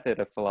method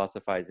of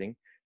philosophizing,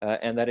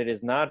 and that it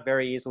is not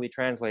very easily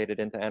translated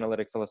into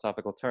analytic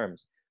philosophical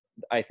terms.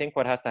 I think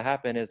what has to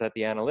happen is that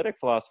the analytic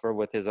philosopher,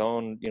 with his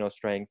own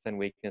strengths and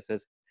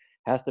weaknesses,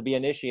 has to be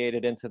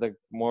initiated into the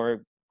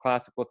more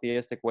classical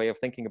theistic way of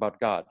thinking about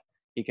God.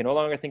 He can no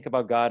longer think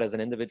about God as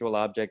an individual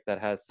object that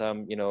has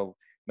some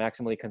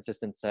maximally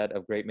consistent set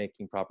of great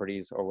making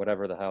properties, or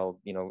whatever the hell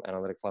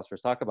analytic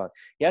philosophers talk about.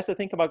 He has to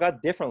think about God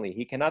differently.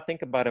 He cannot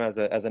think about him as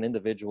an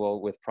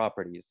individual with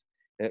properties.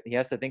 He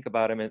has to think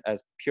about him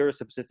as pure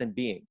subsistent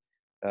being,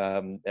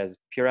 as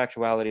pure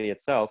actuality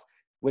itself,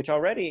 which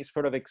already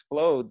sort of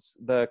explodes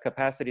the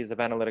capacities of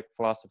analytic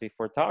philosophy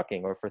for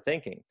talking or for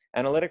thinking.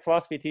 Analytic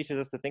philosophy teaches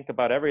us to think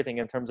about everything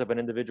in terms of an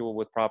individual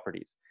with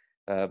properties.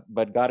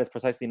 But God is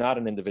precisely not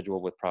an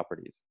individual with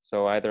properties.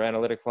 So either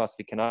analytic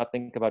philosophy cannot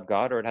think about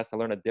God, or it has to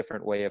learn a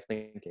different way of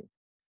thinking.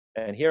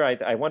 And here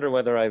I wonder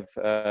whether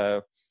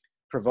I've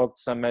provoked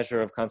some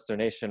measure of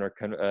consternation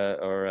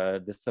or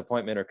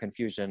disappointment or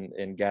confusion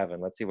in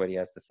Gavin. Let's see what he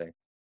has to say.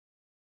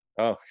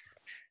 Oh,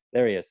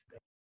 there he is.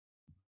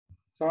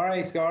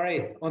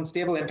 Sorry,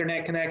 unstable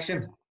internet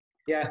connection.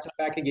 Yeah,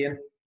 back again.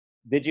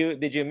 Did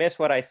you miss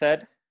what I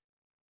said?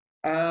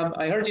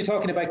 I heard you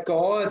talking about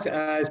God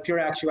as pure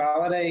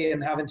actuality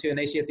and having to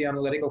initiate the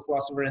analytical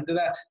philosopher into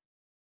that.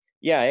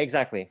 Yeah,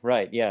 exactly.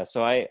 Right. Yeah.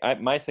 So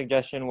my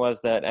suggestion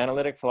was that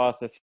analytic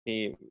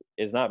philosophy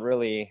is not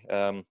really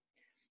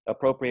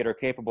appropriate or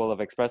capable of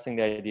expressing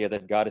the idea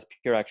that God is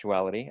pure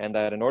actuality, and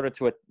that in order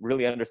to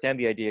really understand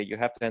the idea, you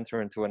have to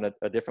enter into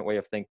a different way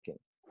of thinking.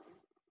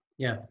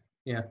 Yeah.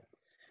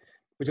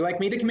 Would you like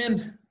me to come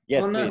in?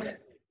 Yes, on please. That?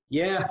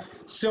 Yeah.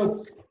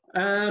 So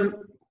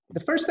the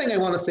first thing I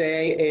want to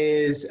say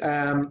is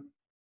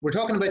we're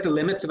talking about the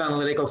limits of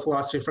analytical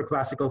philosophy for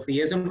classical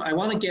theism. I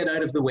want to get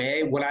out of the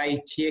way what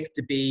I take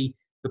to be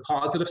the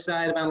positive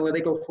side of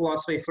analytical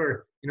philosophy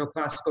for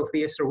classical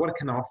theists, or what it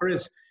can offer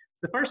is.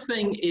 The first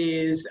thing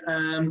is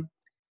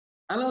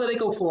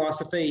analytical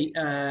philosophy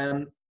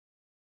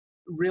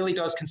really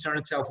does concern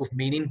itself with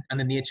meaning and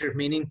the nature of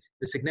meaning,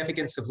 the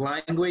significance of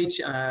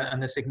language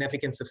and the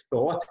significance of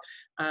thought.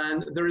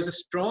 And there is a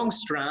strong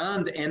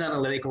strand in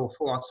analytical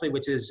philosophy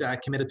which is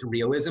committed to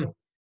realism,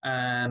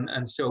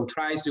 and so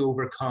tries to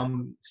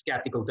overcome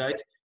skeptical doubt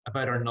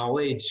about our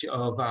knowledge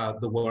of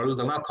the world.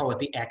 I'll not call it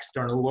the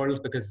external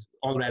world, because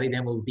already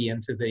then we'll be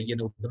into the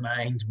the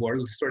mind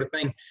world sort of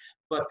thing.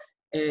 But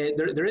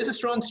there is a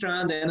strong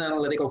strand in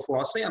analytical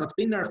philosophy, and it's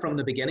been there from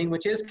the beginning,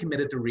 which is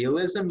committed to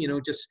realism,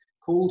 just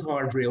cold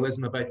hard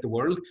realism about the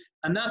world.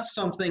 And that's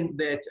something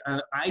that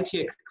I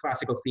take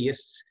classical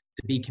theists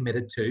to be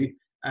committed to.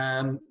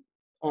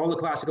 all the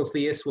classical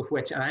theists with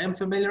which I am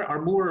familiar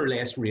are more or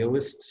less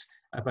realists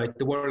about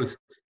the world.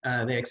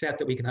 They accept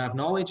that we can have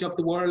knowledge of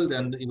the world,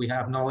 and we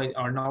have knowledge.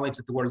 Our knowledge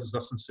that the world is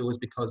thus and so is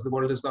because the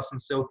world is thus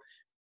and so.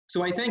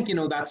 So I think,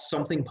 that's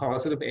something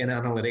positive in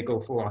analytical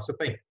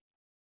philosophy,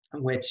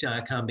 which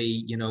can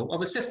be,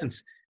 of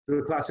assistance to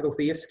the classical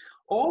theists.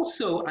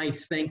 Also, I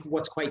think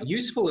what's quite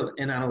useful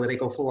in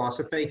analytical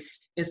philosophy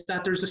is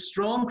that there's a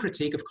strong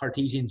critique of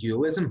Cartesian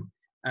dualism,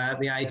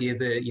 the idea of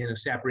the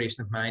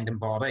separation of mind and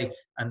body,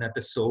 and that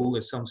the soul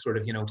is some sort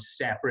of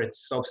separate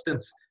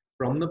substance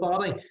from the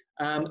body.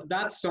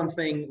 That's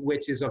something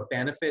which is of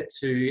benefit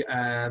to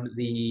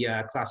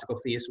the classical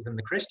theists within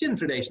the Christian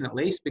tradition, at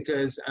least,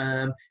 because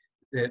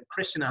the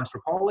Christian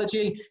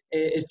anthropology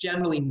is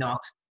generally not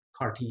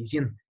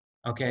Cartesian.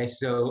 Okay,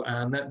 so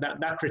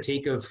that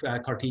critique of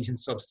Cartesian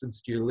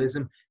substance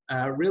dualism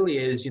really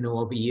is,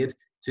 of aid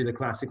to the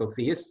classical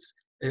theists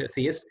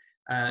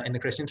in the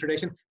Christian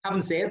tradition.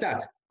 Having said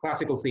that,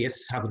 classical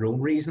theists have their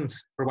own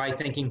reasons for why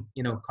thinking,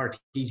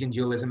 Cartesian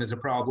dualism is a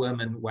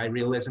problem and why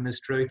realism is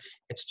true.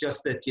 It's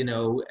just that,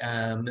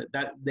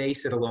 that they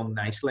sit along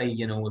nicely,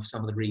 with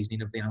some of the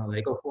reasoning of the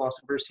analytical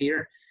philosophers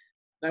here.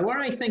 Now, where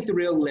I think the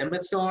real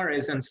limits are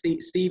is, and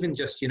Stephen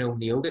just,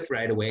 nailed it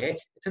right away,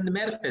 it's in the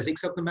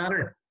metaphysics of the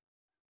matter.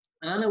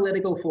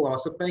 Analytical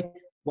philosophy,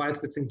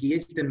 whilst it's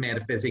engaged in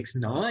metaphysics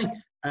now,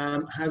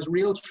 has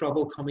real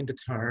trouble coming to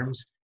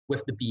terms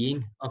with the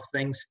being of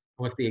things,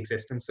 with the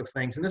existence of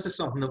things. And this is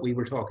something that we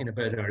were talking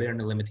about earlier in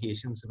the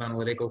limitations of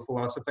analytical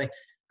philosophy.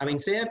 Having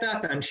said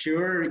that, I'm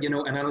sure, an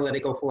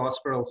analytical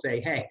philosopher will say,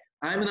 hey,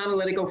 I'm an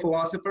analytical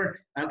philosopher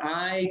and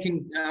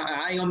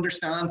I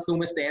understand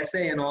Thomist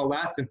essay and all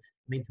that. And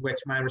I mean, to which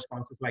my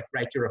response is like,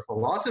 right, you're a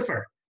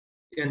philosopher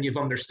and you've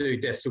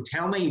understood this. So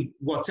tell me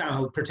what's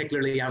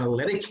particularly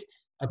analytic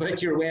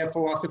about your way of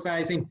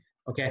philosophizing.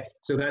 Okay,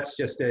 so that's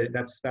just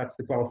that's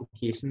the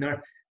qualification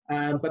there.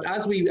 But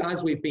as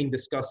we've been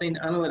discussing,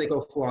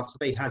 analytical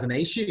philosophy has an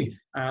issue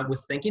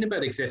with thinking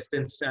about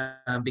existence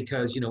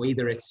because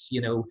either it's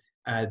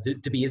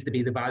to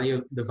be the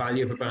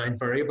value of a bound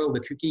variable,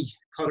 the cookie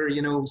cutter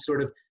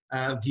sort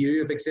of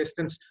view of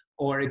existence,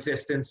 or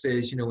existence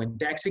is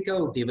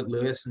indexical, David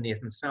Lewis and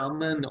Nathan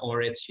Salmon,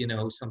 or it's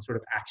some sort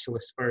of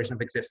actualist version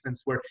of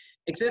existence where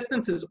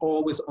existence is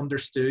always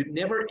understood,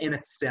 never in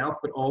itself,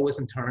 but always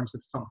in terms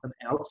of something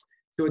else.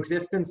 So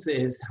existence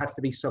has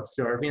to be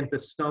subservient to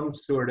some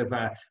sort of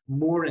a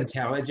more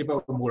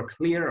intelligible, more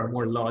clear, or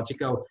more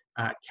logical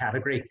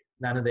category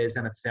than it is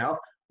in itself.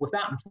 With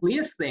that in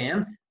place,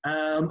 then,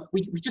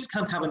 we just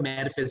can't have a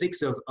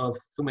metaphysics of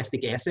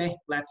Thomistic essay,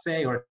 let's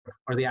say, or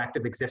the act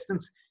of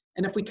existence.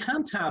 And if we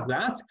can't have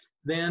that,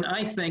 then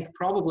I think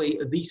probably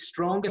the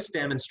strongest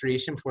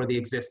demonstration for the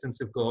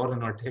existence of God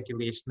and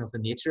articulation of the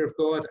nature of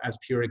God as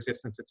pure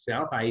existence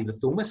itself, i.e. the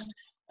Thomist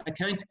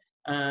account,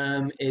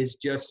 is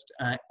just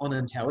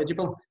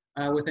unintelligible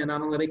within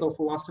analytical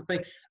philosophy.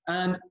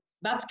 And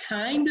that's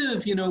kind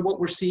of, what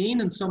we're seeing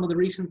in some of the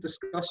recent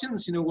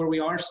discussions, where we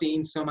are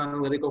seeing some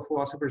analytical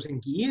philosophers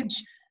engage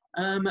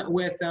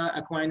with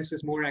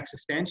Aquinas' more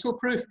existential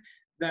proof,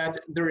 that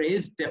there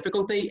is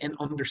difficulty in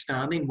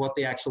understanding what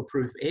the actual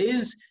proof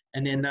is,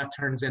 and then that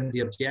turns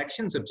into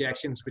objections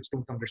which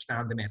don't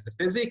understand the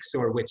metaphysics,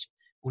 or which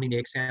only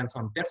make sense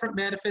on different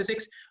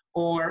metaphysics,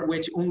 or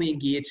which only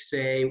engage,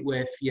 say,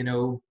 with,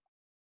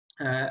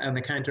 an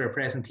account or a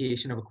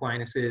presentation of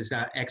Aquinas'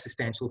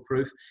 existential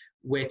proof,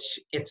 which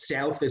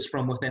itself is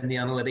from within the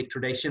analytic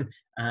tradition,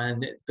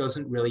 and it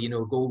doesn't really,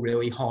 go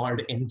really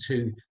hard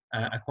into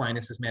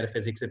Aquinas'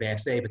 metaphysics of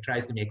essay, but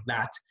tries to make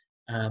that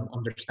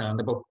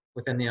understandable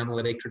within the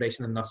analytic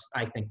tradition, and thus,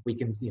 I think,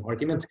 weakens the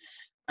argument.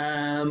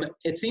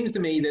 It seems to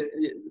me that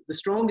the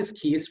strongest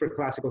case for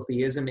classical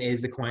theism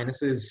is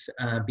Aquinas'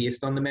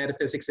 based on the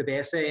metaphysics of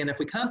essay, and if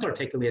we can't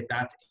articulate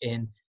that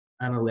in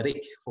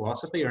analytic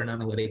philosophy or in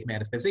analytic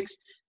metaphysics,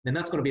 then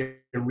that's going to be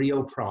a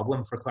real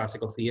problem for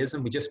classical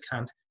theism. We just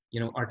can't,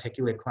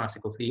 articulate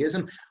classical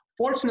theism.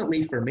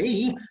 Fortunately for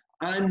me,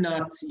 I'm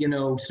not,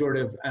 sort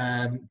of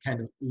kind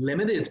of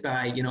limited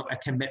by, a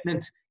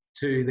commitment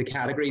to the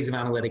categories of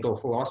analytical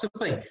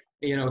philosophy.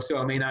 So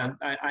I mean,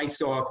 I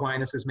saw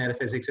Aquinas'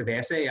 metaphysics of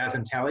essay as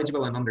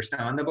intelligible and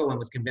understandable, and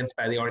was convinced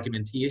by the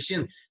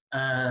argumentation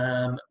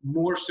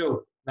more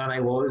so than I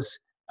was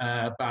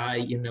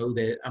by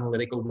the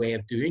analytical way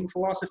of doing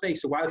philosophy.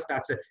 So whilst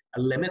that's a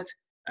limit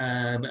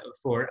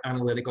for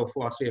analytical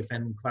philosophy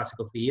within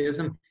classical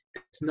theism,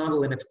 it's not a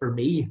limit for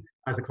me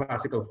as a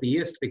classical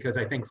theist, because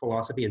I think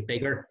philosophy is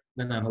bigger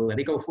than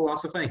analytical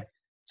philosophy.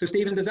 So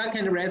Stephen, does that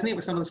kind of resonate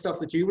with some of the stuff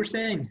that you were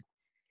saying?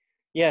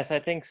 Yes, I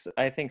think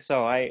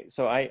so. I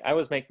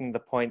was making the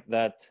point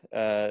that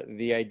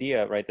the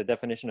idea, right, the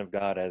definition of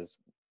God as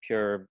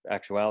pure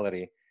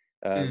actuality,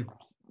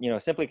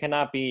 simply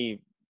cannot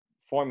be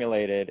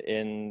formulated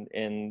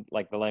in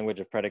like the language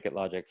of predicate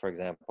logic, for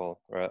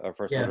example, or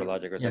first order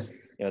logic, or something.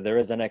 There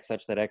is an X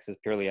such that X is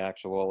purely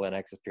actual, and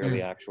X is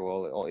purely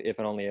actual, if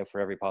and only if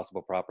for every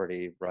possible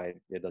property, right?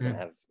 It doesn't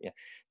have,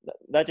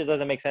 that just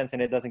doesn't make sense,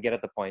 and it doesn't get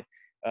at the point.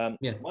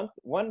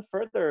 One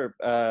further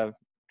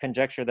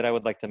conjecture that I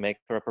would like to make,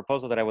 or a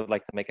proposal that I would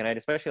like to make, and I'd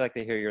especially like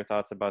to hear your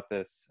thoughts about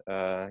this,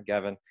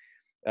 Gavin.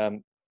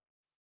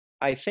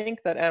 I think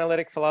that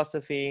analytic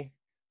philosophy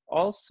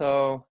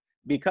also,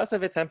 because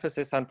of its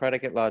emphasis on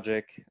predicate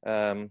logic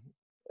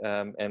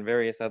and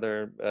various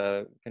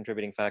other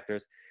contributing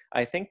factors,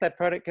 I think that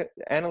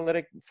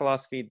analytic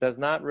philosophy does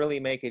not really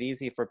make it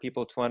easy for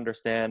people to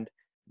understand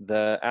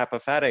the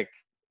apophatic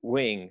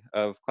wing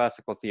of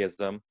classical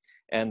theism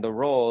and the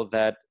role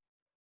that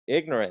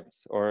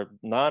ignorance or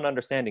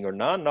non-understanding or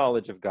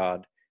non-knowledge of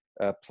God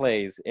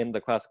plays in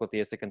the classical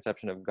theistic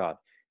conception of God.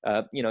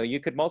 You know, you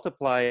could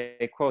multiply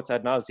quotes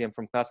ad nauseum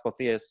from classical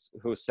theists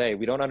who say,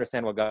 we don't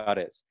understand what God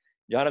is.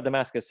 John of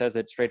Damascus says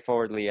it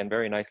straightforwardly and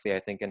very nicely, I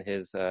think, in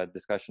his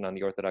discussion on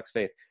the Orthodox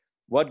faith.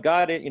 What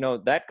God is, you know,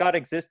 that God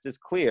exists is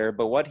clear,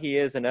 but what he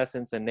is in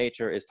essence and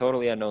nature is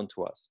totally unknown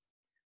to us.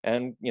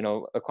 And, you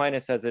know,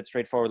 Aquinas says it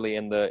straightforwardly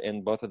in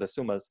both of the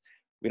Summas.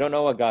 We don't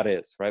know what God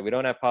is, right? We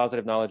don't have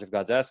positive knowledge of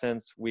God's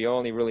essence. We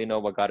only really know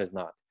what God is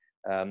not.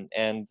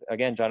 And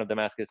again, John of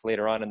Damascus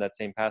later on in that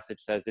same passage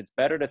says, it's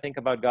better to think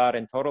about God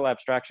in total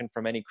abstraction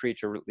from any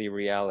creaturely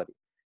reality,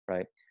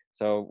 right?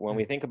 So when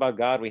we think about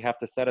God, we have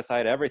to set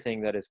aside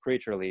everything that is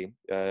creaturely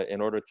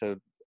in order to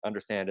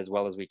understand as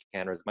well as we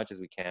can, or as much as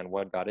we can,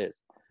 what God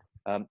is.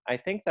 I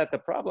think that the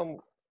problem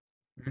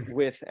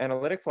with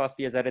analytic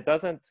philosophy is that it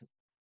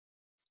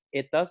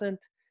doesn't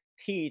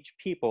teach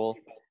people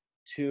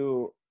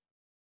to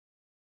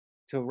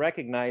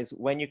recognize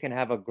when you can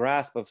have a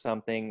grasp of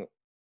something,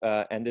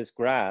 and this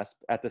grasp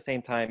at the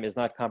same time is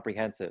not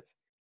comprehensive.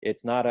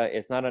 It's not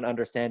an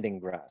understanding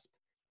grasp.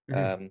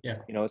 You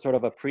know, sort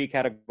of a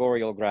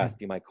pre-categorical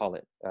grasp, you might call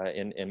it,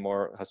 in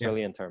more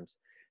Husserlian terms.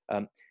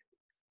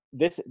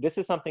 This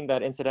is something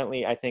that,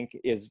 incidentally, I think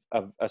is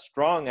a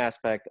strong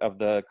aspect of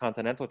the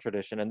continental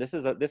tradition, and this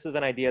is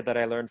an idea that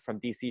I learned from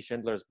D.C.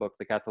 Schindler's book,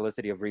 The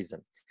Catholicity of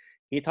Reason.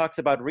 He talks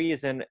about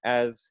reason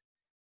as,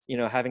 you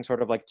know, having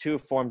sort of like two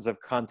forms of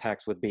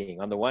contacts with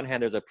being. On the one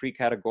hand, there's a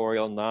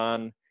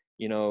pre-categorical,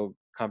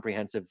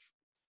 comprehensive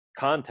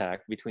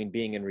contact between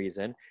being and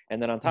reason,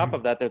 and then on top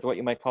of that, there's what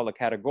you might call a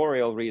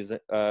categorical reason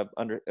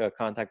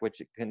contact,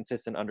 which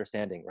consists in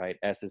understanding, right?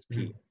 S is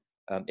P.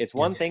 It's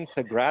one thing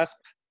to grasp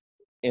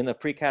in a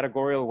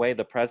pre-categorical way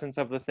the presence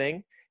of the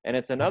thing, and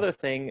it's another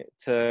thing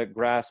to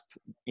grasp,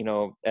 you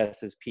know,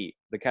 S is P.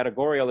 The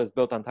categorical is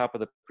built on top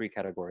of the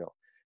pre-categorical.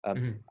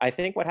 I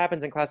think what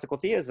happens in classical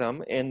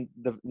theism, in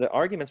the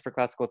arguments for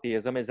classical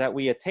theism, is that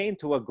we attain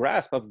to a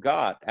grasp of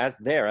God as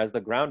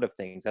the ground of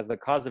things, as the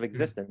cause of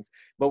existence,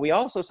 but we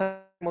also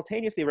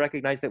simultaneously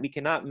recognize that we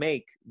cannot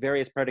make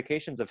various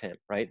predications of him,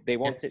 right? They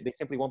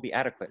simply won't be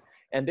adequate.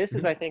 And this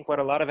is, I think, what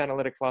a lot of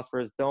analytic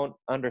philosophers don't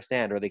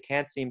understand, or they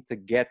can't seem to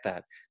get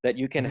that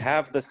you can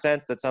have the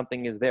sense that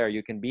something is there.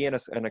 You can be in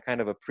a kind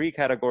of a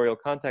pre-categorical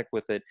contact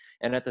with it,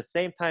 and at the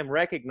same time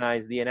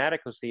recognize the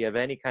inadequacy of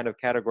any kind of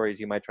categories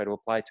you might try to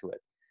apply to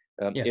it.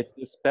 It's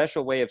this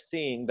special way of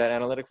seeing that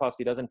analytic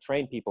philosophy doesn't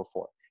train people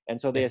for.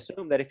 And so they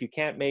assume that if you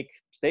can't make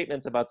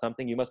statements about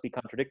something, you must be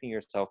contradicting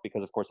yourself,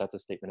 because of course that's a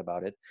statement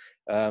about it,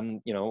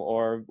 you know,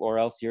 or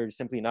else you're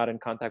simply not in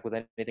contact with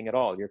anything at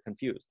all. You're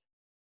confused.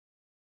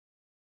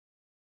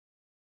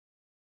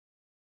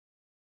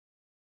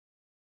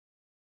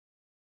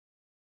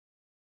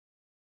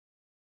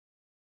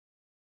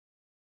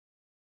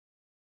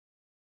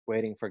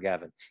 Waiting for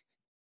Gavin.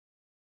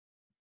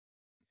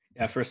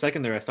 Yeah, for a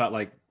second there, I thought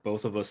like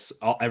both of us,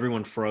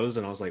 everyone froze,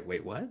 and I was like,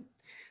 wait, what?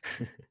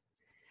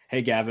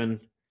 Hey,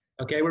 Gavin.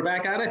 Okay, we're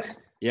back at it.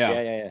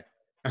 Yeah.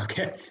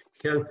 Okay,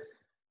 cool.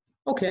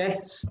 Okay,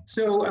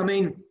 so I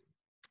mean,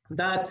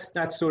 that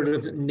sort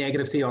of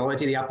negative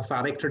theology, the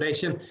apophatic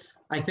tradition,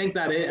 I think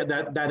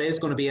that is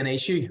going to be an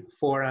issue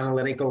for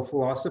analytical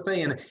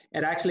philosophy, and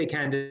it actually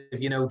kind of,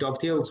 you know,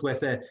 dovetails with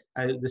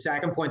the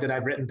second point that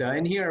I've written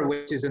down here,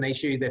 which is an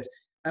issue that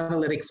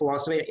analytic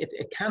philosophy,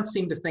 it can't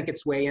seem to think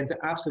its way into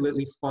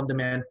absolutely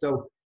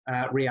fundamental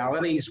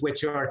realities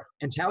which are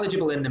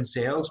intelligible in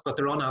themselves, but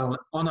they're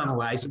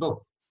unanalyzable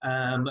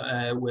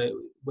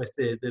with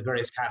the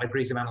various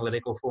categories of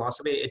analytical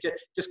philosophy. It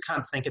just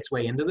can't think its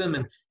way into them.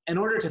 And in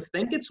order to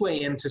think its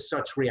way into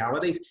such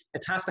realities,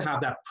 it has to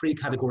have that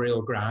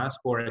pre-categorical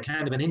grasp, or a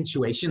kind of an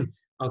intuition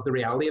of the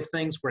reality of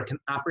things, where it can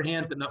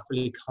apprehend but not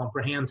fully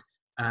comprehend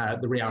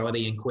the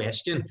reality in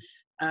question.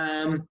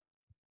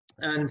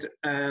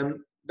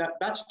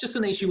 That's just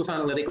an issue with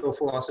analytical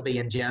philosophy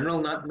in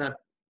general, not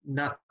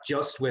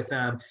just with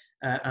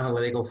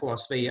analytical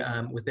philosophy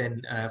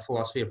within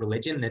philosophy of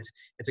religion. It's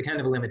a kind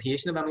of a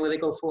limitation of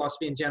analytical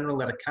philosophy in general,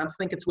 that it can't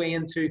think its way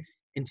into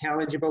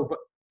intelligible but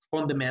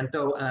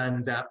fundamental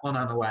and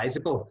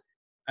unanalyzable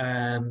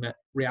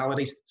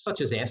realities,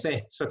 such as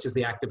essay, such as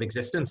the act of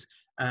existence.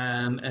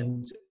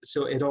 And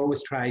so it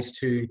always tries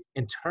to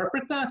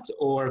interpret that,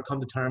 or come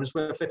to terms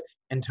with it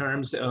in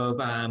terms of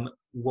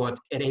what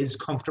it is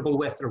comfortable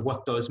with, or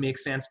what does make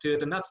sense to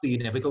it. And that's the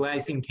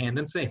univocalizing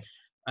tendency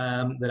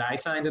that I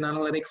find in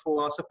analytic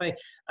philosophy.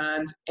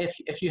 And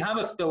if you have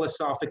a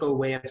philosophical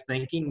way of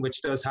thinking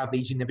which does have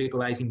these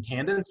univocalizing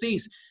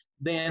tendencies,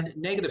 then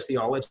negative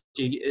theology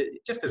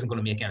just isn't going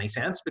to make any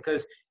sense,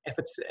 because if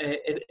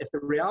the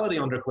reality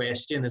under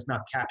question is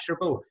not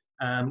capturable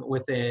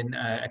within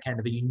a kind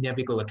of a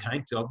univocal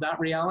account of that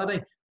reality,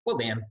 well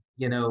then,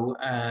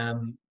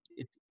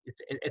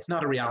 it's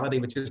not a reality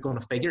which is going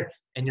to figure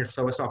in your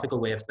philosophical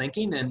way of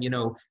thinking. And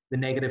the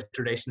negative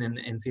tradition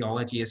in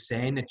theology is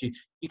saying that you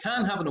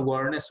can have an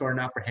awareness or an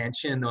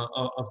apprehension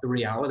of the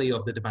reality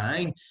of the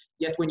divine,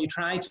 yet when you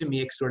try to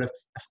make sort of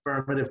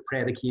affirmative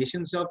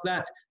predications of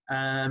that,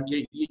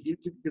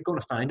 you're going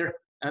to find her.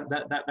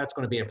 That's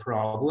going to be a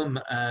problem.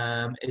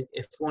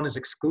 If one is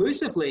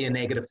exclusively a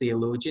negative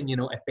theologian,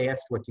 at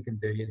best what you can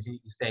do is you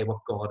say what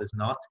God is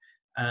not.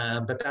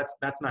 But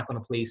that's not going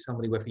to please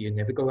somebody with a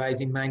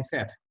univocalizing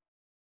mindset.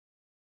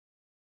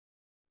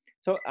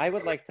 So I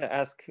would like to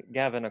ask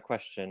Gaven a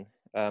question,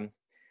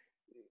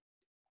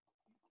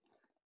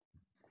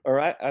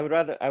 or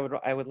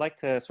I would like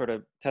to sort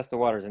of test the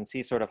waters and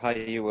see sort of how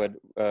you would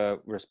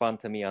respond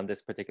to me on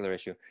this particular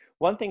issue.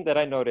 One thing that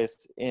I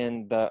noticed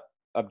in the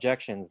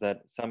objections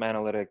that some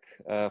analytic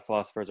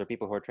philosophers or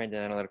people who are trained in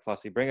analytic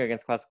philosophy bring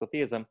against classical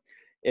theism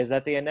is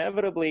that they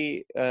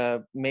inevitably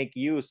make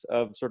use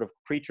of sort of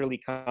creaturely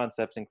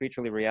concepts and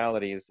creaturely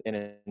realities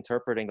in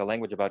interpreting the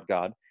language about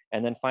God,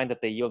 and then find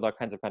that they yield all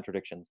kinds of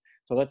contradictions.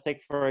 So let's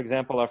take, for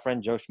example, our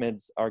friend Joe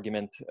Schmid's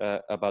argument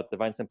about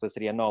divine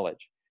simplicity and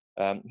knowledge.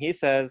 He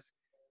says,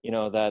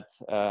 that,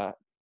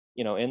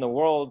 in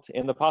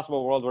the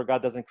possible world where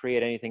God doesn't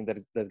create anything,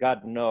 does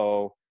God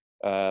know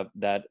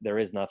that there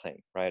is nothing,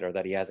 right? Or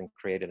that he hasn't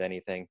created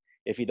anything?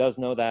 If he does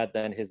know that,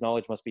 then his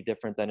knowledge must be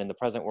different than in the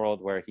present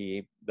world, where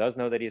he does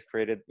know that he's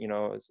created,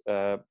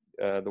 the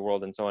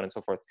world, and so on and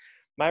so forth.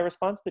 My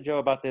response to Joe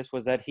about this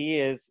was that he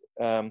is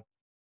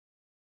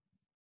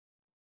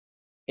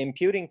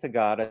imputing to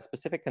God a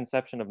specific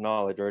conception of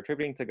knowledge, or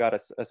attributing to God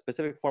a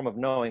specific form of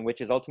knowing,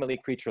 which is ultimately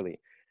creaturely.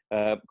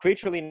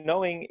 Creaturely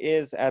knowing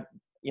is at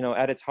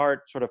its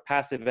heart sort of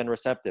passive and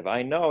receptive.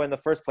 I know in the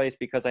first place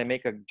because I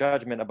make a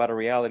judgment about a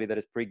reality that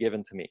is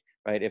pre-given to me,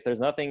 right? If there's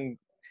nothing,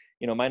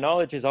 my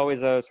knowledge is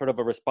always a sort of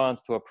a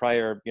response to a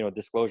prior,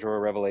 disclosure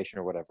or revelation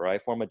or whatever. I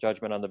form a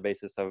judgment on the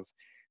basis of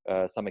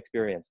some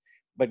experience.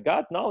 But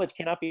God's knowledge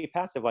cannot be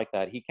passive like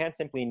that. He can't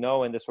simply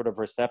know in this sort of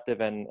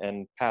receptive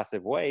and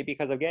passive way,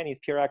 because again, he's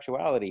pure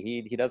actuality.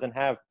 He doesn't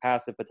have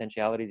passive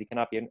potentialities. He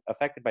cannot be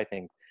affected by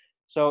things.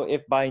 So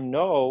if by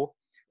know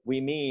we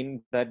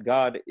mean that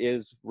God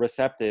is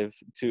receptive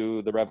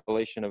to the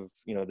revelation of,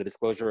 the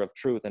disclosure of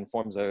truth, and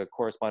forms a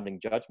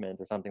corresponding judgment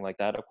or something like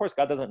that, of course,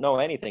 God doesn't know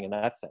anything in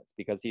that sense,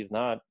 because he's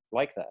not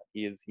like that.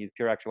 He's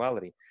pure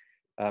actuality.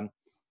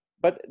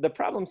 But the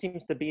problem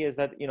seems to be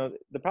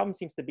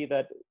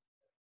that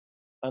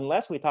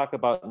unless we talk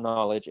about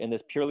knowledge in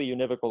this purely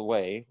univocal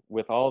way,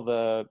 with all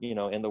the,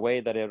 in the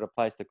way that it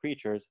applies to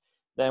creatures,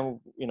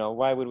 then,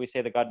 why would we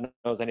say that God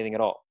knows anything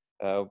at all?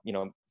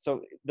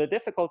 So the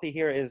difficulty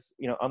here is,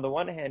 on the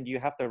one hand,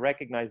 you have to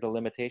recognize the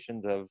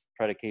limitations of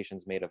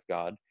predications made of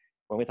God.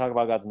 When we talk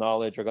about God's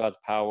knowledge or God's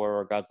power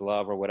or God's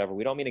love or whatever,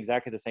 we don't mean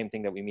exactly the same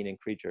thing that we mean in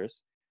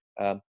creatures.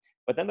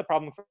 But then the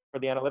problem for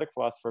the analytic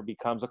philosopher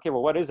becomes, okay,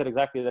 well, what is it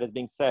exactly that is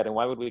being said? And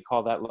why would we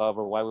call that love,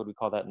 or why would we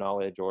call that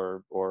knowledge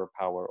or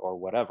power or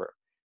whatever?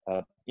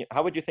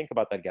 How would you think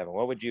about that, Gaven?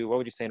 What would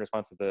you say in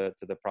response to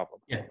the problem?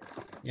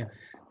 Yeah.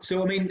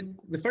 So, I mean,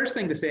 the first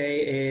thing to say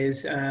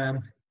is,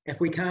 if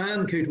we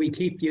can, could we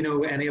keep,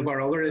 any of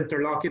our other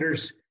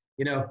interlocutors,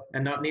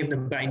 and not name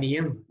them by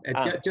name,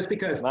 just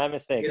because, my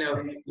mistake.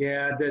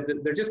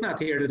 They're just not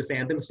here to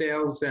defend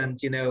themselves. And,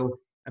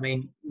 I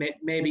mean,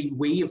 maybe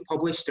we have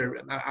published,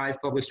 or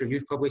I've published, or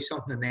you've published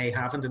something and they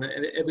haven't, and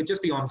it would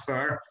just be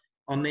unfair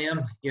on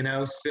them,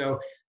 So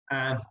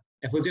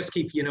if we'll just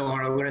keep,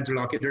 our other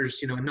interlocutors,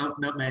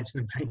 not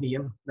mention them by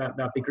name,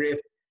 that'd be great.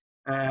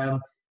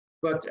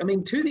 But I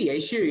mean, to the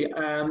issue,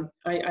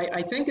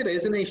 I think it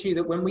is an issue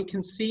that when we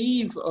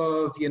conceive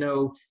of,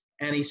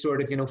 any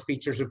sort of,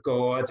 features of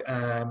God,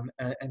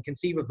 and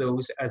conceive of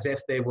those as if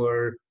they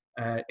were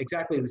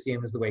exactly the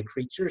same as the way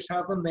creatures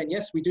have them, then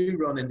yes, we do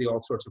run into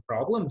all sorts of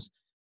problems.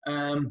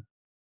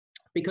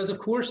 Because of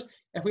course,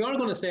 if we are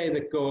going to say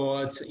that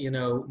God,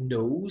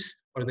 knows,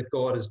 or that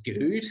God is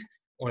good,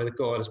 or that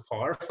God is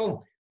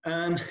powerful,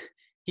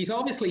 he's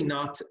obviously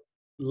not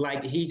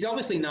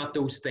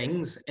those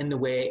things in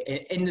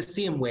the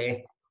same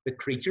way that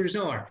creatures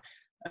are.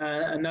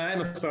 And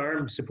I'm a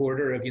firm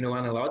supporter of,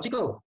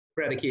 analogical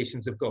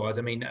predications of God.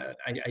 I mean,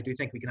 I do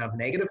think we can have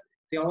negative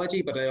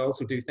theology, but I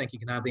also do think you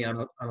can have the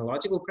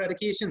analogical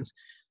predications,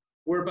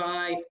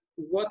 whereby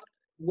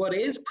what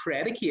is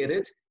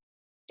predicated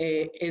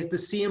is the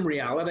same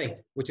reality,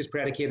 which is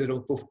predicated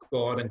of both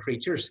God and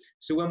creatures.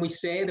 So when we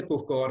say that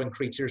both God and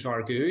creatures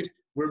are good,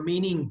 we're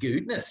meaning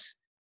goodness.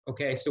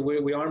 Okay, so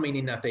we are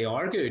meaning that they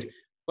are good.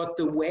 But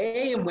the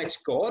way in which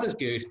God is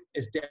good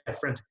is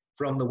different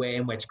from the way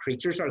in which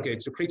creatures are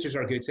good. So creatures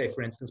are good, say,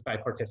 for instance, by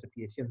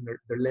participation.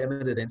 They're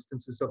limited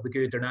instances of the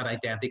good. They're not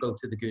identical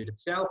to the good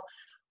itself.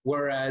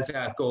 whereas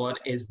God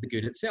is the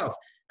good itself.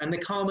 And the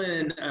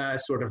common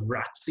sort of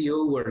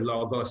ratio or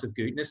logos of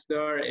goodness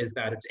there is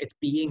that it's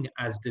being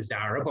as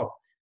desirable.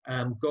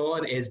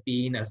 God is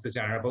being as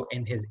desirable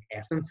in his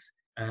essence,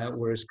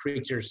 whereas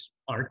creatures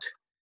aren't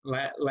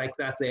like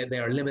that. They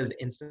are limited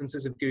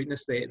instances of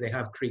goodness. They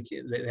have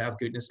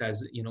goodness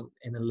as, you know,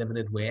 in a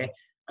limited way.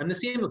 And the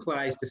same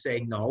applies to, say,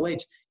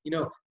 knowledge. You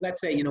know,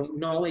 let's say, you know,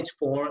 knowledge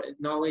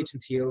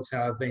entails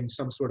having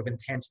some sort of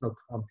intentional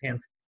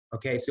content.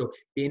 Okay, so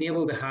being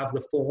able to have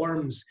the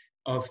forms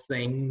of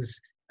things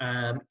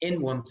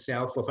in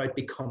oneself without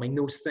becoming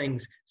those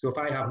things. So if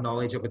I have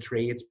knowledge of a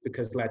tree, it's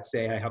because, let's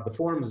say, I have the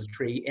form of the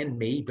tree in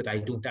me, but I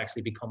don't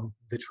actually become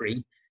the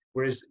tree.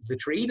 Whereas the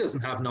tree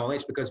doesn't have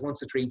knowledge, because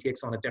once a tree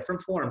takes on a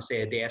different form,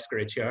 say a desk or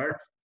a chair,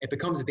 it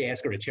becomes a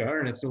desk or a chair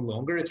and it's no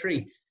longer a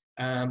tree.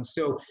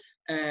 So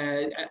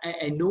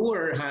a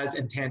knower has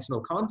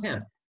intentional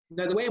content.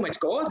 Now, the way in which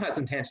God has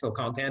intentional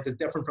content is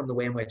different from the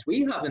way in which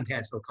we have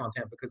intentional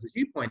content, because, as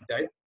you point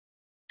out,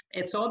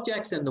 it's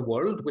objects in the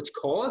world which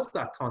cause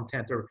that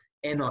content or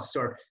in us,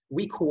 or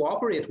we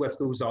cooperate with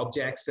those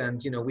objects,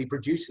 and, you know, we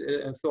produce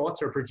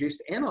thoughts are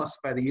produced in us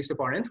by the use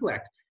of our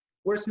intellect.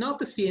 Where it's not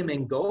the same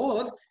in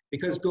God,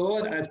 because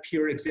God, as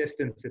pure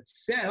existence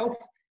itself,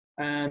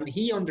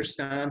 he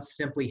understands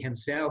simply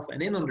himself,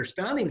 and in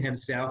understanding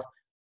himself,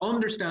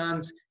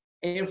 understands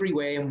every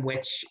way in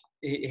which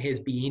his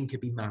being could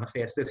be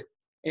manifested,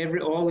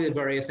 all the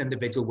various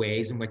individual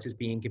ways in which his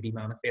being could be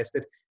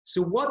manifested.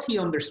 So what he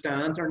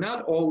understands are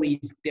not all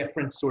these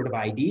different sort of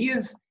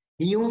ideas.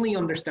 He only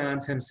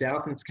understands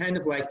himself. And it's kind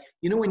of like,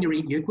 you know, when you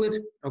read Euclid,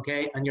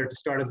 okay, and you're at the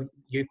start of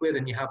Euclid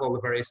and you have all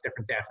the various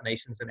different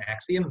definitions and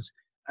axioms,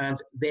 and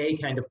they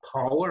kind of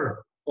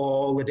power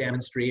all the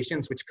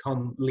demonstrations which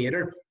come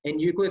later in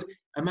Euclid.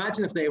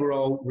 Imagine if they were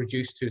all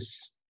reduced to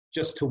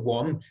just to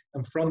one,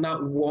 and from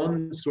that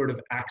one sort of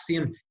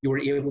axiom, you were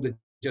able to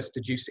just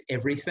deduce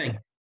everything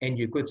in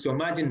Euclid. So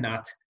imagine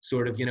that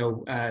sort of, you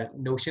know,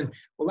 notion.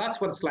 Well,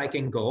 that's what it's like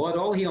in God.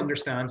 All he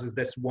understands is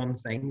this one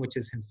thing, which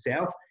is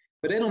himself.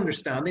 But in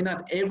understanding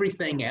that,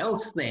 everything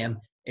else then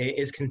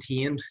is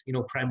contained, you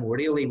know,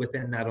 primordially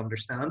within that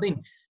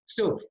understanding.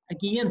 So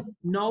again,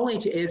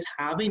 knowledge is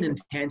having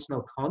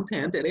intentional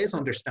content. It is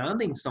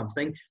understanding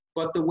something,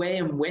 but the way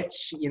in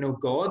which, you know,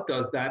 God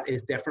does that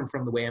is different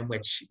from the way in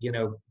which, you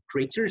know,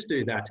 creatures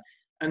do that.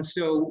 And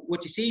so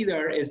what you see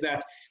there is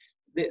that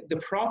the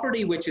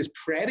property which is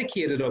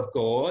predicated of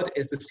God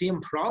is the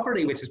same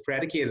property which is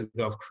predicated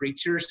of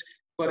creatures,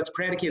 but it's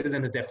predicated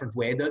in a different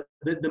way.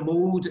 The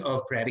mode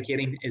of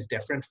predicating is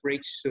different for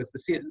each. So it's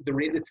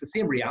the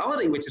same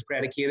reality which is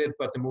predicated,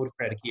 but the mode of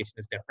predication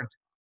is different.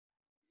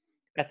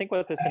 I think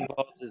what this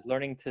involves is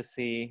learning to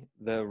see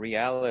the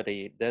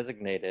reality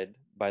designated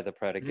by the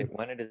predicate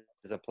when it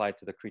is applied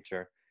to the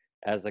creature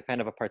as a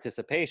kind of a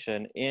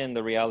participation in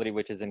the reality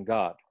which is in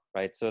God,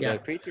 right? So the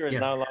creature is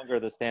no longer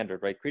the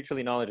standard, right?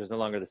 Creaturely knowledge is no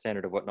longer the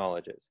standard of what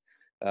knowledge is.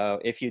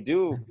 If you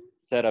do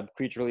set up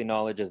creaturely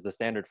knowledge as the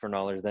standard for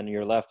knowledge, then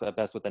you're left at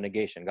best with a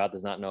negation. God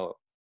does not know,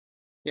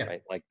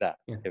 right? Like that.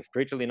 If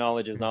creaturely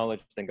knowledge is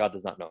knowledge, then God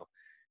does not know.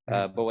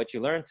 But what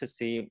you learn to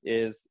see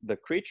is the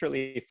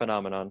creaturely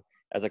phenomenon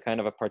as a kind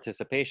of a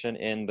participation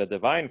in the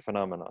divine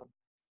phenomenon,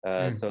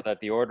 so that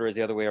the order is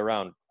the other way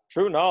around.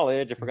 True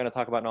knowledge, if we're going to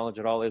talk about knowledge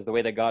at all, is the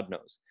way that God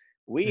knows.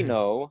 We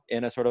know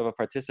in a sort of a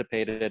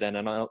participated and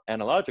an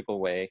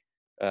analogical way,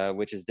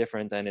 which is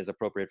different and is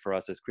appropriate for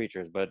us as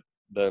creatures. But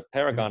the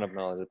paragon of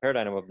knowledge, the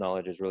paradigm of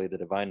knowledge, is really the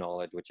divine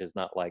knowledge, which is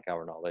not like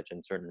our knowledge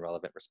in certain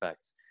relevant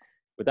respects.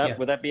 Would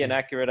that be an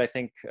accurate, I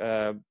think,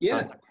 concept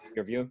of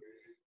your view?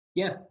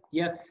 Yeah.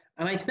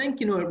 And I think,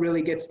 you know, it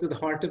really gets to the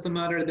heart of the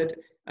matter that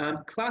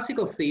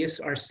classical theists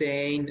are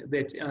saying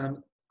that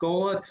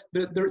God,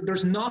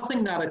 there's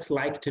nothing that it's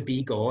like to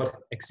be God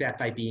except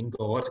by being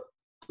God.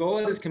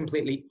 God is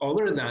completely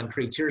other than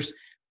creatures,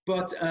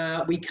 but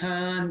we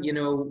can, you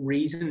know,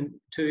 reason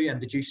to and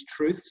deduce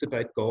truths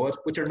about God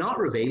which are not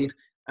revealed,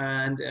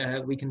 and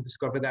we can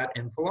discover that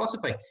in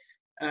philosophy.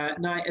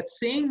 Now, it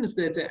seems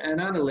that an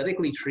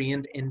analytically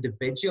trained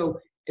individual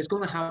is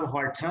going to have a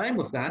hard time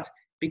with that,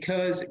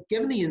 because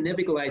given the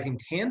individualizing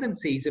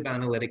tendencies of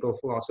analytical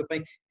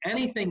philosophy,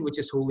 anything which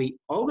is wholly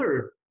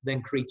other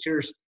than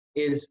creatures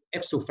is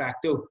ipso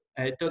facto,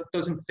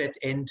 doesn't fit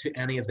into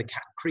any of the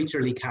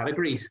creaturely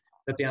categories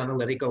that the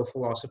analytical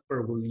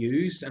philosopher will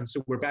use. And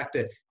so we're back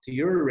to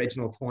your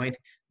original point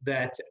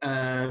that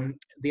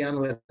the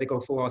analytical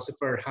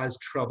philosopher has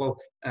trouble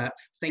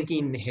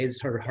thinking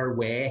his or her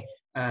way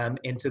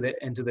into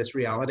this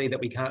reality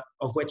that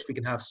of which we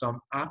can have some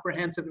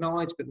apprehensive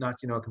knowledge, but not,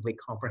 you know, a complete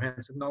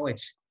comprehensive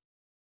knowledge.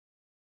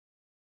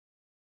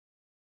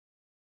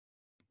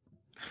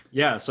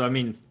 Yeah, so I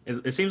mean,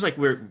 it seems like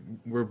we're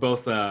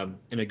both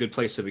in a good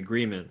place of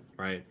agreement,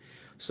 right?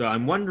 So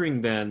I'm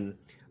wondering then,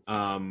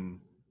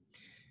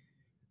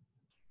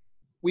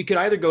 we could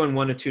either go in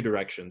one of two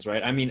directions,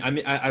 right? I mean,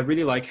 I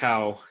really like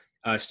how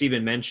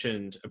Stephen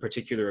mentioned a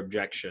particular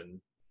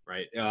objection,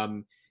 right?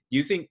 Do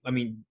you think, I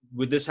mean,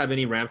 would this have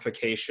any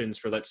ramifications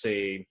for, let's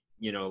say,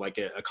 you know, like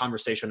a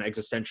conversation on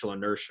existential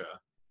inertia,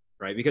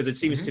 right? Because it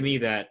seems to Mm-hmm. me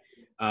that,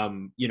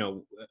 you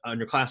know,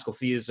 under classical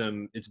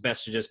theism, it's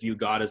best to just view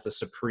God as the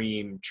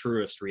supreme,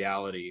 truest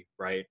reality,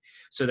 right?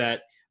 So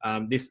that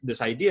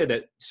this idea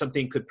that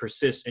something could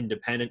persist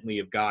independently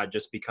of God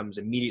just becomes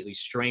immediately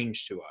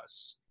strange to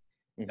us.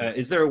 Hmm.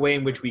 Is there a way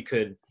in which we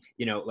could,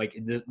 you know, like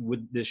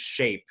would this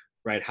shape,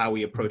 right, how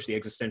we approach the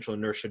existential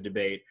inertia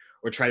debate,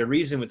 or try to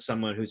reason with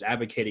someone who's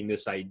advocating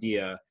this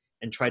idea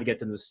and try to get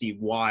them to see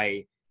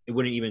why it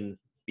wouldn't even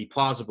be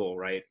plausible,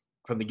 right,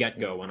 from the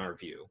get-go, in our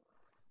view?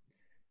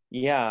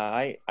 Yeah,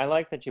 I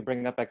like that you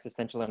bring up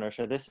existential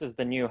inertia. This is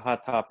the new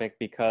hot topic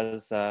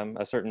because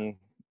a certain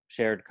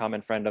shared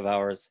common friend of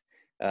ours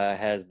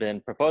has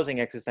been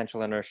proposing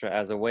existential inertia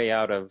as a way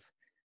out of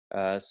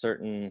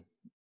certain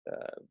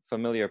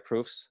familiar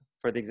proofs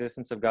for the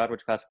existence of God,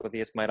 which classical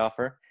theists might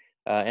offer.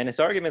 And his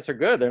arguments are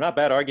good; they're not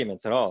bad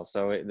arguments at all.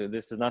 So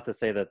this is not to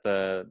say that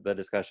the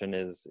discussion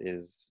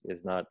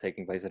is not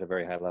taking place at a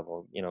very high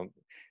level. You know,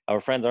 our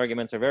friend's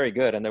arguments are very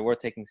good and they're worth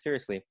taking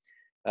seriously.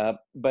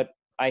 But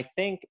I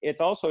think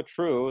it's also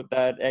true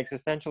that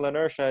existential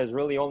inertia is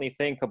really only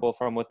thinkable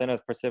from within a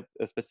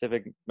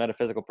specific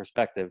metaphysical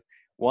perspective,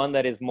 one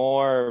that is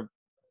more,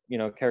 you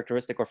know,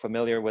 characteristic or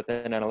familiar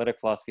within analytic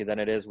philosophy than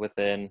it is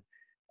within,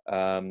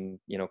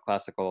 you know,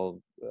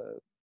 classical,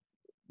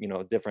 you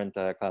know, different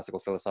classical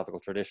philosophical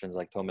traditions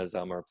like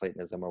Thomism or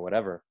Platonism or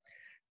whatever.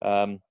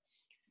 Um,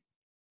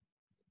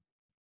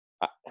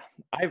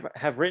 I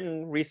have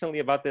written recently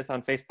about this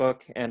on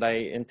Facebook, and I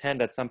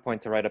intend at some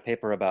point to write a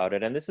paper about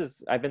it. And this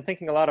is, I've been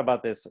thinking a lot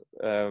about this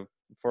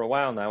for a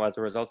while now as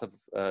a result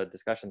of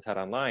discussions had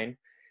online.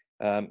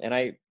 And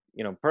I,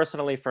 you know,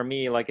 personally for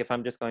me, like if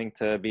I'm just going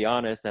to be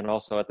honest and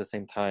also at the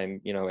same time,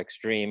 you know,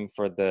 extreme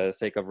for the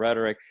sake of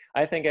rhetoric,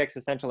 I think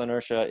existential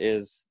inertia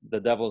is the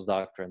devil's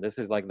doctrine. This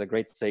is like the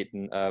great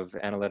Satan of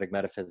analytic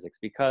metaphysics,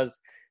 because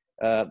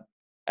uh,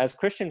 as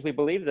Christians, we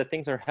believe that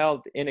things are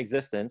held in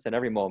existence in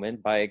every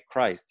moment by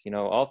Christ. You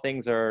know, all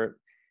things are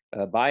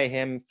by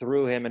him,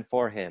 through him, and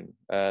for him.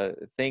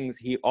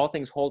 All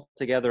things hold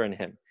together in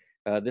him.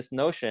 This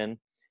notion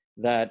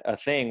that a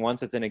thing,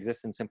 once it's in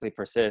existence, simply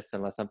persists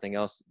unless something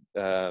else,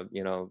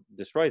 you know,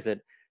 destroys it.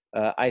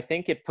 I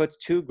think it puts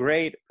too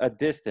great a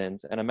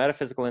distance and a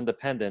metaphysical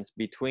independence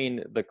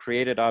between the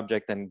created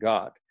object and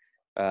God,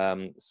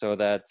 so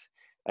that.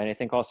 And I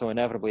think also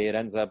inevitably it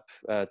ends up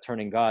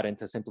turning God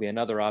into simply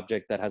another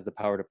object that has the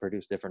power to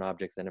produce different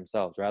objects than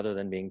himself, rather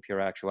than being pure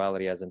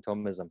actuality as in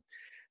Thomism.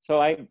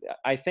 So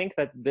I think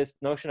that this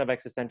notion of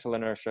existential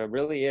inertia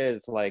really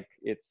is like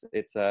it's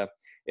a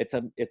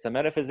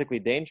metaphysically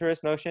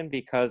dangerous notion,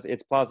 because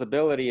its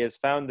plausibility is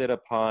founded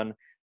upon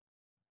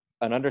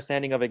an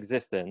understanding of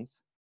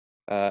existence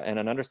and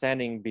an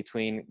understanding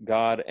between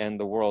God and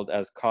the world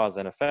as cause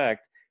and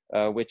effect,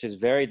 which is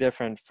very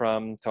different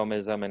from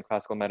Thomism and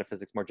classical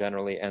metaphysics more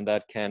generally, and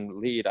that can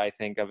lead, I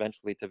think,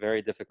 eventually to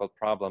very difficult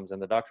problems in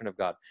the doctrine of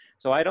God.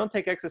 So I don't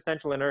take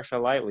existential inertia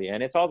lightly,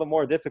 and it's all the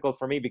more difficult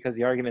for me because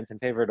the arguments in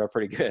favor of it are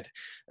pretty good.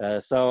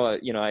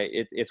 You know,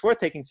 it's worth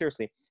taking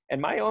seriously. And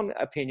my own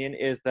opinion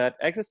is that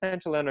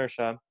existential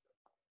inertia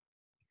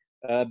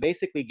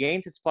basically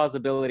gains its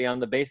plausibility on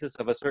the basis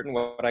of a certain,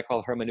 what I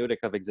call hermeneutic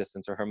of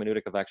existence or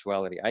hermeneutic of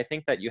actuality. I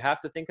think that you have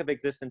to think of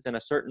existence in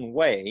a certain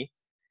way.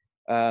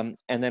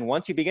 And then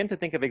once you begin to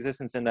think of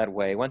existence in that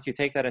way, once you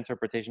take that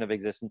interpretation of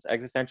existence,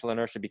 existential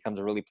inertia becomes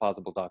a really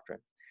plausible doctrine.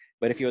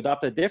 But if you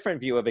adopt a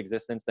different view of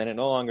existence, then it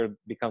no longer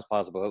becomes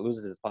plausible. It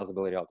loses its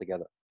plausibility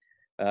altogether.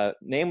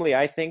 Namely,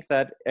 I think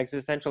that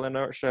existential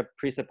inertia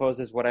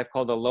presupposes what I've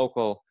called a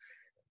local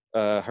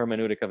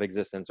hermeneutic of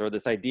existence, or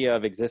this idea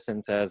of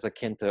existence as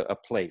akin to a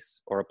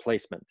place or a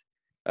placement.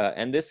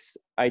 And this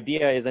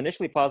idea is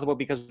initially plausible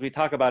because we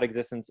talk about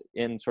existence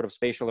in sort of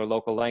spatial or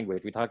local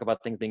language. We talk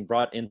about things being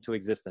brought into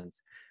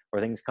existence, or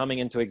things coming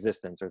into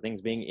existence, or things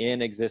being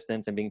in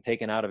existence and being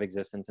taken out of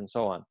existence, and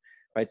so on.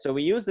 Right? So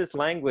we use this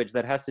language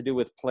that has to do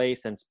with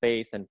place and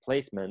space and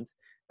placement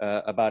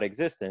about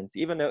existence,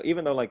 even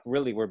though like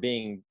really we're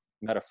being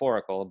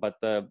metaphorical, but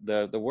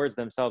the words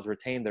themselves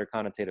retain their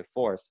connotative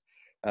force.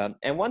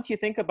 And once you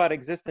think about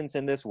existence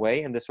in this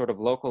way, in this sort of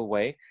local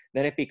way,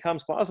 then it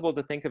becomes plausible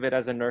to think of it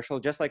as inertial,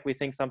 just like we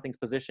think something's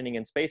positioning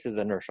in space is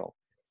inertial.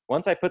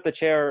 Once I put the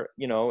chair,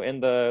 you know,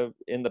 in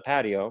the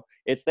patio,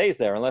 it stays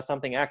there unless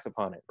something acts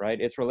upon it, right?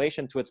 Its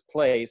relation to its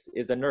place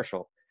is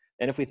inertial.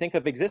 And if we think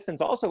of existence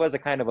also as a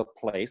kind of a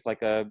place,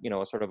 like a, you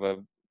know, a sort of a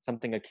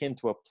something akin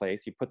to a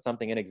place, you put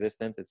something in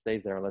existence, it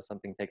stays there unless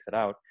something takes it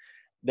out,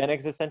 then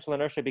existential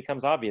inertia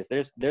becomes obvious.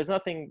 There's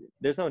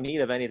no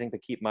need of anything to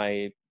keep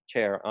my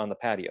chair on the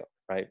patio,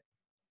 right?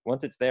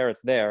 Once it's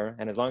there,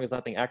 and as long as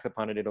nothing acts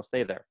upon it, it'll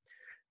stay there.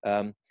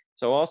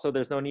 So also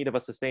there's no need of a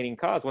sustaining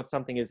cause once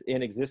something is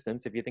in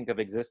existence, if you think of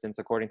existence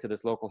according to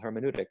this local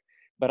hermeneutic.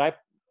 But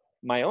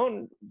my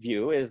own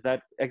view is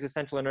that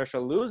existential inertia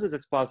loses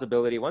its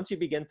plausibility once you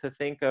begin to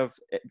think of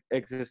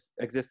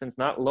existence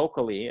not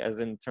locally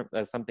as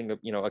something,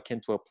 you know,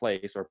 akin to a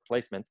place or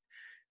placement,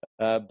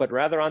 but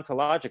rather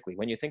ontologically.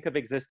 When you think of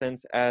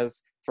existence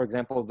as, for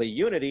example, the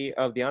unity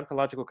of the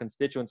ontological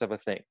constituents of a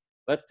thing.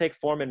 Let's take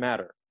form and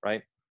matter,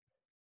 right?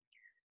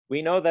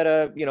 We know that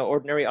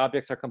ordinary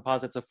objects are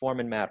composites of form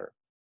and matter.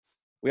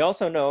 We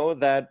also know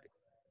that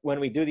when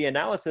we do the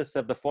analysis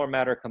of the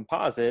form-matter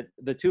composite,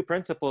 the two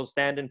principles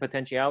stand in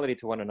potentiality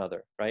to one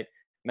another, right?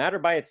 Matter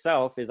by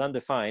itself is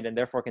undefined and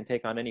therefore can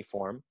take on any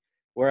form,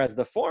 whereas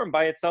the form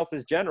by itself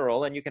is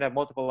general and you can have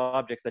multiple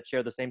objects that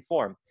share the same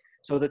form.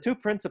 So the two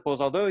principles,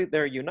 although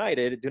they're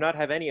united, do not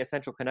have any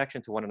essential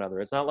connection to one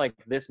another. It's not like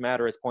this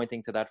matter is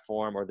pointing to that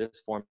form or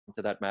this form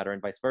to that matter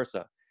and vice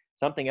versa.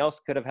 Something else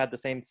could have had the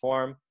same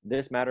form.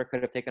 This matter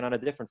could have taken on a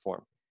different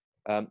form.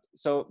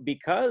 So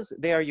because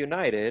they are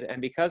united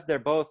and because they're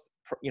both,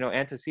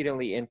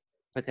 antecedently in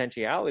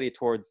potentiality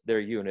towards their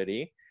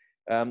unity,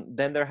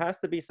 then there has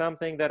to be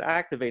something that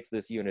activates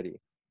this unity.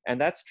 And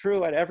that's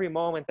true at every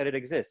moment that it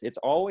exists. It's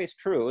always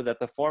true that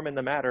the form and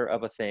the matter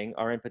of a thing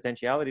are in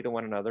potentiality to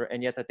one another,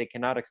 and yet that they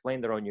cannot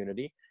explain their own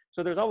unity.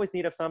 So there's always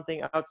need of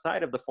something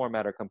outside of the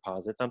form-matter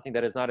composite, something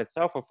that is not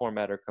itself a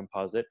form-matter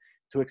composite,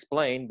 to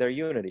explain their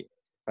unity,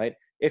 right?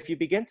 If you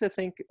begin to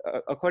think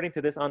according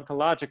to this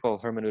ontological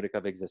hermeneutic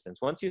of existence,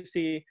 once you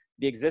see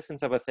the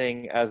existence of a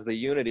thing as the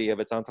unity of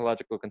its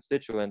ontological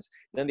constituents,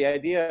 then the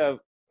idea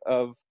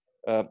of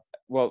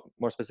well,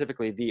 more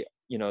specifically,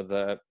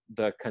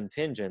 the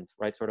contingent,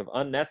 right, sort of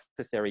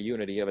unnecessary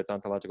unity of its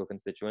ontological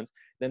constituents,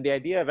 then the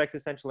idea of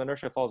existential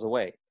inertia falls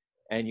away.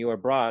 And you are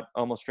brought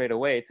almost straight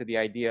away to the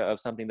idea of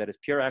something that is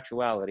pure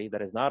actuality,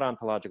 that is not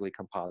ontologically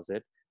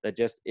composite, that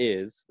just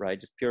is, right,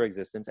 just pure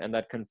existence, and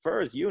that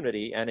confers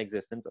unity and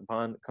existence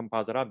upon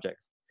composite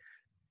objects.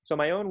 So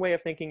my own way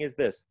of thinking is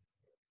this.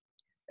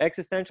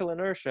 Existential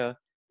inertia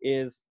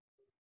is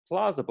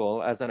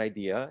plausible as an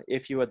idea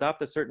if you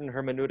adopt a certain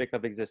hermeneutic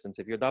of existence,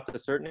 if you adopt a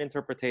certain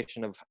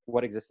interpretation of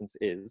what existence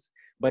is,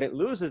 but it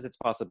loses its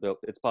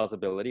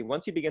plausibility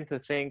once you begin to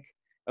think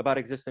about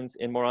existence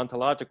in more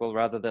ontological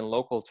rather than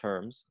local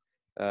terms,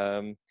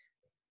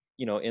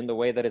 in the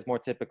way that is more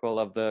typical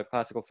of the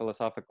classical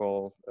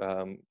philosophical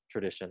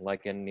tradition,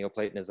 like in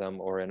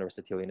Neoplatonism or in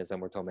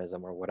Aristotelianism or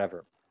Thomism or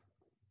whatever.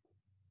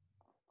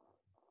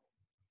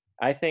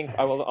 I think,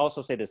 I will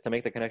also say this to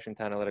make the connection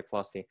to analytic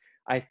philosophy.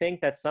 I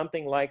think that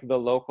something like the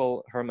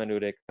local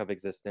hermeneutic of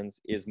existence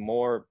is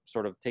more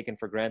sort of taken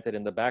for granted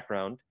in the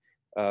background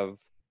of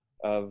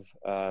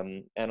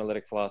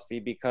analytic philosophy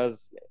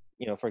because,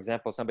 for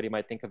example, somebody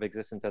might think of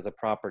existence as a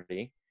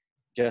property,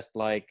 just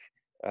like,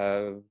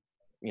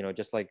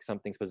 just like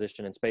something's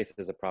position in space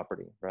is a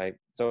property, right?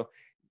 So,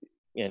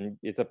 and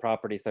it's a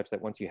property such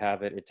that once you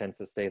have it, it tends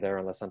to stay there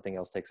unless something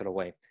else takes it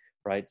away,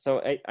 right?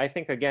 So I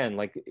think, again,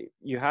 like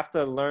you have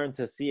to learn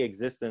to see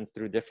existence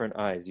through different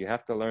eyes. You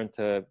have to learn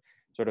to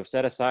sort of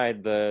set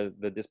aside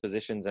the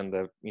dispositions and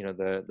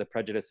the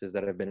prejudices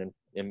that have been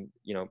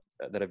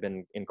that have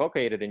been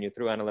inculcated in you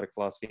through analytic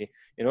philosophy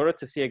in order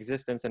to see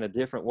existence in a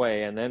different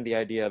way, and then the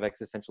idea of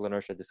existential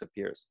inertia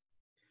disappears.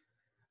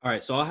 All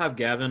right, so I'll have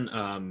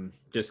Gaven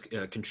just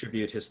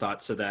contribute his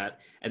thoughts to that,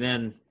 and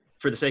then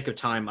for the sake of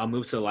time, I'll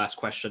move to the last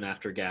question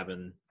after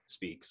Gaven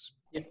speaks.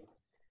 Yeah.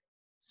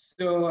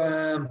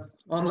 So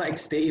unlike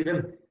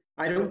Stephen,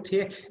 I don't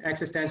take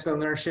existential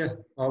inertia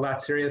all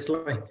that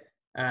seriously,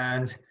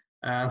 and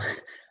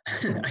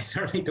I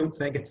certainly don't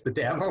think it's the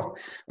devil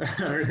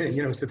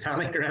or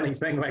satanic or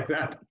anything like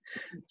that.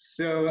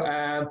 So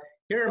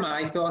here are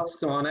my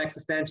thoughts on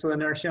existential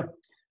inertia.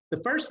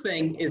 The first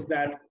thing is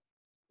that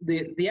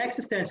the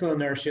existential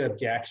inertia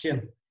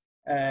objection.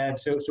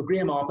 So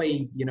Graham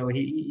Oppie,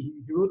 he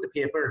wrote the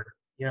paper,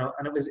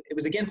 and it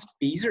was against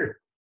Fieser,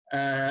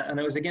 and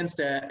it was against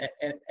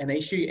an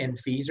issue in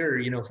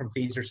Fieser, from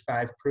Fieser's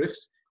 5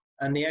 proofs,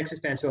 and the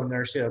existential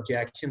inertia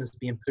objection is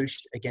being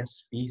pushed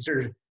against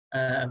Fieser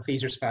and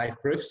Fieser's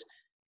 5 proofs.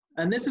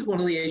 And this is one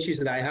of the issues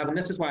that I have, and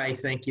this is why I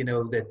think,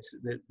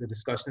 that the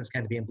discussion is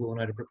kind of being blown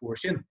out of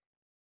proportion.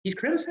 He's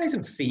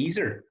criticizing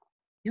Fieser.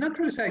 You're not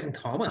criticizing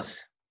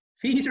Thomas.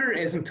 Fieser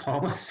isn't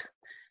Thomas.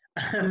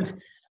 And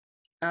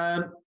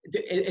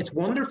it's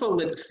wonderful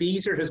that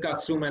Fieser has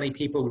got so many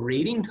people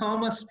reading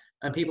Thomas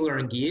and people are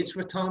engaged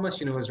with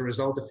Thomas, as a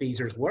result of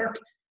Fieser's work.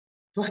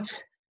 But,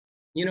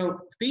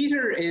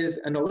 Fieser is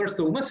another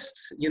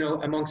Thomist,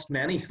 amongst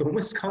many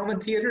Thomist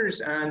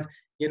commentators. And,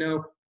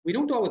 we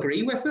don't all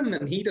agree with him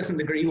and he doesn't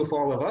agree with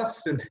all of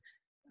us. And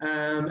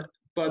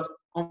but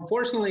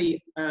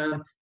unfortunately, a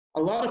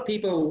lot of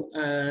people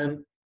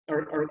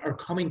are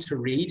coming to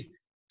read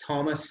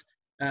Thomas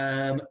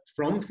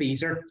from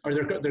Fieser, or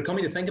they're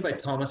coming to think about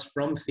Thomas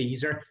from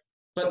Fieser,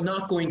 but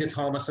not going to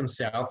Thomas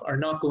himself, or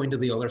not going to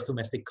the other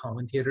Thomistic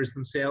commentators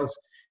themselves.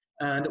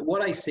 And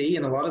what I see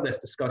in a lot of this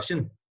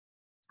discussion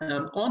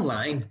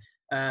online,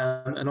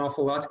 an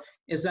awful lot,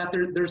 is that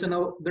there's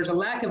a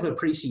lack of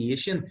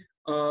appreciation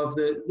of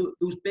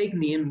those big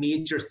name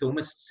major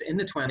Thomists in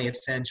the 20th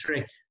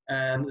century,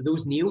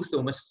 those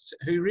neo-Thomists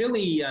who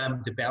really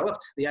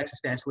developed the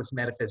existentialist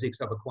metaphysics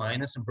of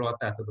Aquinas and brought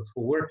that to the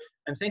fore.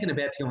 I'm thinking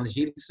about Théon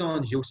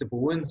Gilson, Joseph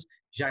Owens,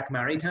 Jacques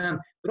Maritain,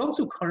 but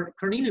also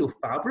Cornelio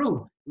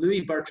Fabro,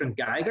 Louis Bertrand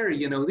Geiger,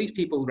 these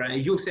people,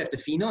 Joseph de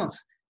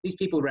Finance, these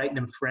people writing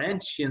in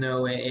French, in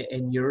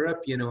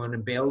Europe, and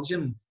in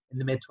Belgium in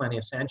the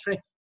mid-20th century.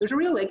 There's a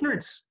real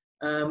ignorance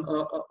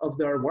of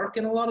their work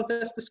in a lot of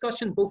this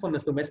discussion, both on the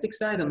Thomistic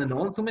side and the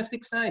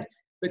non-Thomistic side,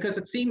 because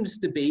it seems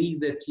to be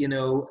that, you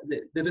know,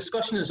 the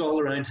discussion is all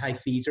around how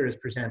Feezer has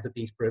presented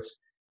these proofs,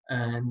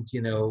 and,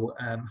 you know,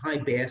 how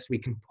best we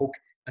can poke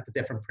at the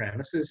different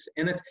premises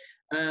in it.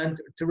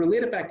 And to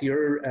relate it back to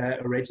your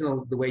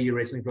the way you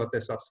originally brought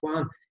this up,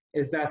 Swan,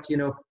 is that, you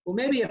know, well,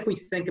 maybe if we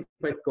think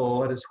about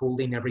God as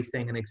holding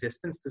everything in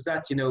existence, does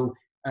that, you know,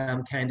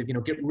 kind of, you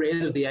know, get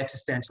rid of the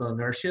existential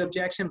inertia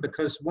objection?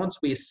 Because once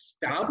we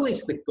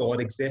establish that God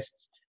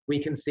exists, we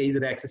can see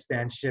that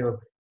existential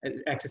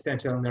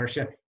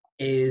inertia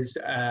is,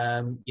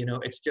 you know,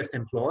 it's just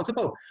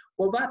implausible.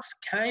 Well, that's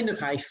kind of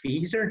how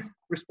Feezer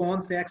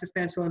responds to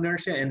existential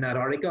inertia in that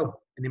article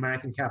in the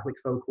American Catholic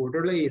Phil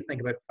Quarterly, I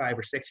think about 5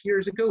 or 6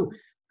 years ago.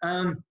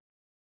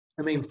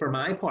 I mean, for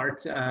my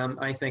part,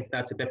 I think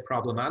that's a bit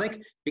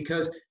problematic,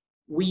 because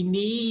we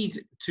need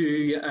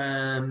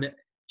to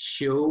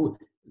show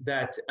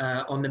that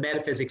on the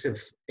metaphysics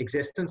of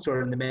existence,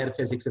 or in the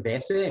metaphysics of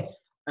essay,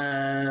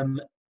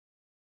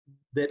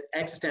 that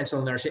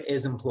existential inertia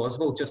is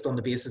implausible just on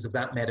the basis of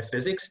that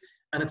metaphysics.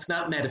 And it's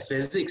not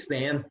metaphysics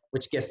then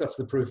which gets us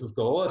the proof of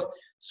God.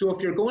 So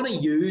if you're going to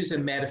use a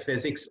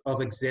metaphysics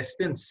of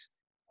existence,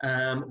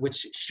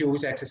 which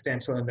shows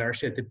existential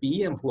inertia to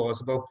be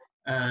implausible,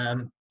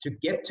 to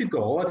get to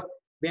God,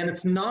 then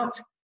it's not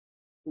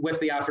with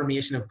the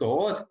affirmation of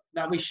God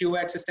that we show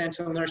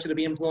existential inertia to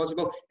be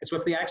implausible. It's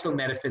with the actual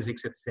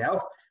metaphysics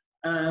itself.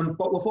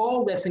 But with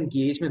all this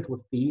engagement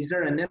with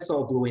Feezer, and this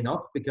all blowing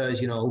up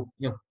because, you know,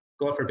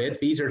 God forbid,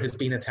 Feezer has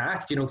been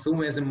attacked, you know,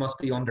 Thomism must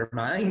be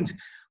undermined.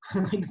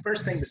 The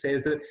first thing to say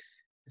is that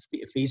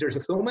Feezer's a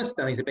Thomist,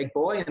 and he's a big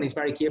boy, and he's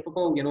very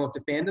capable, you know, of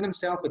defending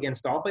himself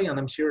against Oppie, and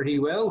I'm sure he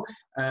will,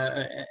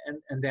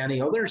 and any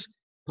others.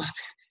 But,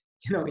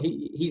 you know,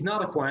 he's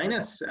not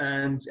Aquinas,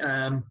 and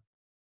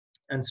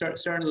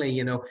certainly,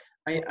 you know,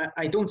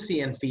 I don't see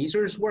in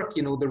Feezer's work,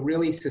 you know, the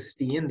really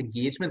sustained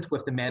engagement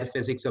with the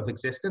metaphysics of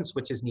existence,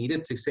 which is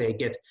needed to, say,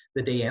 get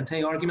the de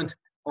ente argument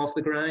off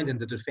the ground and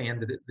to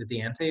defend the de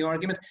ente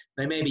argument.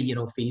 Now, maybe, you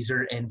know,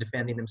 Feezer, in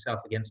defending himself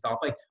against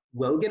Oppie,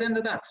 will get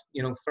into that,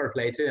 you know, fair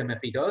play to him if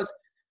he does.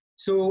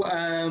 So,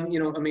 you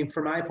know, I mean,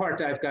 for my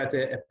part, I've got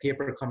a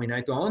paper coming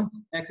out on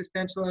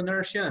existential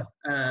inertia.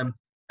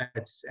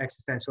 It's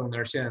Existential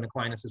Inertia and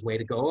Aquinas' Way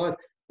to God,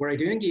 where I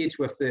do engage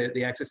with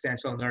the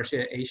existential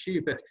inertia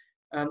issue, but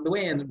the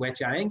way in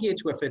which I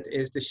engage with it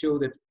is to show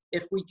that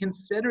if we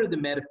consider the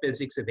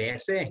metaphysics of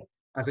essay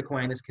as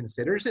Aquinas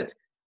considers it,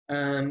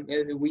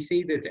 we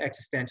see that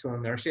existential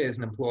inertia is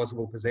an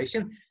implausible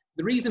position.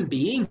 The reason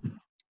being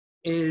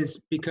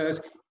is because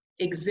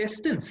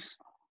existence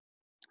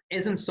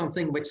isn't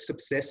something which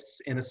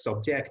subsists in a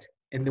subject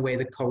in the way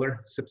that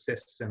colour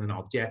subsists in an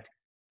object.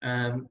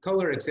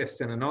 Colour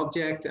exists in an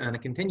object, and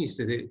it continues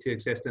to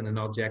exist in an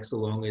object so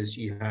long as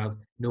you have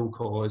no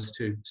cause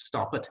to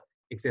stop it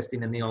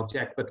existing in the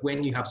object. But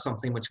when you have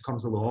something which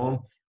comes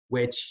along,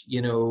 which,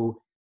 you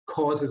know,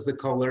 causes the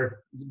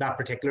colour, that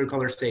particular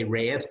colour, say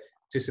red,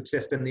 to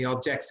subsist in the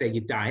object, say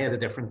you dye it a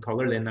different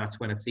colour, then that's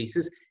when it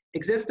ceases.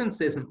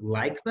 Existence isn't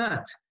like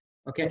that,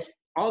 okay?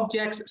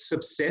 Objects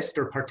subsist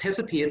or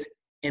participate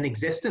in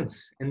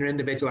existence, in their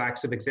individual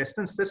acts of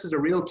existence. This is a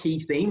real key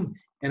theme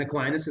in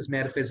Aquinas'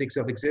 metaphysics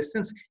of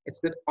existence. It's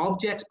that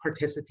objects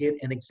participate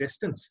in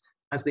existence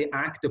as the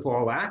act of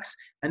all acts.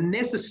 And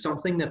this is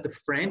something that the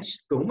French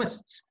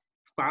Thomists,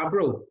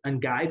 Fabro and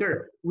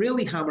Geiger,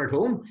 really hammered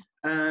home.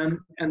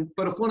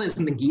 But if one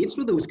isn't engaged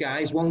with those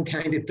guys, one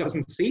kind of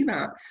doesn't see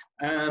that.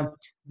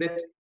 That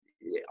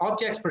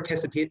objects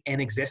participate in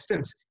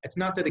existence. It's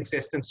not that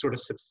existence sort of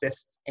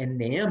subsists in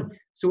them.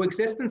 So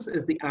existence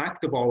is the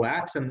act of all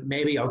acts, and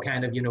maybe I'll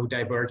kind of, you know,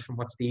 diverge from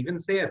what Stephen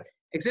said.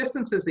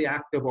 Existence is the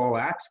act of all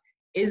acts,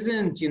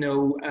 isn't, you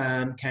know,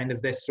 kind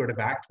of this sort of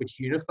act which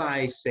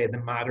unifies, say, the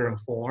matter and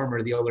form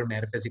or the other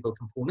metaphysical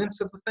components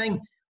of the thing.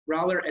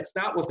 Rather, it's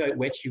that without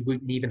which you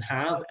wouldn't even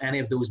have any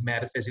of those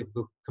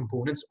metaphysical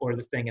components or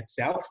the thing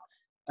itself.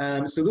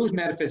 So those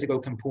metaphysical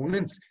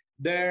components,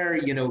 they're,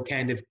 you know,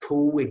 kind of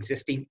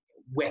coexisting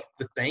with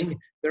the thing.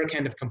 They're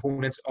kind of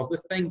components of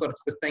the thing, but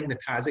it's the thing that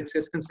has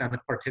existence and it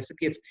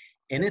participates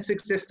in its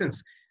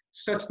existence,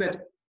 such that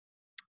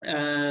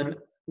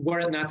were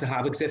it not to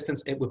have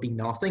existence, it would be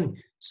nothing.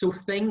 So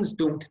things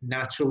don't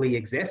naturally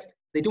exist.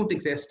 They don't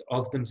exist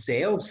of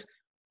themselves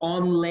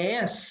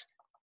unless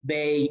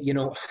they, you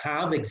know,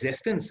 have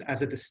existence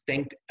as a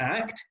distinct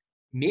act,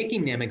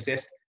 making them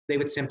exist. They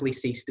would simply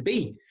cease to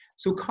be.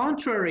 So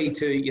contrary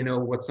to, you know,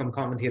 what some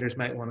commentators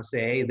might want to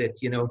say,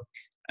 that, you know,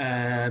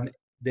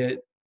 that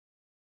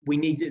we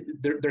need,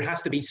 there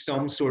has to be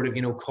some sort of,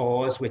 you know,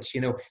 cause which,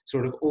 you know,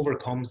 sort of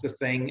overcomes the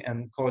thing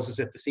and causes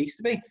it to cease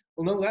to be.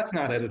 Well, no, that's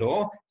not it at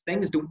all.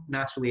 Things don't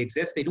naturally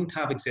exist. They don't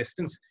have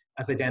existence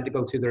as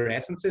identical to their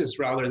essences.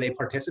 Rather, they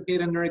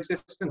participate in their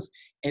existence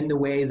in the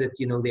way that,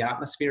 you know, the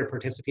atmosphere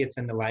participates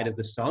in the light of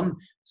the sun.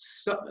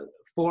 So,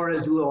 for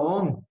as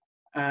long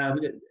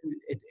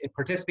it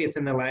participates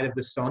in the light of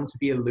the sun to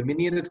be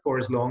illuminated, for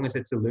as long as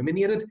it's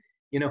illuminated,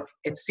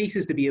 it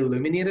ceases to be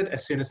illuminated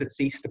as soon as it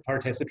ceases to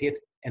participate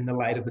in the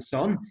light of the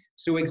sun.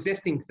 So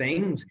existing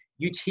things,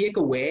 you take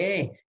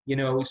away,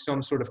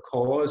 some sort of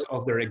cause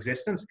of their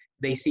existence,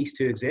 they cease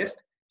to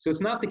exist. So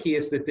it's not the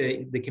case that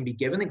they can be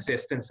given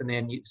existence and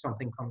then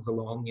something comes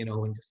along,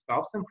 and just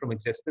stops them from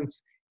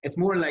existence. It's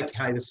more like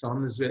how the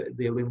sun is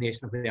the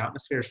illumination of the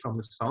atmosphere is from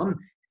the sun.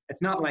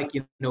 It's not like,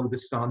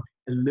 the sun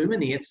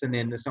illuminates and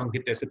then the sun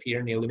could disappear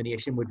and the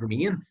illumination would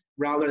remain.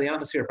 Rather, the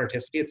atmosphere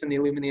participates in the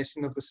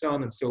illumination of the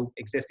sun, and so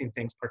existing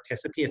things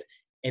participate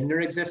in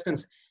their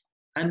existence.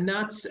 And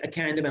that's a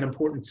kind of an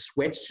important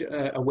switch,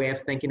 a way of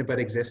thinking about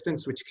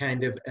existence, which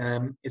kind of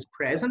is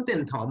present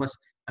in Thomas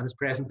and is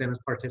present in his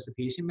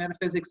participation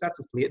metaphysics. That's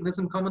his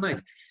Platonism coming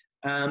out.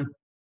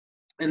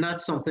 And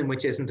that's something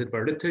which isn't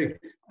adverted to,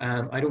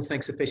 I don't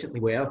think, sufficiently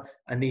well.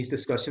 And these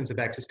discussions of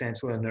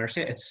existential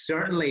inertia, it's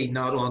certainly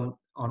not on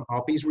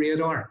Oppie's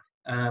radar,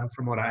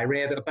 from what I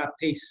read of that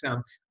piece.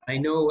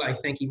 I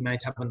think he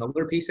might have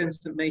another piece in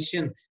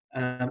submission.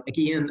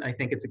 Again, I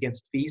think it's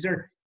against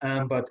Fieser,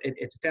 but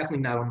it's definitely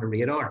not on the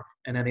radar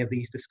in any of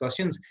these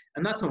discussions.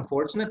 And that's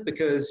unfortunate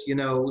because,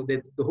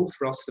 the whole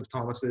thrust of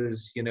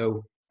Thomas's,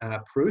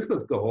 proof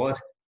of God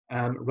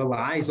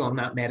relies on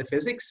that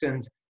metaphysics.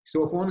 And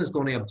so if one is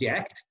going to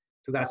object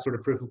to that sort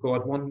of proof of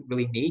God, one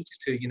really needs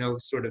to,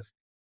 sort of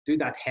do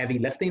that heavy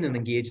lifting and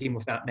engaging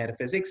with that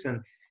metaphysics.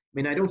 And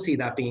I don't see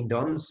that being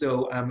done.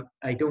 So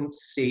I don't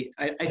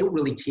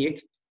really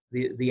take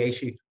the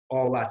issue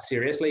all that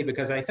seriously,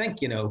 because I think,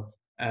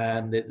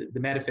 the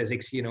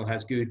metaphysics,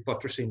 has good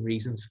buttressing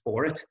reasons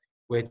for it,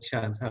 which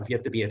have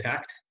yet to be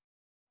attacked.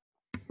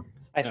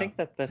 I think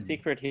that the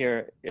secret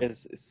here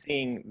is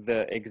seeing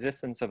the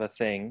existence of a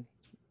thing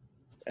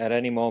at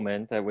any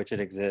moment at which it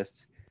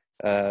exists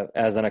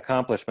as an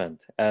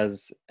accomplishment,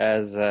 as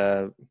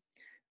an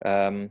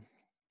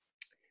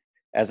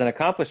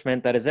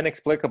accomplishment that is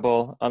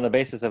inexplicable on the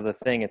basis of the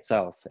thing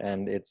itself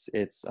and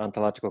its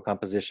ontological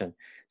composition.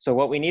 So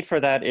what we need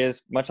for that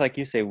is, much like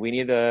you say, we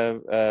need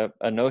a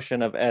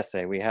notion of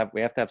esse. We have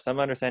to have some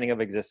understanding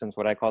of existence,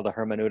 what I call the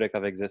hermeneutic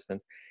of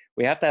existence.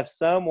 We have to have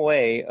some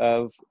way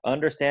of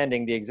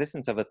understanding the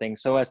existence of a thing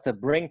so as to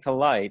bring to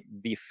light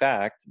the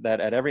fact that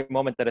at every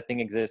moment that a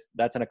thing exists,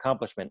 that's an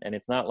accomplishment. And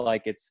it's not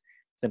like it's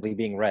simply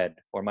being read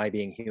or my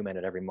being human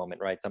at every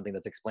moment, right? Something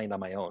that's explained on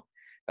my own.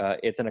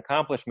 It's an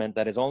accomplishment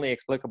that is only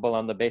explicable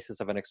on the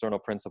basis of an external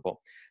principle.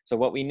 So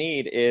what we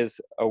need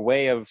is a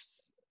way of,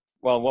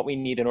 what we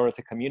need in order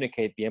to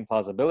communicate the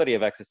implausibility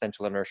of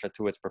existential inertia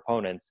to its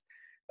proponents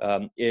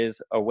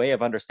is a way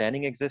of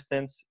understanding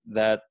existence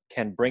that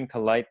can bring to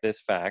light this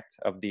fact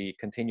of the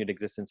continued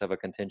existence of a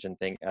contingent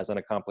thing as an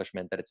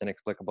accomplishment, that it's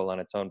inexplicable on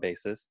its own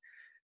basis.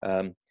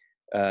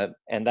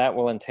 And that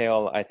will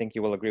entail, I think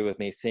you will agree with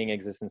me, seeing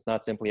existence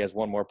not simply as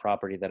one more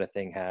property that a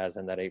thing has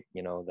and that it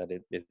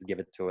is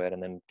given to it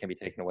and then can be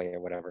taken away or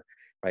whatever,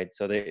 right?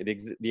 So the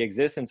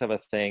existence of a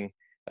thing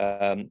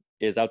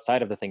is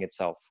outside of the thing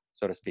itself,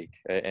 so to speak,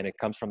 and it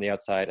comes from the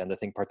outside and the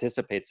thing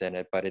participates in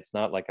it, but it's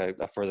not like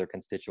a further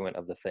constituent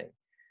of the thing,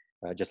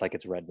 just like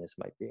its redness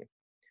might be.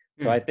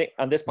 So I think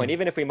on this point,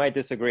 even if we might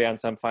disagree on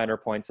some finer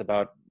points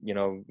about,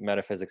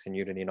 metaphysics and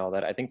unity and all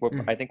that, I think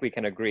we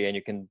can agree, and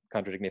you can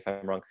contradict me if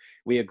I'm wrong.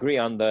 We agree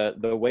on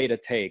the way to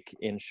take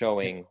in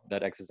showing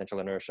that existential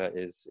inertia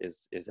is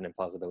an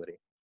implausibility.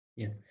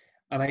 Yeah,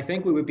 and I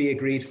think we would be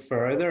agreed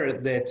further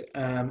that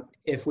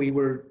if we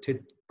were to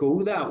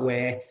go that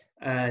way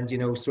and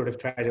sort of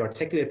try to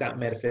articulate that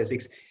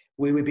metaphysics,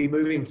 we would be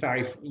moving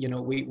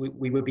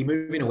we would be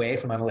moving away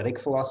from analytic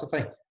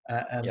philosophy,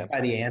 and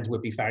by the end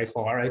would be very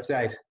far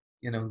outside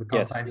the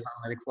confines of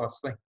analytic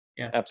philosophy.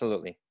 Yeah,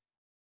 absolutely.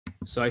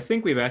 So I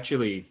think we've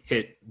actually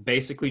hit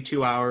basically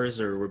 2 hours,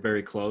 or we're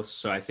very close.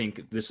 So I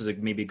think this is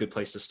maybe a good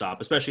place to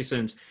stop, especially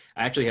since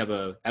I actually have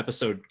a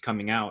episode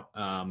coming out,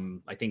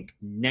 I think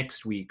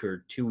next week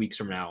or 2 weeks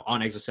from now,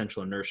 on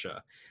existential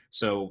inertia.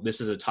 So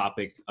this is a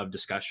topic of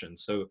discussion.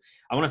 So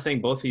I want to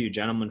thank both of you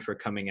gentlemen for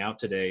coming out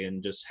today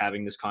and just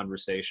having this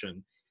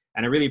conversation.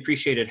 And I really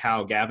appreciated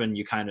how, Gaven,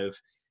 you kind of,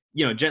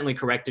 gently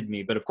corrected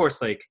me. But of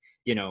course, I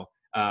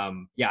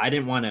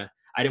didn't want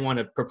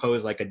to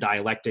propose like a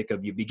dialectic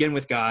of you begin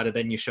with God and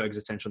then you show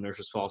existential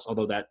inertia is false,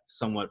 although that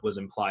somewhat was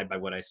implied by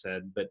what I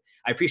said. But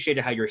I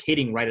appreciated how you're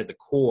hitting right at the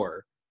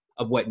core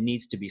of what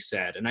needs to be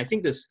said. And I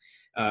think this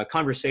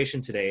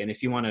conversation today, and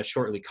if you want to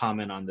shortly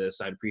comment on this,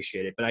 I'd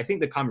appreciate it. But I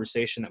think the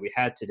conversation that we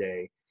had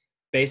today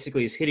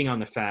basically is hitting on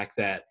the fact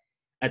that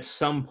at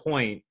some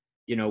point,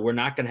 we're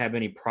not going to have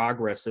any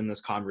progress in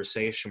this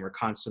conversation. We're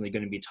constantly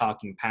going to be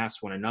talking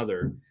past one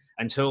another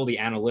until the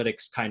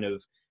analytics kind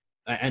of,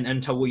 and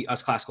until we,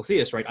 us classical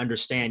theists, right,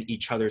 understand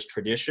each other's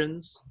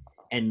traditions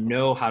and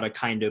know how to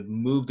kind of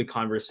move the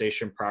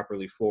conversation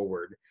properly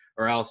forward,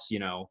 or else,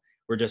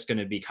 we're just going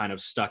to be kind of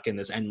stuck in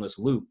this endless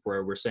loop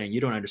where we're saying, you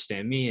don't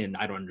understand me and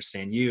I don't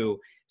understand you,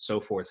 so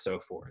forth, so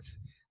forth.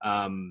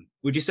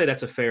 Would you say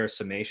that's a fair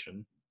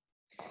summation?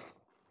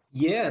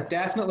 Yeah,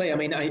 definitely.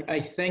 I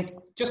think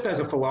just as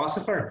a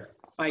philosopher,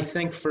 I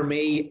think for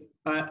me,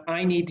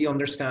 I need to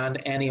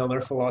understand any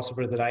other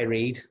philosopher that I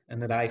read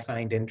and that I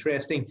find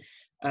interesting.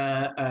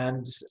 I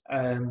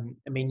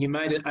mean,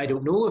 I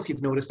don't know if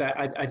you've noticed that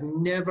I've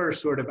never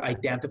sort of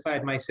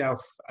identified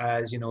myself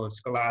as, a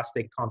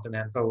scholastic,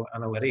 continental,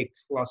 analytic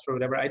philosopher or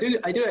whatever. I do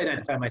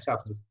identify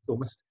myself as a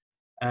Thomist.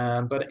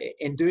 But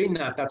in doing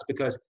that, that's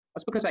because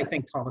I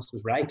think Thomas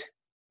was right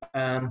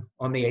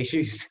on the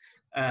issues.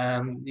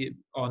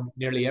 On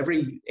nearly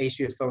every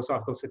issue of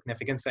philosophical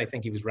significance, I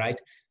think he was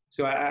right.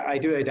 So I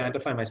do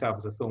identify myself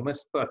as a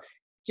Thomist, but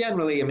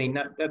generally, I mean,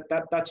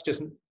 that's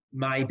just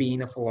my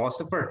being a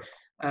philosopher.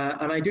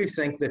 And I do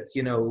think that,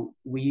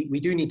 we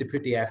do need to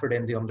put the effort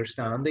into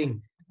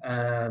understanding,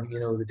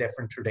 the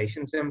different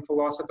traditions in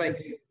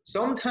philosophy.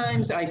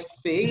 Sometimes I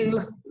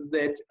feel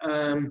that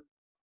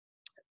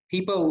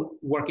people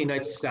working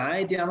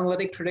outside the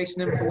analytic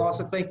tradition in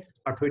philosophy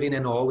are putting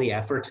in all the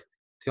effort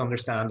to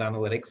understand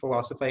analytic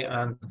philosophy.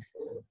 And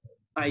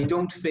I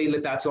don't feel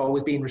that that's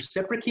always being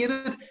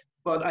reciprocated,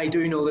 but I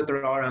do know that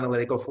there are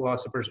analytical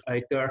philosophers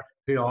out there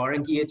who are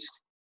engaged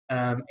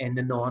in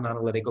the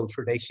non-analytical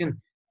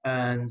tradition.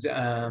 And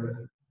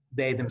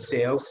they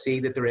themselves see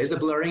that there is a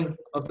blurring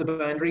of the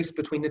boundaries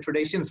between the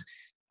traditions.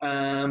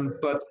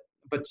 But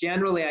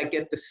generally, I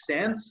get the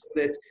sense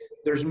that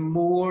there's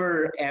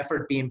more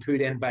effort being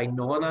put in by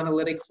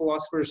non-analytic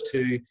philosophers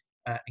to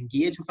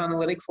engage with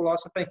analytic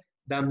philosophy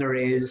than there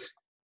is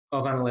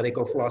of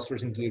analytical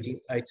philosophers engaging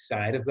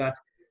outside of that.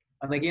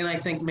 And again, I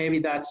think maybe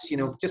that's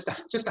just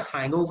a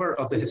hangover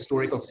of the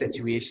historical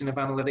situation of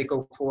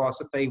analytical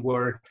philosophy,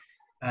 where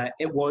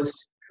it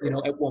was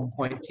at one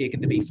point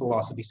taken to be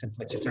philosophy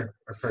simpliciter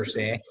or per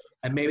se,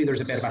 and maybe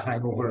there's a bit of a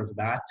hangover of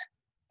that.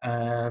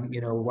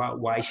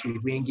 Why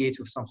should we engage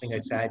with something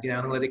outside the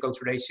analytical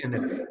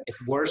tradition?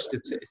 At worst,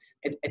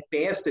 at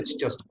best, it's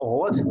just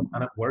odd,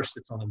 and at worst,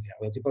 it's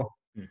unintelligible.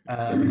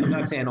 I'm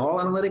not saying all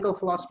analytical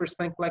philosophers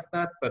think like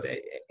that, but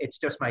it's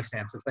just my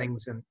sense of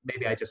things, and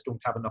maybe I just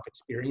don't have enough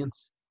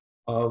experience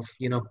of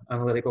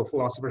analytical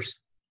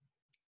philosophers.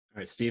 All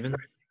right, Stephen,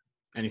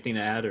 anything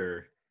to add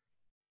or?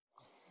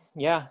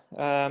 Yeah,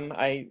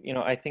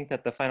 I think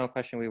that the final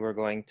question we were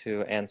going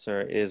to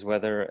answer is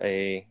whether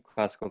a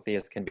classical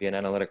theist can be an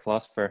analytic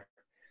philosopher.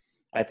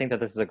 I think that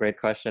this is a great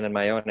question, and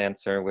my own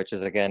answer, which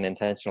is again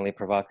intentionally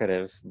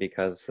provocative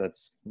because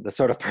that's the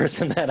sort of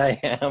person that I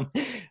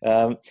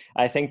am.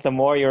 I think the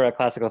more you're a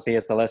classical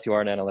theist, the less you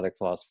are an analytic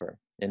philosopher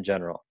in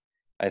general.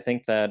 I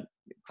think that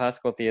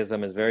classical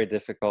theism is very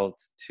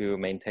difficult to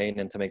maintain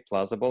and to make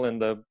plausible in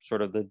the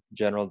sort of the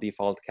general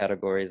default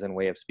categories and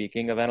way of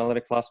speaking of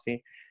analytic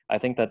philosophy. I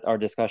think that our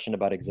discussion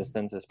about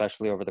existence,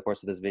 especially over the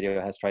course of this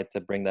video, has tried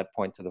to bring that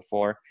point to the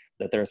fore,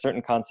 that there are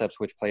certain concepts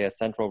which play a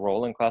central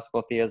role in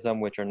classical theism,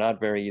 which are not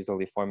very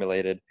easily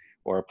formulated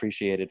or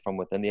appreciated from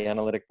within the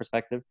analytic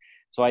perspective.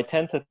 So I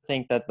tend to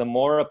think that the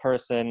more a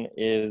person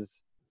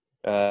is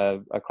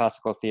a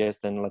classical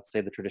theist in, let's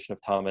say, the tradition of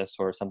Thomas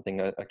or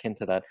something akin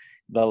to that,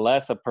 the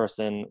less a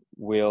person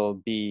will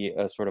be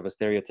a sort of a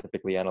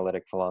stereotypically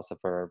analytic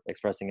philosopher,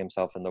 expressing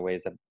himself in the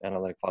ways that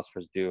analytic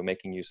philosophers do,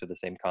 making use of the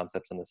same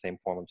concepts and the same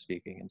form of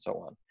speaking and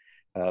so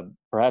on.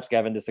 Perhaps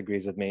Gavin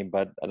disagrees with me,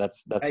 but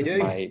that's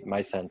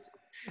my sense.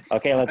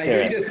 Okay, let's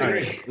hear it. All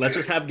right, let's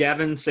just have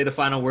Gavin say the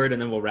final word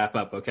and then we'll wrap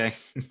up, okay?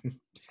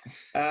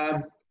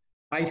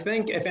 I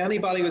think if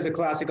anybody was a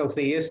classical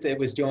theist, it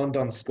was John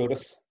Duns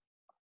Scotus.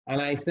 And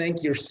I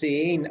think you're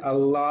seeing a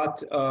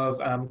lot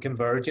of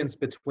convergence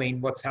between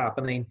what's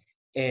happening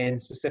in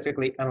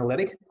specifically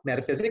analytic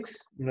metaphysics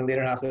in the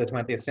later half of the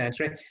 20th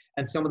century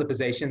and some of the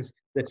positions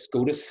that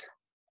Scotus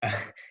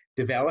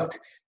developed.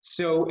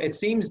 So it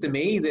seems to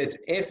me that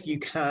if you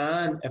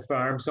can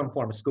affirm some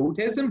form of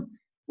Scotism,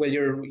 well,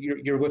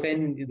 you're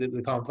within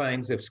the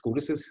confines of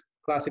Scotus's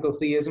classical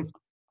theism.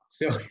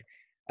 So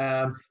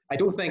I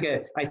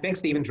think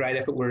Stephen's right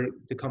if it were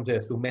to come to a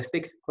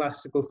Thomistic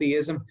classical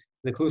theism.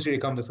 The closer you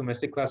come to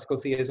Thomistic classical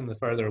theism, the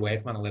further away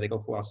from analytical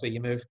philosophy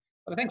you move.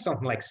 But I think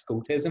something like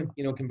Scotism,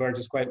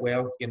 converges quite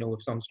well,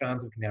 with some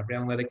strands of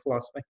contemporary analytic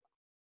philosophy.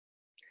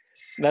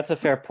 That's a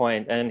fair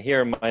point. And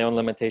here my own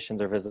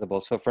limitations are visible.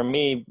 So for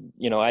me,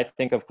 I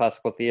think of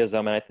classical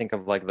theism and I think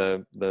of like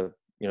the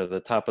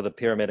top of the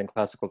pyramid in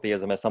classical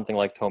theism as something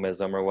like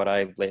Thomism, or what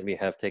I lately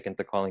have taken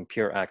to calling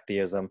pure act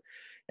theism.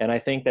 And I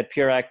think that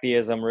pure act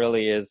theism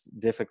really is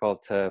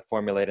difficult to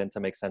formulate and to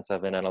make sense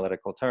of in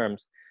analytical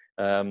terms.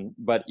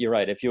 But you're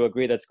right. If you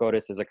agree that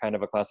Scotus is a kind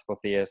of a classical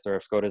theist, or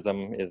if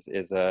Scotism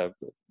is a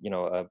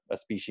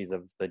species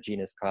of the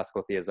genus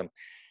classical theism,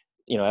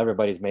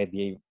 everybody's made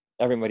the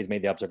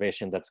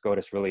observation that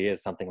Scotus really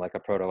is something like a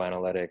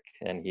proto-analytic,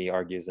 and he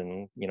argues,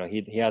 and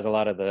he has a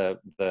lot of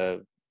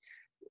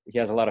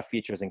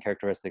features and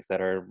characteristics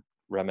that are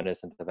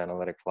reminiscent of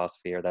analytic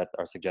philosophy, or that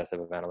are suggestive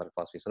of analytic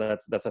philosophy. So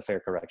that's a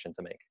fair correction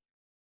to make.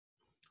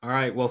 All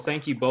right. Well,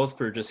 thank you both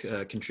for just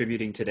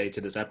contributing today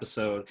to this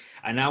episode.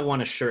 I now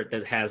want a shirt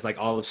that has like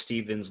all of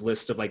Stephen's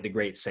list of like the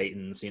great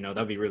Satans.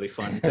 That'd be really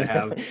fun to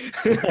have.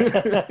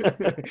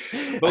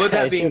 But with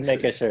that being said,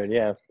 make a shirt,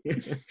 yeah.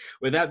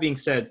 With that being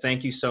said,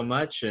 thank you so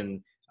much,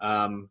 and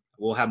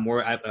we'll have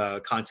more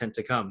content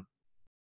to come.